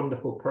these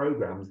wonderful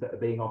programs that are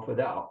being offered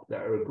up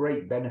that are a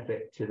great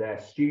benefit to their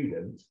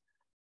students,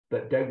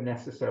 but don't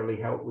necessarily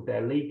help with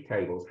their league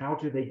tables. How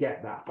do they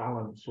get that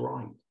balance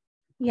right?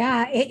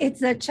 Yeah,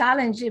 it's a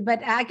challenge,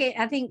 but I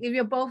think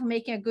you're both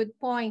making a good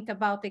point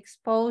about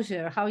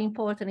exposure, how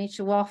important it is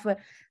to offer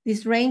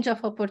this range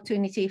of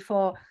opportunity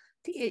for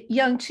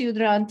young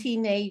children,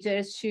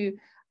 teenagers to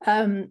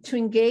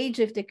engage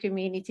with the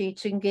community,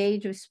 to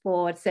engage with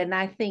sports. And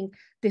I think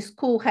the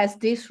school has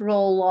this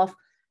role of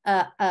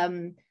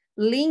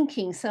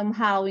linking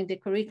somehow in the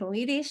curriculum.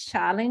 It is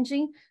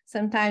challenging.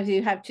 Sometimes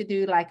you have to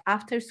do like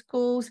after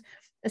schools.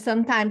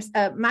 Sometimes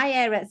my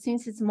area,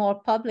 since it's more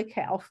public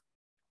health,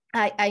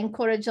 I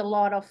encourage a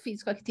lot of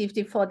physical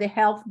activity for the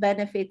health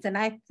benefits, and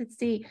I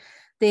see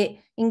the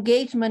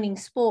engagement in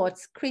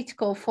sports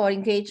critical for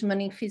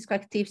engagement in physical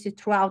activity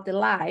throughout the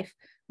life,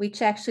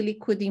 which actually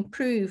could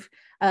improve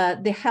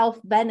the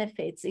health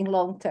benefits in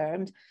long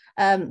term.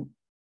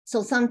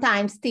 So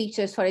sometimes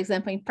teachers, for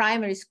example, in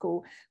primary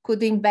school,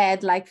 could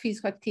embed like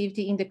physical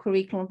activity in the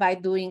curriculum by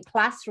doing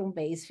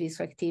classroom-based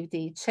physical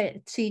activity,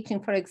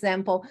 teaching, for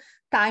example,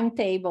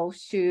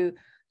 timetables through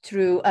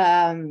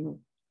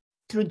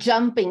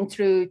jumping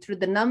through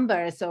the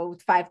numbers. So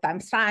 5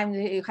 times time,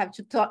 you have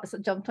to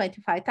jump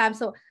 25 times.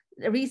 So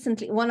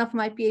recently, one of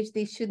my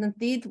PhD students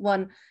did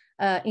one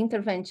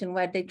intervention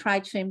where they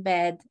tried to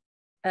embed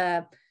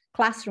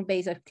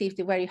classroom-based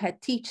activity where you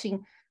had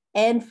teaching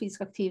and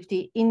physical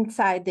activity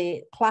inside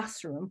the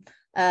classroom,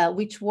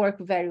 which worked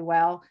very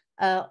well.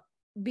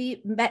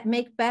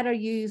 Make better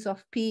use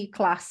of PE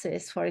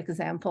classes, for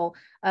example.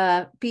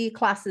 PE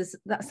classes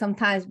that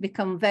sometimes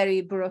become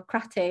very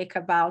bureaucratic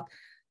about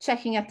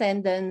checking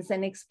attendance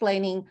and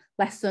explaining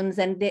lessons,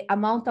 and the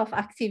amount of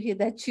activity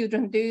that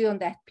children do on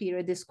that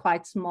period is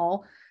quite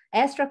small.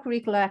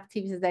 Extracurricular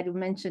activities that you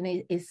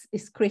mentioned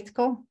is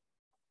critical.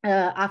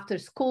 After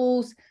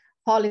schools,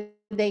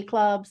 holiday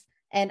clubs,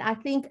 and I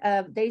think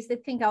there's the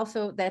thing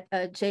also that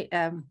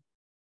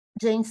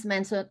James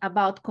mentioned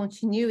about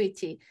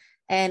continuity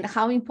and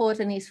how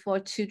important it is for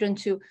children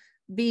to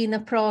be in a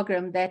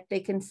program that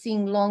they can see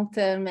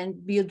long-term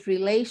and build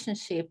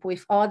relationship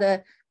with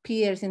other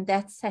peers in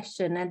that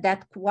session, and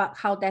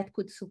how that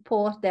could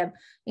support them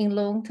in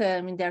long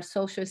term in their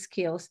social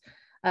skills,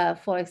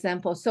 for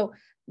example. So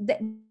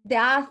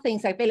there are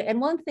things like, and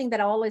one thing that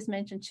I always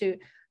mention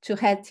to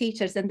head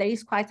teachers, and there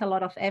is quite a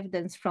lot of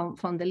evidence from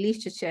the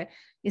literature,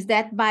 is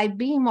that by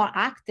being more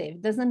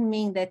active doesn't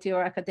mean that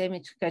your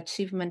academic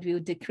achievement will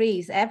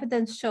decrease.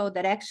 Evidence show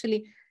that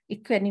actually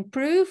it can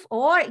improve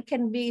or it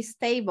can be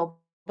stable,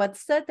 but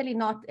certainly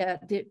not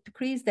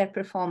decrease their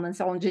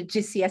performance on the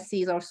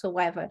GCSEs or so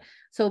ever.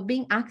 So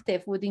being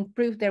active would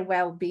improve their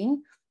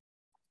well-being,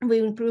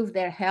 will improve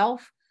their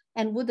health,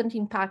 and wouldn't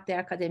impact their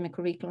academic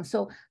curriculum.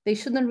 So they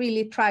shouldn't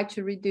really try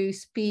to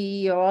reduce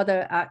PE or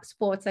other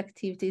sports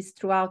activities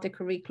throughout the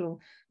curriculum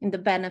in the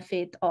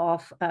benefit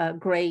of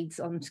grades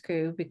on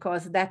school,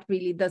 because that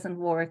really doesn't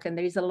work. And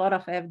there is a lot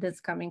of evidence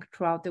coming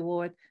throughout the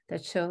world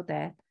that show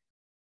that.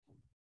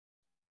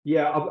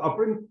 Yeah, I'll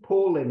bring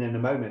Paul in a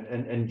moment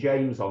and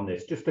James on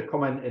this. Just a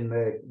comment in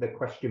the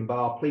question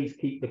bar. Please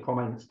keep the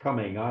comments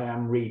coming. I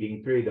am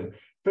reading through them.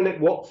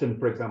 Philip Watson,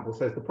 for example,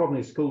 says the problem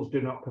is schools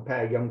do not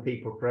prepare young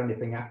people for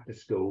anything after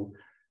school,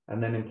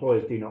 and then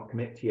employers do not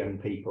commit to young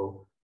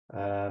people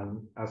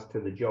as to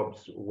the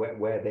jobs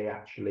where they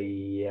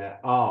actually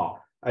are.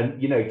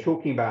 And, you know,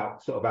 talking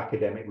about sort of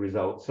academic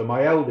results. So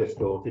my eldest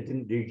daughter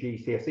didn't do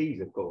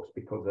GCSEs, of course,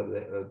 because of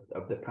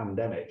the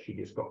pandemic. She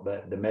just got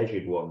the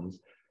measured ones.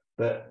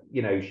 But,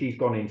 you know, she's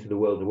gone into the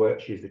world of work.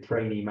 She's a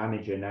trainee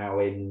manager now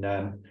in,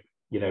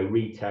 you know,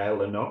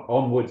 retail and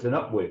onwards and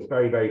upwards.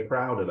 Very, very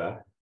proud of her.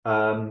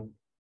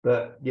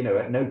 But, you know,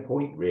 at no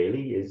point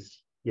really is,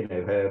 you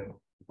know, her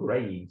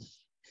grades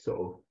sort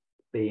of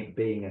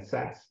being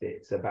assessed.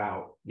 It's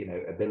about, you know,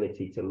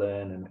 ability to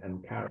learn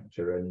and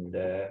character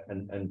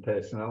and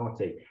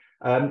personality.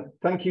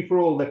 Thank you for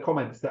all the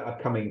comments that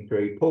are coming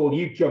through. Paul,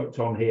 you've jumped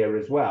on here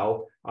as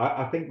well.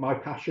 I think my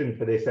passion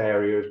for this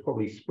area has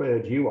probably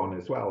spurred you on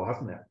as well,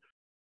 hasn't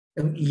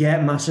it?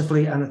 Yeah,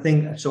 massively. And I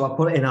think, so I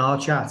put it in our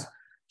chat.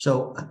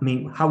 So, I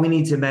mean, how we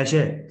need to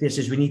measure this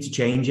is we need to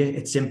change it.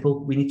 It's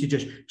simple. We need to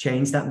just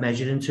change that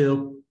measuring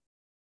tool.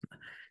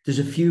 There's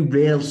a few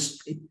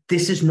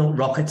this is not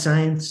rocket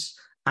science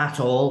at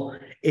all.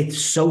 It's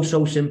so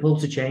simple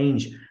to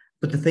change.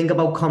 But the thing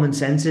about common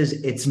sense is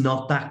it's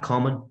not that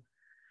common.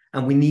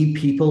 And we need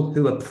people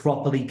who are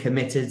properly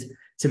committed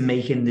to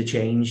making the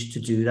change to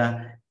do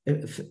that.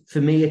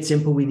 For me, it's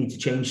simple. We need to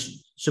change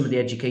some of the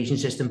education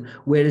system.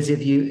 Whereas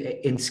if you,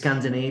 in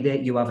Scandinavia,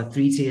 you have a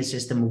 3-tier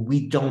system,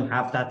 we don't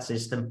have that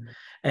system.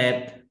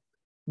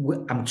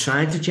 I'm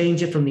trying to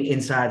change it from the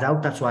inside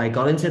out. That's why I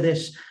got into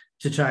this,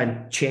 to try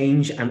and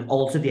change and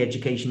alter the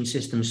education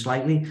system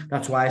slightly.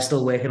 That's why I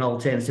still work in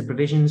alternative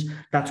provisions.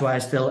 That's why I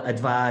still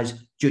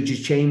advise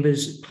judges'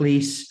 chambers,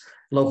 police,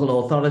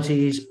 local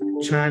authorities,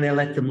 trying to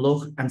let them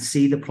look and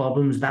see the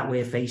problems that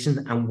we're facing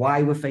and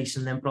why we're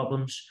facing them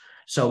problems.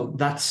 So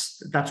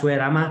that's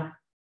where I'm at.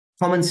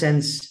 Common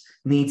sense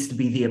needs to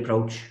be the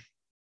approach.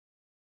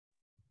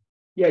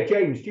 Yeah,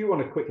 James, do you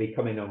want to quickly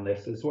come in on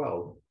this as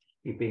well?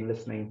 You've been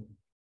listening.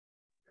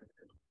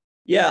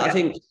 Yeah, I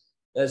think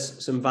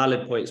There's some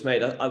valid points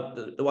made.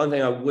 The one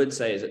thing I would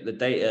say is that the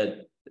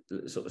data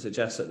sort of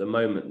suggests at the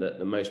moment that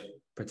the most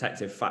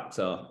protective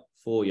factor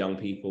for young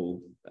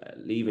people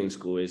leaving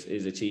school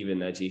is achieving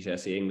their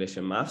GCSE English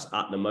and maths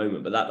at the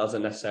moment. But that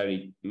doesn't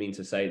necessarily mean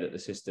to say that the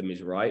system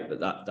is right, but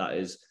that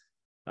is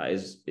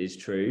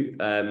true.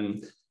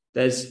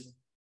 There's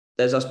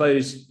I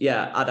suppose,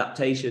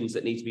 adaptations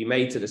that need to be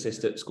made to the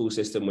school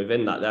system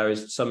within that. There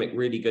is some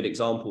really good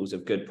examples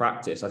of good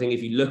practice. I think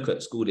if you look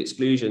at school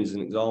exclusions as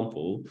an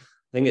example,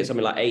 I think it's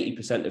something like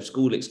 80% of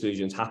school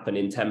exclusions happen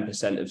in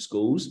 10% of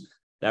schools.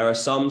 There are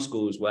some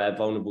schools where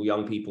vulnerable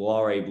young people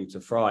are able to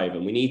thrive,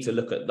 and we need to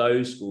look at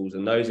those schools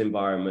and those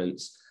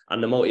environments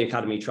and the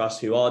multi-academy trusts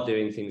who are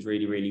doing things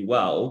really, really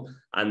well,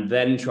 and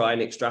then try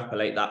and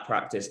extrapolate that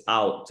practice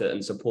out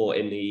and support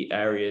in the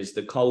areas,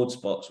 the cold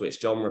spots, which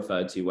John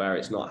referred to, where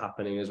it's not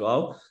happening as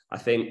well. I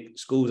think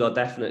schools are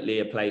definitely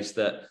a place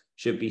that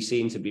should be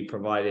seen to be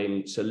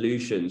providing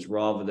solutions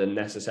rather than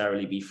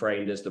necessarily be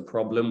framed as the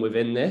problem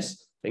within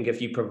this. I think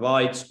if you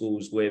provide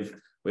schools with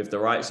the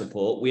right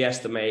support, we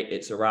estimate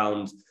it's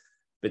around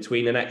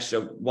between an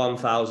extra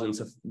 £1,000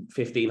 to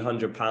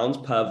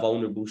 £1,500 per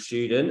vulnerable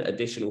student,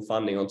 additional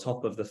funding on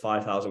top of the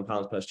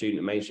 £5,000 per student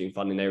in mainstream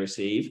funding they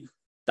receive.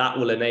 That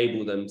will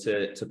enable them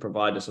to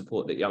provide the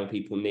support that young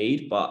people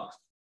need. But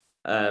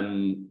at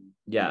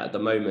the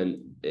moment,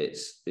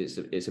 it's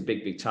a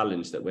big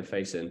challenge that we're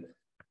facing.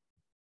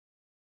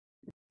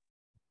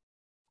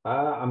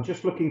 I'm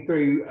just looking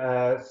through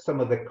some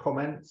of the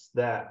comments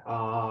that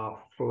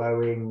are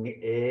flowing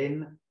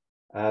in.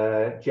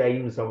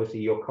 James, obviously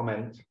your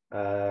comment,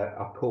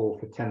 a call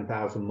for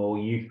 10,000 more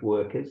youth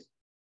workers.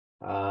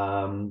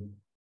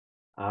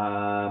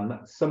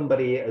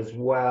 Somebody as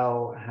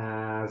well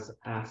has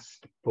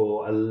asked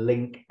for a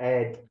link.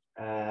 Ed,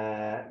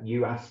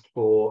 you asked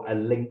for a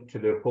link to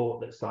the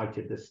report that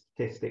cited the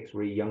statistics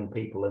re young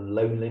people and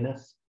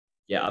loneliness.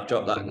 Yeah, I've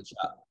dropped that in the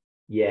chat.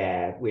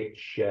 Yeah,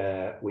 which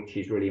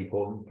is really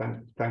important.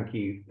 Thank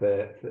you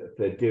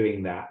for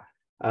doing that.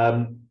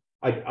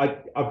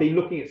 I've been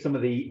looking at some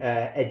of the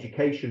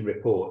education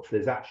reports.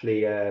 There's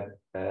actually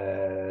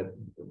they're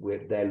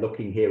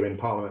looking here in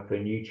Parliament for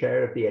a new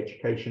chair of the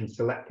Education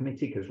Select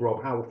Committee, because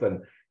Rob Halfon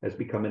has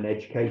become an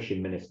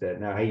education minister.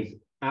 Now, he's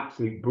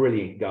absolute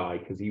brilliant guy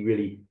because he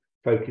really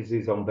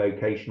focuses on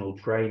vocational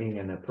training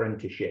and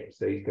apprenticeship.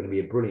 So he's going to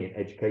be a brilliant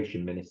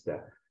education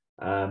minister.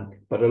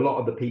 But a lot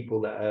of the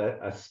people that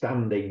are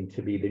standing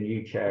to be the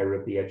new chair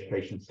of the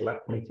Education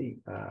Select Committee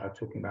are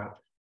talking about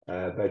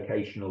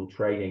vocational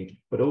training,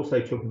 but also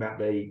talking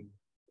about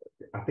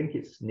I think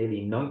it's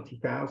nearly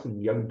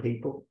 90,000 young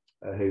people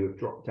who have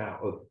dropped out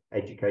of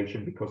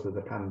education because of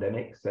the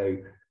pandemic. So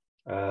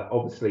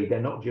obviously they're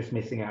not just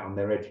missing out on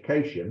their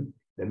education,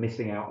 they're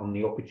missing out on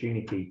the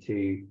opportunity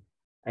to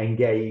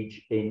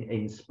engage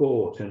in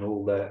sport and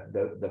all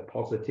the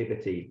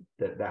positivity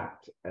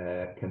that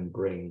can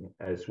bring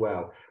as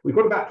well. We've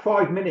got about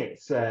 5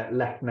 minutes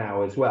left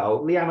now as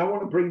well. Liane, I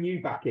want to bring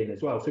you back in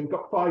as well. So we've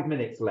got 5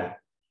 minutes left.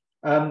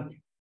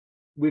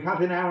 We've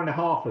had an hour and a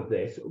half of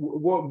this.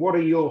 What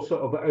are your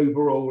sort of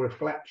overall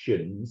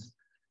reflections,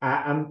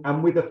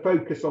 and with a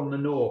focus on the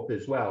north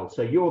as well?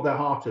 So you're the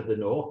heart of the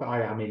north.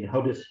 I am in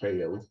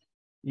Huddersfield.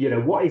 You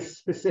know, what is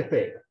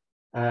specific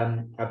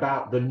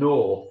about the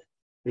north,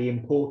 the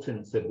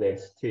importance of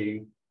this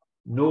to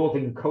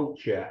northern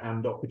culture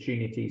and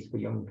opportunities for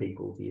young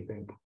people, do you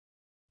think?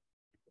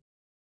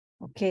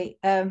 Okay.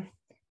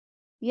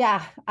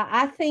 Yeah,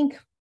 I think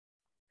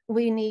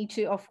we need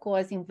to, of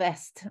course,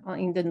 invest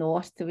in the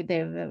north.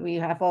 We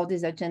have all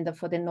this agenda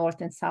for the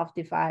north and south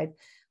divide.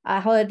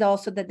 I heard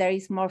also that there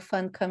is more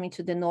fund coming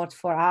to the north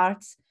for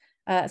arts.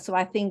 So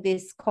I think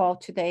this call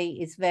today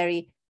is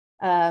very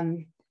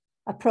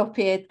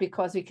appropriate,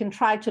 because we can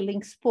try to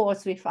link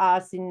sports with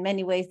arts in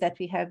many ways that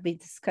we have been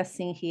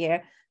discussing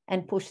here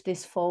and push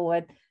this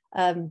forward.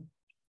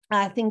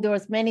 I think there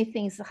was many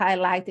things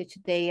highlighted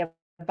today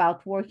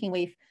about working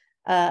with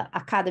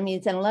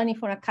academies and learning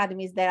from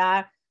academies that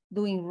are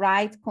doing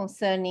right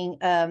concerning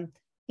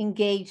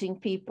engaging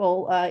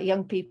people,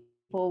 young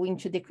people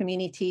into the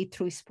community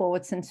through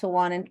sports and so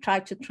on, and try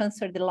to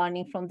transfer the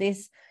learning from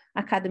this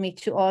academy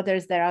to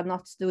others that are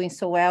not doing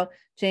so well.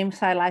 James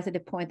highlighted the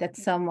point that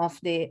some of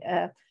the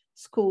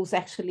schools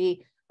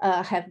actually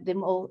have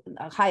the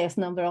highest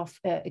number of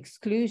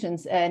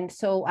exclusions. And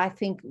so I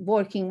think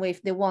working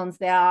with the ones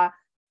that are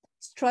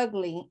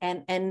struggling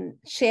and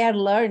share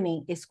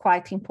learning is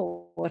quite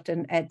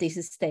important at this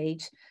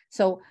stage.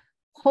 So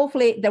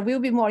hopefully there will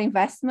be more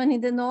investment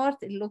in the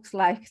north. It looks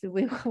like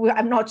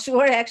I'm not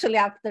sure actually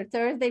after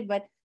Thursday,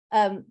 but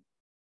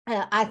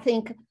I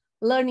think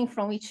learning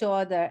from each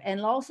other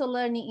and also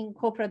learning in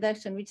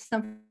co-production, which is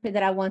something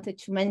that I wanted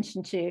to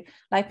mention too.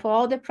 Like for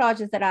all the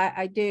projects that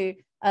I do,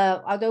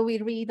 although we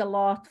read a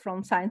lot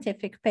from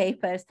scientific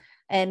papers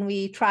and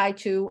we try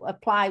to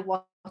apply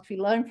what we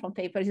learn from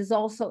papers, is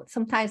also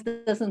sometimes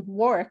doesn't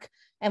work.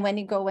 And when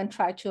you go and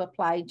try to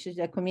apply it to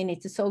the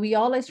community. So we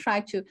always try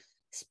to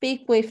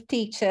speak with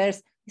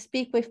teachers,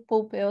 speak with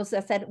pupils.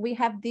 I said, we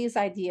have this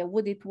idea,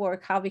 would it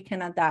work, how we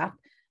can adapt?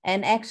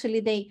 And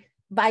actually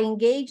by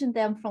engaging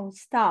them from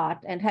start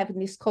and having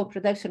this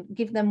co-production,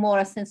 give them more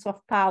a sense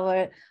of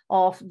power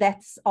of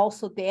that's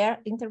also their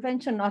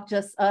intervention, not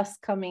just us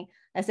coming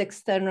as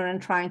external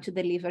and trying to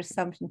deliver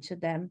something to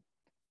them.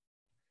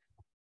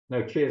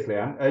 No, cheers,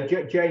 Liane.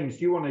 James,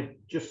 do you want to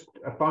just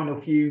a final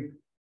few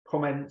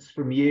comments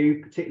from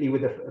you, particularly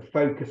with a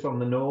focus on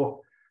the North?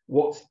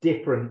 What's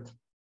different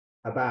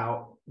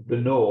about the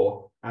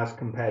North as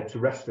compared to the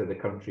rest of the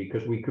country?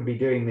 Because we could be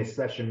doing this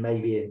session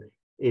maybe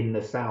in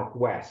the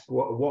Southwest.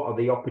 What are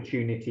the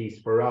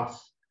opportunities for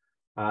us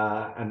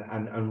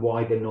and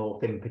why the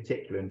North in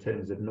particular in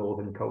terms of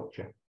Northern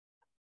culture?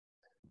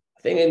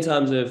 I think in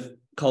terms of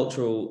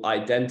cultural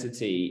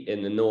identity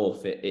in the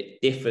North, it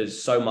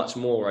differs so much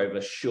more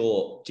over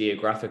short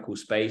geographical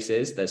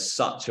spaces. There's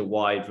such a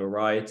wide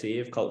variety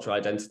of cultural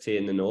identity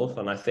in the North.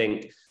 And I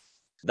think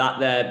that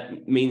there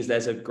means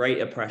there's a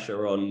greater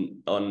pressure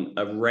on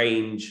a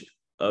range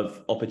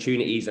of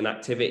opportunities and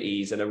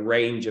activities and a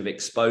range of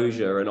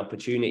exposure and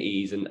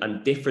opportunities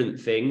and different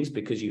things,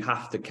 because you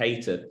have to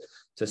cater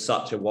to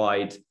such a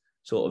wide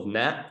sort of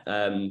net.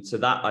 So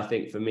that, I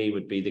think, for me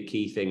would be the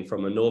key thing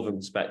from a Northern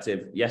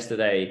perspective.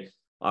 Yesterday,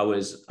 I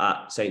was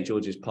at St.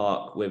 George's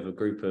Park with a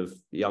group of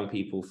young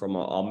people from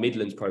our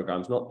Midlands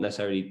programs, not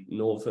necessarily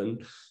Northern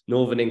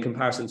in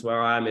comparison to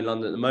where I am in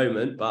London at the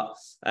moment. But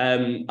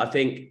I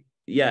think,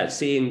 yeah,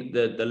 seeing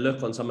the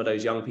look on some of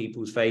those young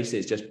people's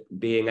faces, just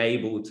being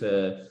able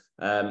to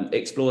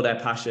explore their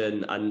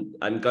passion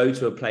and go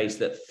to a place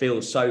that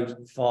feels so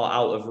far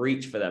out of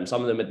reach for them.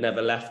 Some of them had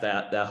never left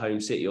their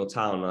home city or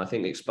town. And I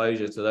think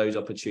exposure to those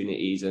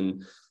opportunities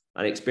and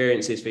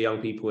experiences for young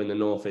people in the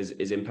North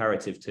is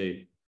imperative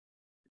too.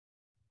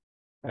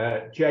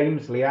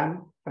 James,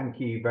 Liane, thank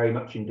you very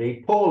much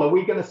indeed. Paul, are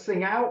we going to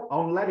sing out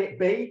on Let It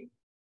Be?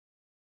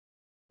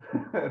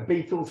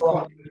 Beatles.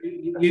 Well,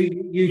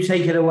 you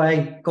take it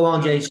away. Go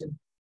on, Jason.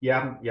 You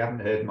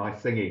haven't heard my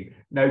singing.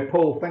 No,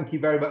 Paul, thank you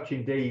very much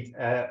indeed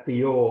for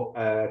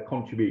your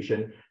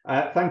contribution.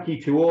 Thank you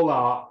to all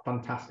our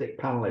fantastic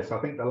panelists. I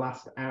think the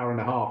last hour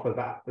and a half of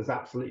that has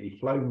absolutely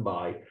flown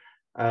by.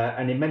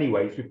 And in many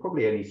ways, we've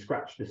probably only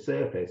scratched the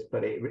surface,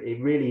 but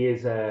it really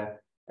is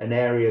an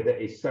area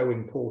that is so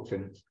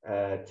important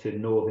to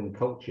Northern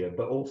culture,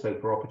 but also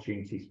for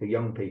opportunities for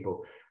young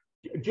people.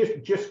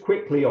 Just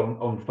quickly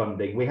on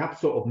funding, we have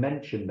sort of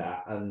mentioned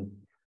that, and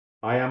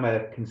I am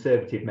a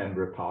Conservative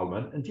Member of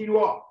Parliament. And do you know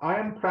what? I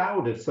am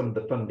proud of some of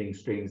the funding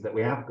streams that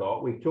we have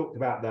got. We've talked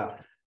about the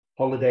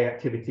Holiday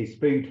Activities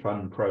Food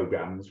Fund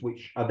programmes,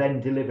 which are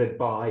then delivered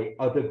by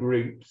other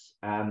groups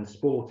and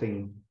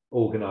sporting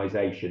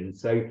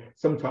organisations. So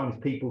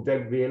sometimes people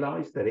don't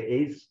realise that it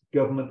is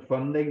government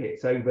funding.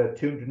 It's over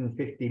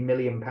 £250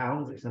 million.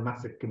 It's a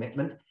massive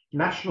commitment.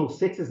 National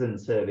Citizen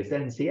Service,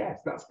 NCS,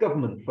 that's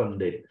government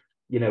funded,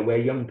 you know, where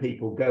young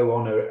people go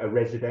on a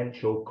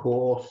residential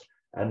course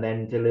and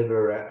then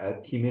deliver a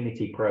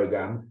community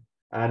programme.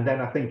 And then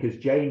I think, as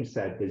James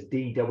said, there's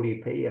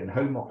DWP and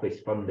Home Office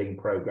funding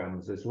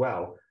programmes as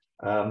well.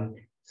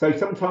 So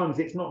sometimes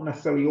it's not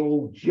necessarily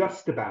all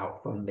just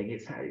about funding.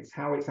 It's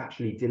how it's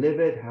actually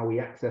delivered, how we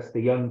access the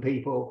young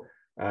people,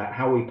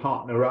 how we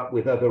partner up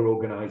with other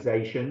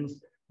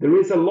organisations. There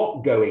is a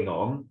lot going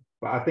on,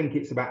 but I think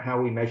it's about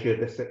how we measure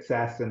the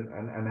success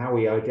and how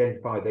we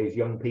identify those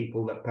young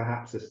people that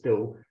perhaps are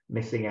still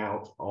missing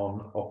out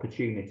on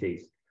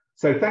opportunities.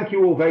 So thank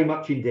you all very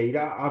much indeed.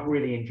 I've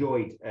really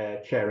enjoyed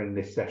chairing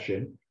this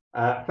session.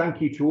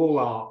 Thank you to all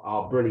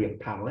our brilliant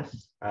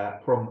panelists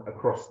from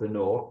across the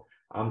North.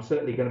 I'm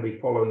certainly going to be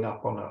following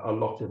up on a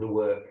lot of the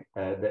work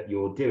that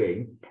you're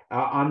doing.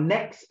 Our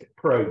next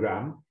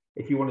programme,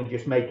 if you want to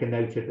just make a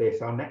note of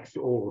this, our next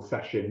oral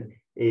session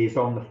is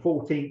on the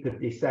 14th of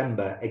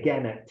December,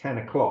 again at 10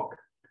 o'clock.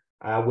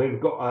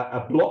 We've got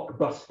a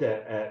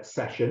blockbuster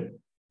session,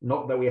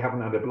 not that we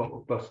haven't had a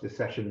blockbuster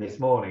session this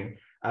morning.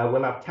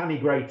 We'll have Tanni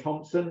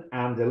Gray-Thompson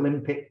and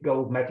Olympic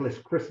gold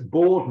medalist Chris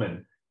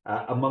Boardman,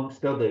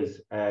 amongst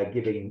others,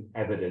 giving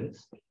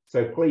evidence.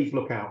 So please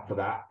look out for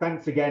that.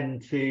 Thanks again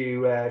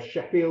to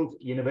Sheffield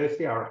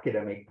University, our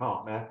academic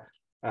partner.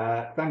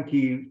 Thank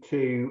you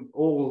to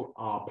all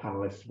our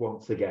panelists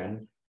once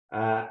again.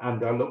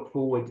 And I look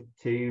forward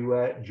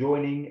to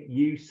joining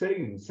you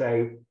soon.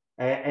 So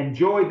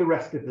enjoy the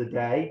rest of the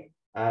day.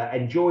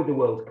 Enjoy the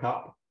World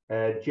Cup.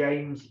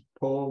 James,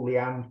 Paul,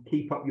 Liane,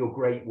 keep up your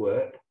great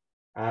work.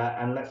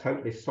 And let's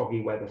hope this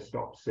soggy weather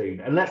stops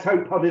soon. And let's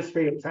hope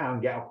Huddersfield Town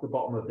get off the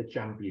bottom of the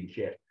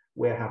championship.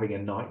 We're having a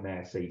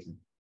nightmare season.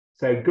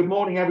 So good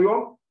morning,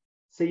 everyone.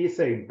 See you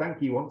soon.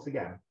 Thank you once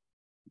again.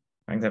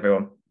 Thanks,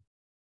 everyone.